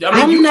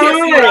 you can't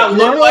see what I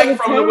look like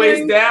from the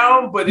waist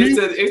down, but it's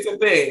a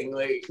thing.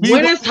 Like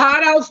when it's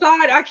hot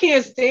outside, I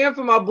can't stand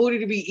for my booty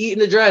to be eating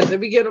the dress. It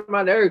be getting on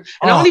my nerves.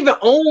 And I don't even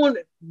own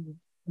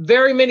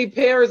very many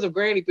pairs of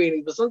granny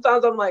panties, but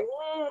sometimes I'm like,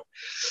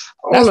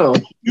 I don't know.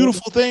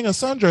 Beautiful thing of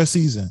sundress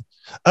season.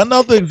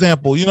 Another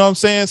example, you know what I'm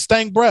saying?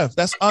 Stank breath.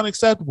 That's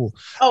unacceptable.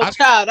 Oh,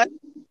 child.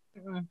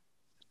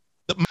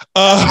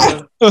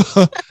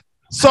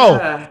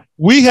 So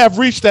we have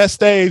reached that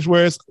stage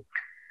where it's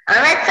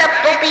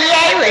unacceptable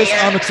behavior.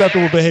 It's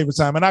unacceptable behavior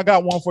time. And I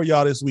got one for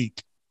y'all this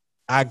week.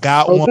 One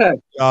for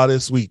y'all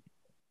this week.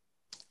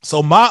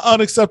 So my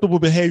unacceptable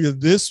behavior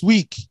this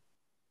week,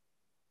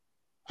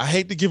 I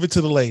hate to give it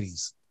to the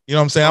ladies. You know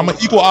what I'm saying? I'm an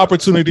equal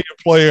opportunity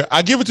employer.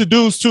 I give it to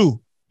dudes too.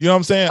 You know what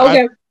I'm saying?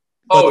 Okay.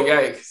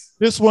 Yikes.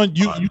 This one,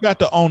 you got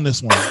to own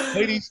this one,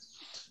 ladies.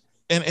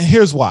 And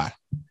here's why.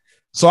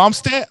 So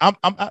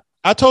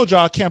I told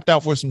y'all I camped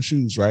out for some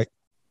shoes, right?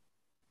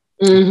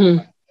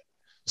 Mm-hmm.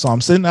 So I'm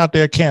sitting out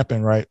there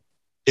camping, right?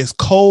 It's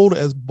cold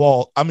as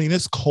ball. I mean,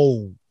 it's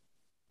cold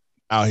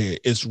out here.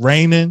 It's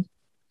raining.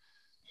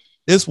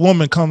 This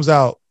woman comes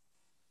out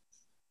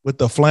with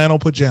the flannel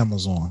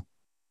pajamas on.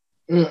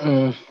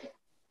 Mm-mm.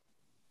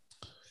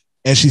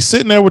 And she's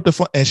sitting there with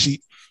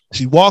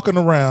she walking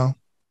around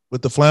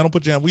with the flannel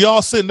pajama. We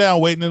all sitting down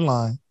waiting in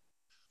line.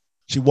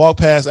 She walked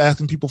past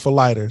asking people for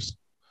lighters.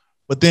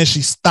 But then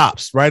she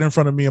stops right in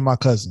front of me and my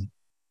cousin.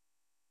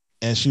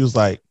 And she was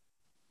like,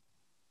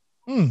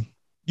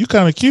 you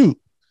kind of cute.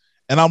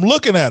 And I'm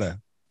looking at her.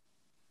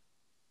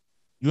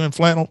 You in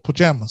flannel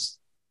pajamas.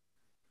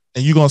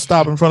 And you going to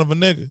stop in front of a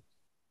nigga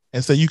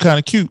and say, you kind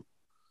of cute.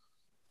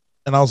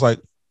 And I was like,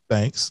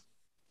 thanks.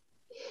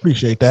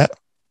 Appreciate that.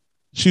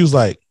 She was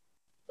like,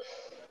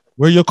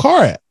 where your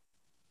car at?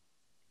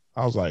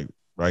 I was like,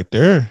 right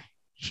there.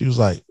 She was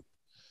like,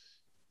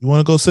 you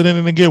want to go sit in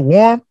it and get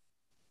warm?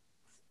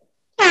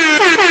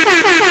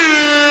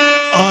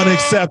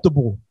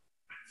 Unacceptable.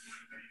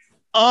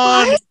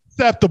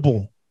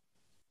 Unacceptable.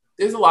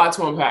 There's a lot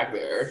to unpack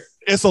there.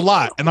 It's a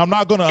lot, and I'm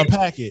not going to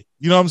unpack it.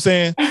 You know what I'm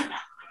saying?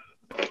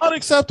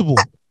 Unacceptable.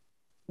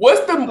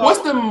 What's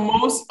the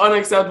most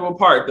unacceptable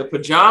part? The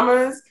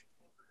pajamas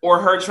or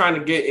her trying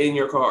to get in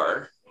your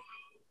car?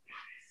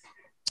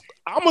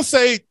 I'm going to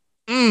say,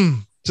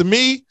 to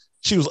me,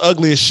 she was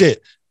ugly as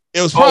shit.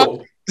 It was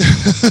probably...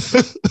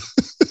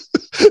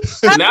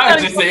 Now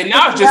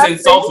it's just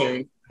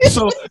insulting.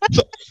 So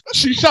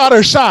she shot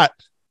her shot.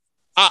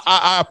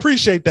 I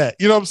appreciate that.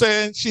 You know what I'm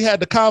saying? She had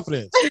the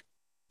confidence.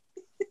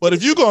 But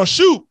if you're going to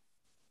shoot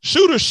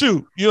or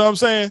shoot. You know what I'm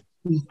saying?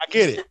 I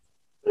get it.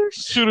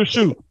 Shoot or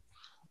shoot.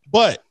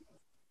 But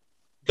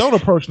don't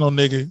approach no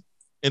nigga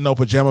in no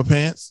pajama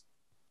pants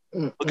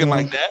looking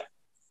like that.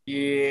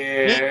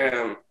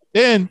 Yeah.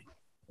 Then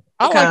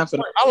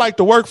I like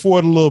to work for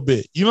it a little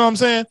bit. You know what I'm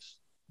saying?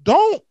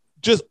 Don't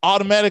just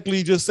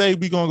automatically just say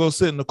we gonna go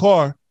sit in the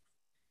car.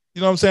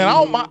 You know what I'm saying?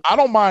 I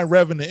don't mind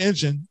revving the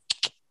engine.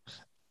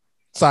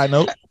 Side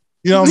note.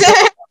 You know what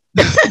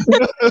I'm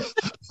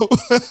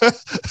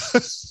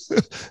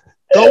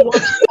saying?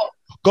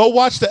 Go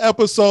watch the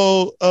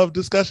episode of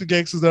Discussion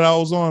Gangsters that I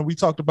was on. We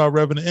talked about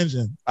revving the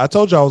engine. I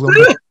told you I was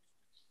gonna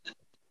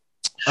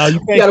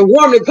you gotta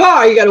warm the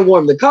car. You gotta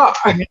warm the car.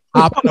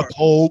 Hop in a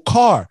cold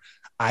car.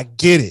 I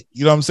get it.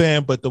 You know what I'm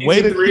saying? But the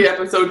way that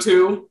episode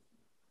 2.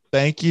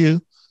 Thank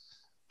you.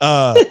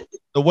 The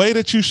way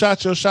that you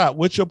shot your shot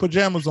with your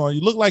pajamas on,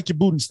 you look like your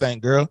booty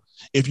stank, girl.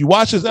 If you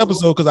watch this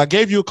episode, because I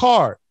gave you a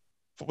card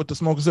with the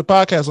Smoke and Sip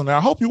podcast on there,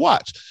 I hope you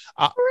watch.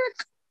 If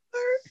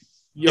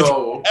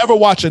you ever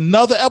watch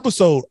another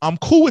episode, I'm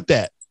cool with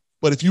that.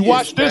 But if you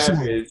watch this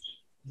one,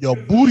 your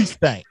booty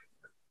stank.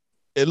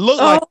 It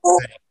looked like it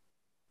stank.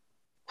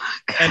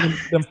 And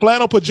them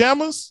flannel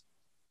pajamas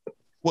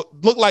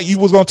looked like you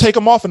was going to take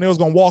them off and they was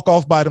going to walk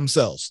off by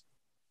themselves.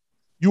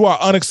 You are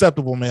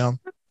unacceptable, ma'am.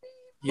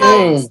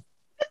 Yes.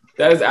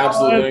 That is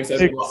absolutely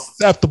unacceptable.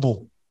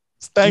 Acceptable.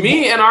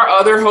 Me and our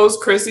other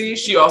host, Chrissy,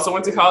 she also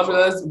went to college with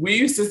us. We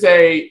used to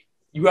say,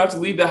 you have to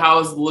leave the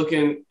house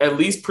looking at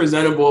least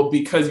presentable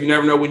because you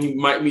never know when you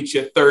might meet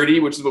your 30,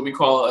 which is what we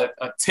call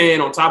a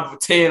 10 on top of a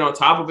 10 on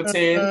top of a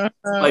 10,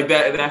 like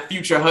that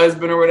future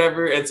husband or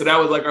whatever. And so that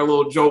was like our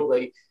little joke.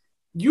 Like,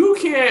 you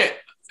can't,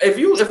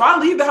 if I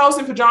leave the house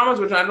in pajamas,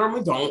 which I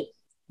normally don't,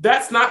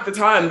 that's not the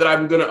time that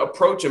I'm going to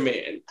approach a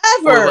man.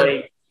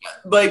 Ever.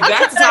 Like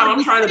that's the time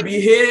I'm trying to be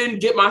hidden,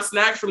 get my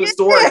snacks from the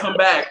store and come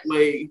back.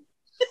 Like,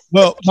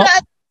 well,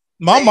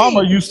 my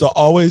mama used to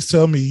always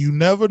tell me, you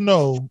never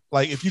know,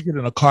 like if you get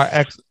in a car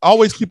accident,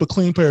 always keep a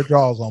clean pair of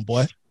drawers on,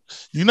 boy.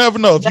 You never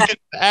know if you get in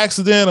an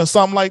accident or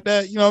something like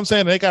that, you know what I'm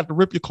saying? They got to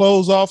rip your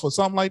clothes off or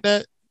something like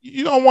that.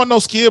 You don't want no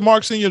skid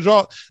marks in your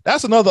drawers.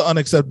 That's another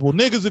unacceptable.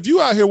 Niggas, if you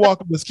out here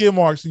walking with skid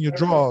marks in your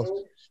drawers,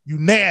 you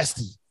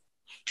nasty.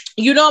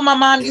 You know, my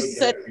mom used to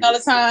say all the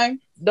time,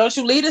 don't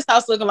you leave this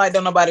house looking like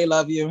don't nobody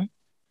love you.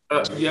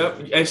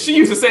 Yep. And she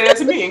used to say that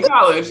to me in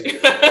college.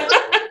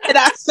 And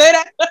I say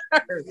that to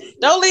her.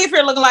 Don't leave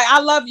here looking like I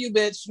love you,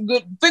 bitch.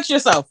 Good, fix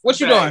yourself. What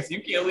you doing?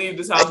 You can't leave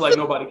this house like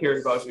nobody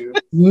cares about you.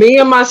 Me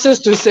and my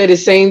sister said the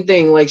same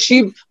thing. Like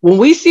when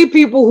we see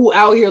people who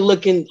out here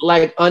looking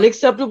like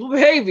unacceptable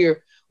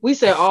behavior, we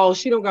say, oh,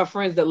 she don't got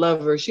friends that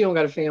love her. She don't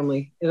got a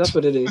family. And that's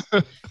what it is.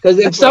 Because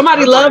if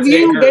somebody love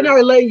you, they're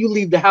not letting you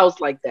leave the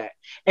house like that.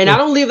 And I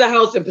don't leave the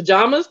house in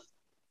pajamas,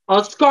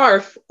 a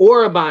scarf,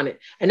 or a bonnet.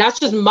 And that's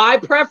just my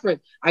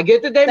preference. I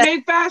get that they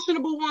make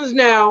fashionable ones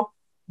now,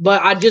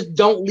 but I just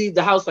don't leave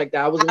the house like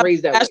that. I wasn't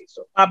raised that way.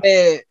 So. My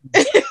bad.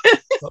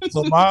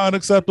 So my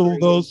unacceptable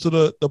goes to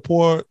the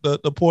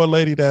poor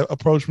lady that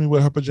approached me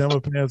with her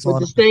pajama pants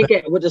on.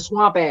 With the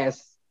swamp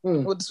ass.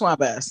 With the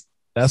swamp ass.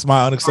 That's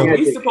my unacceptable. Are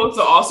we supposed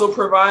to also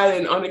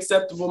provide an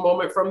unacceptable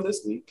moment from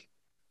this week?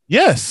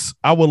 Yes,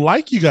 I would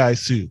like you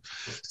guys to.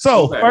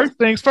 So first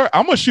things first,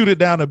 I'm gonna shoot it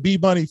down to B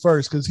Bunny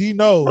first because he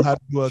knows how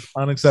to do an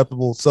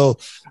unacceptable. So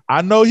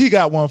I know he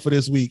got one for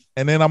this week,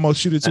 and then I'm gonna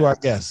shoot it to our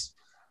guests.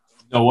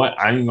 You know what?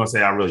 I ain't gonna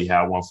say I really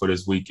have one for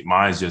this week.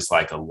 Mine's just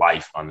like a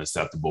life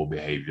unacceptable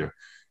behavior.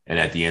 And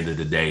at the end of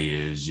the day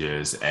is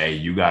just, hey,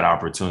 you got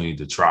opportunity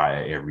to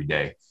try it every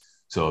day.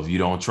 So if you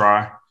don't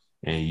try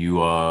and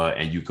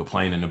you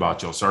complaining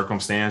about your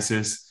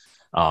circumstances,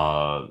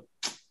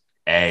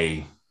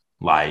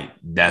 like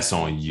that's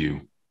on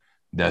you.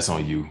 That's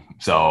on you.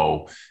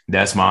 So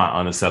that's my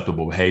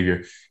unacceptable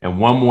behavior. And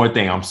one more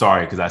thing, I'm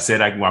sorry, because I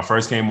said when I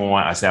first came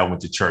on, I said I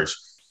went to church.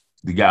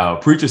 The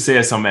preacher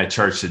said something at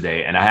church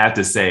today, and I have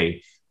to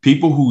say,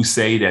 people who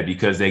say that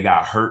because they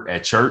got hurt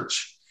at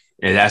church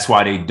and that's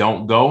why they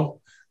don't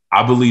go,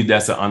 I believe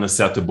that's an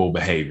unacceptable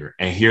behavior.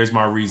 And here's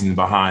my reason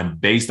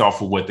behind, based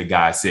off of what the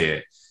guy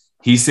said.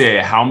 He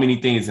said, how many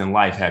things in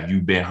life have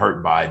you been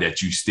hurt by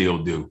that you still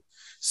do?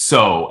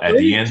 So at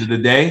the end of the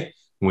day,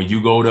 when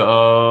you go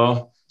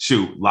to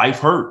life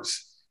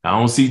hurts.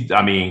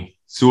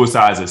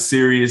 Suicide is a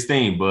serious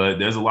thing, but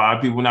there's a lot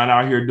of people not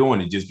out here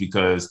doing it just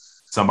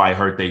because somebody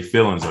hurt their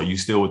feelings. Or you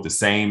still with the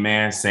same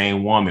man,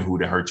 same woman who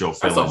hurt your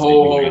feelings. That's a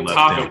whole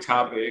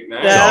topic,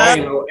 man. That's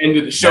end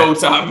of the show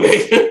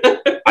topic.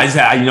 I just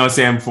had, you know what I'm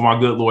saying, for my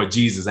good Lord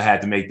Jesus, I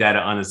had to make that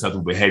an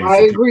unacceptable behavior.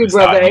 I agree,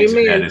 brother.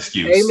 Amen.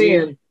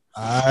 Amen.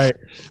 All right.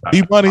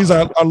 B Bunny's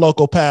our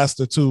local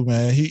pastor too,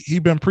 man. He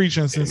been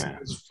preaching since he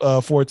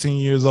was 14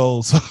 years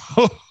old. So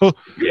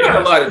you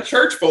got a lot of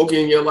church folk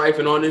in your life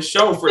and on this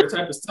show for the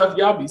type of stuff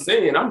y'all be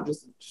saying. I'm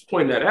just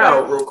pointing that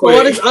out real quick.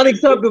 What is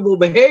unacceptable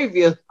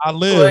behavior? I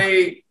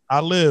live.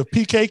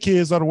 PK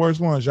kids are the worst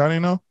ones. Y'all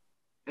didn't know?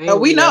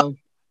 We know.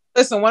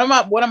 Listen, one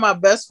of my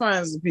best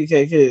friends is a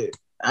PK kid.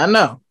 I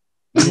know.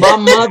 My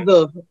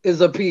mother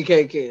is a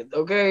PK kid.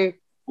 Okay.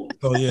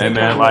 Oh yeah. Hey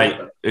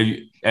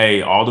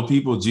man, all the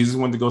people, Jesus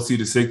went to go see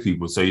the sick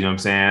people. So you know what I'm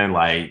saying?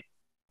 Like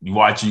you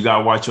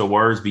gotta watch your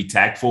words, be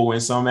tactful in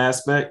some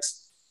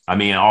aspects. I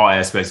mean, all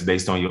aspects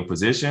based on your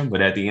position, but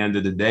at the end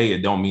of the day,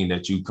 it don't mean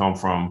that you come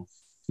from,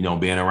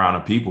 being around the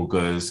people,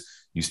 because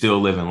you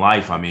still live in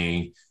life. I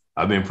mean,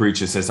 I've been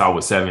preaching since I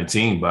was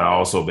 17, but I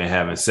also been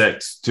having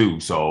sex too.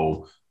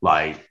 So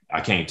like, I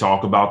can't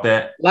talk about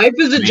that. Life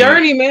is a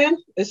journey, man.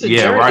 It's a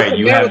journey. Right.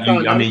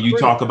 You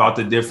talk about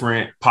the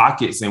different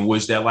pockets in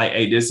which that, like,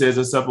 hey, this is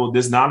acceptable,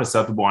 this not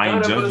acceptable. I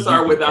ain't judging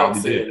you. Without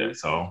saying.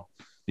 So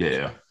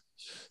yeah.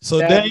 So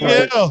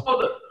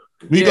Danielle,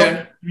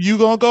 you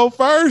gonna go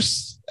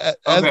first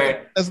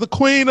as the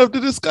queen of the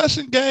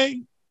discussion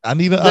gang. I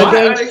need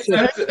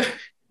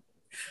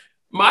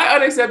my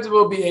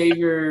unacceptable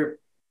behavior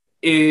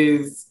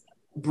is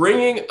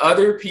bringing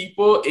other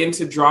people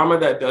into drama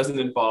that doesn't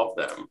involve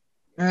them.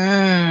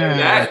 And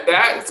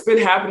that's been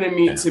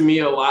happening to me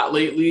a lot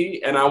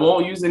lately, and I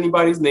won't use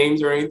anybody's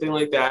names or anything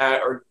like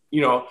that, or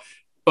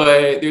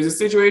but there's a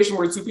situation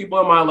where two people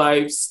in my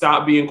life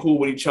stopped being cool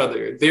with each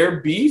other.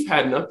 Their beef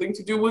had nothing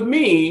to do with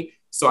me,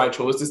 so I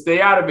chose to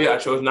stay out of it. I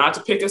chose not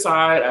to pick a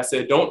side. I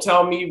said, don't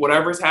tell me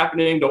whatever's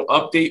happening, don't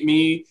update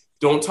me,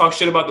 don't talk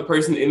shit about the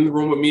person in the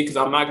room with me, because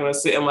I'm not going to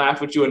sit and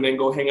laugh with you and then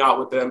go hang out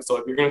with them. So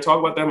if you're going to talk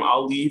about them,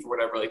 I'll leave or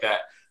whatever like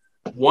that.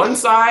 One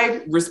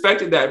side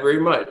respected that very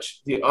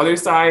much. The other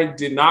side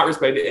did not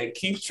respect it and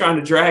keeps trying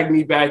to drag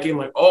me back in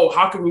like, oh,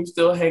 how can we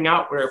still hang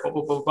out with her? Blah,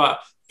 blah, blah, blah.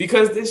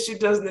 Because this shit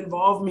doesn't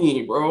involve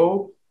me,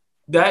 bro.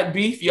 That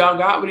beef y'all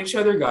got with each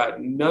other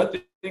got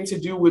nothing to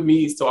do with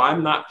me. So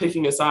I'm not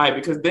picking a side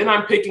because then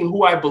I'm picking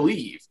who I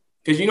believe.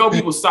 Because you know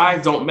people's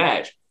sides don't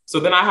match. So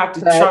then I have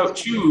to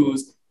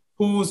choose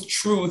whose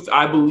truth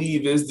I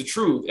believe is the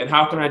truth. And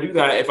how can I do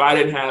that if I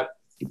didn't have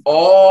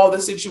all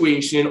the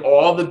situation,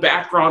 all the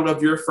background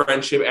of your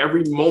friendship,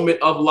 every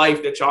moment of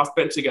life that y'all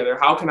spent together?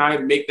 How can I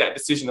make that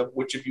decision of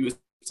which of you is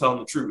telling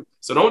the truth?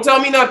 So don't tell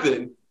me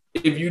nothing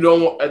if you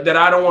don't, that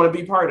I don't want to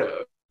be part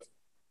of.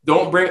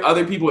 Don't bring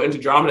other people into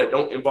drama that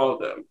don't involve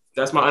them.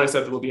 That's my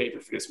unacceptable behavior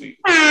for this week.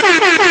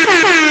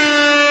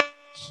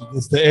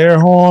 It's the air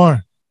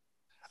horn.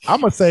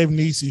 I'm gonna save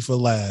Niecy for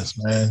last,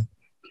 man.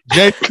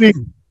 JC.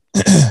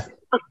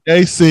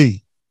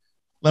 JC.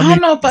 I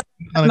don't know if I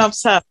have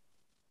enough time.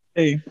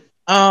 Hey,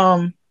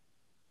 I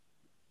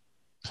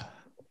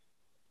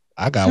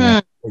got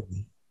one for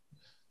you.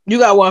 You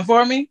got one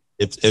for me?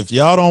 If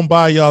y'all don't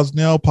buy y'all's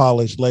nail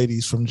polish,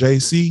 ladies, from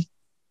JC,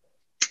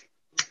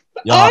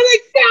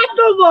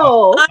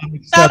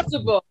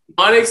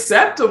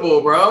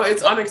 Unacceptable, bro.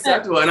 It's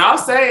unacceptable. And I'll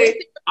say,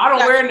 I don't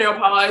wear nail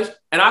polish,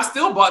 and I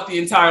still bought the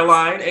entire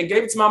line and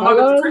gave it to my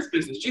mother for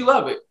Christmas, and she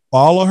loved it.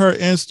 Follow her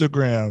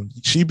Instagram.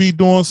 She be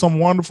doing some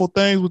wonderful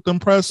things with them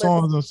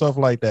press-ons and stuff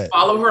like that.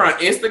 Follow her on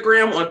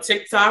Instagram, on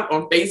TikTok,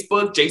 on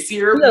Facebook,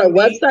 JC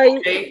website.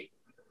 Okay.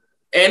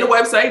 And the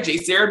website,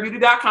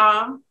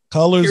 jcerabeauty.com.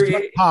 Colors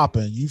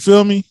popping. You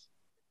feel me?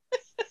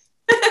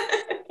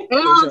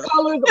 And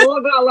colors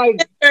all got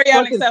like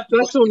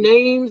special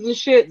names and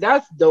shit.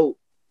 That's dope.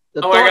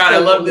 Oh my God, I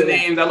love the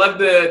names. I love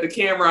the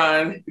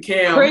Cameron, the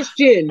Cam.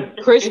 Christian,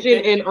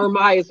 and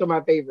Ermias are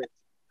my favorites.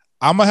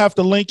 I'm gonna have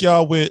to link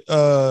y'all with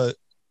we'll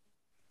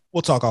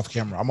talk off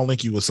camera. I'm gonna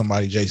link you with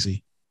somebody,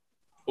 JC.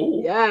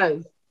 Ooh.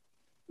 Yes.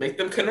 Make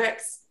them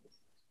connect.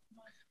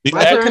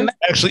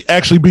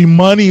 Actually, B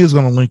Money is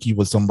gonna link you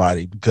with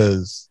somebody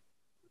because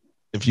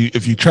if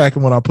you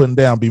tracking what I'm putting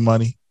down, B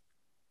Money.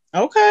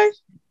 Okay.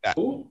 Yeah.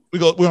 We're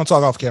gonna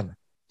talk off camera.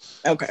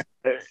 Okay.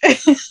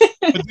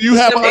 Do you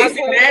have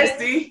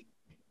nasty?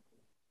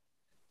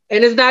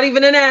 And it's not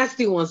even a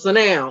nasty one. So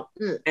now,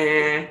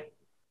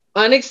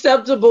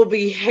 unacceptable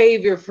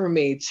behavior for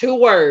me. 2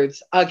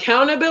 words: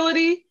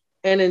 accountability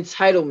and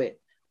entitlement.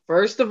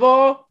 First of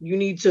all, you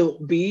need to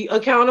be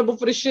accountable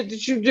for the shit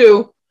that you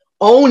do.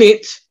 Own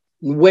it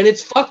when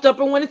it's fucked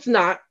up and when it's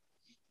not.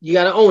 You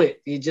gotta own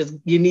it.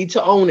 You need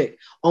to own it.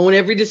 Own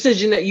every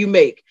decision that you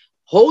make.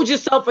 Hold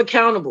yourself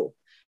accountable.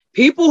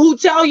 People who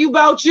tell you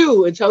about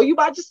you and tell you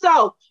about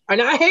yourself are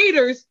not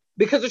haters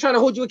because they're trying to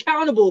hold you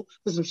accountable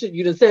for some shit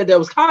you done said that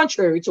was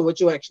contrary to what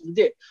you actually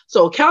did.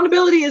 So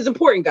accountability is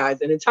important, guys.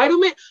 And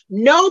entitlement,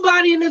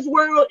 nobody in this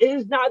world,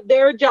 is not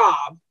their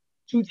job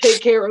to take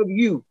care of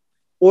you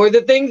or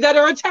the things that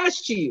are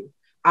attached to you,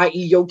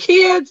 i.e. your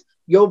kids,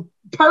 your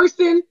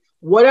person,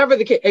 whatever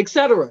the case,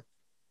 etc.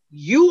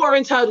 You are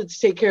entitled to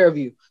take care of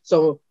you.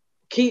 So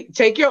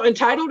take your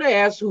entitled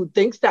ass who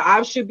thinks that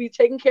I should be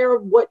taking care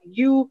of what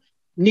you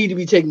need to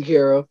be taken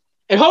care of,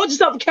 and hold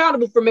yourself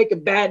accountable for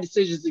making bad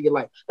decisions in your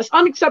life. That's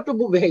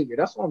unacceptable behavior.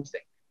 That's what I'm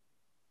saying.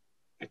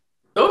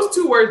 Those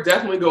 2 words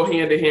definitely go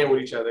hand in hand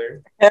with each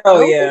other.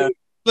 Hell yeah.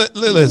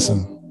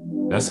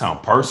 Listen. That sounds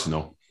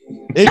personal.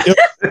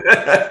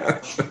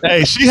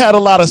 Hey, she had a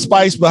lot of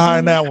spice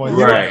behind that one.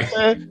 Right.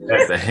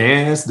 That's the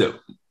hands that.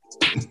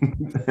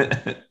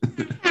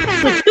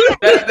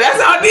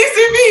 That's how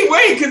decent me.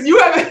 Wait, because you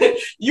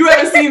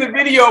haven't seen the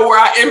video where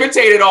I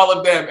imitated all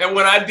of them, and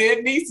when I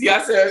did Niecy,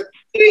 I said,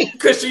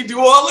 "Could she do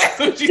all that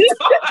when she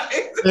talks?"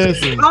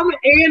 I'm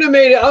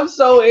animated. I'm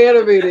so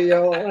animated,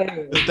 yo.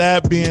 With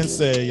that being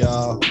said,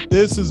 y'all,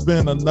 this has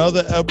been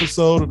another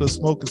episode of the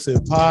Smoke and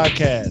Sip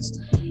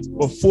podcast.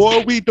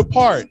 Before we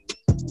depart,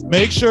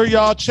 make sure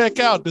y'all check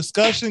out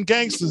Discussion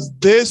Gangsters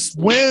this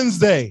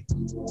Wednesday.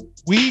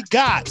 We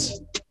got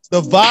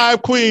the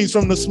Vibe Queens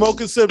from the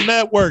Smoke and Sip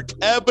Network,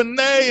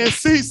 Ebony and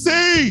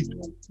CC.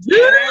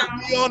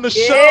 Be on the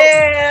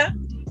show.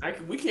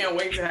 We can't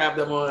wait to have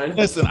them on.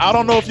 Listen, I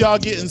don't know if y'all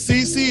getting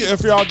CC or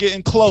if y'all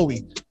getting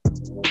Chloe,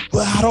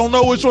 but I don't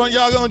know which one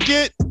y'all gonna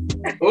get.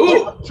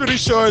 I'm pretty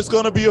sure it's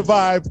gonna be a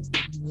vibe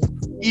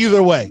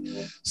either way.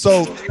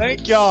 So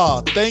thank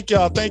y'all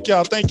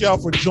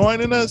for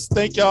joining us.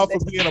 Thank y'all for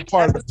being a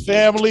part of the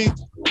family.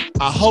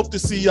 I hope to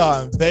see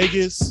y'all in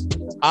Vegas.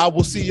 I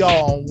will see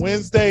y'all on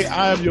Wednesday.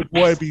 I am your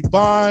boy B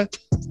Bond.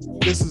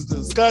 This is the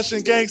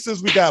Discussion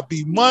Gangsters. We got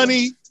B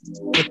Money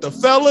with the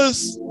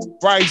fellas.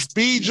 Bryce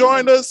B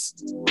joined us.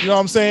 You know what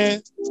I'm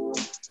saying?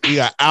 We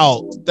are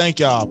out. Thank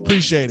y'all.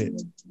 Appreciate it.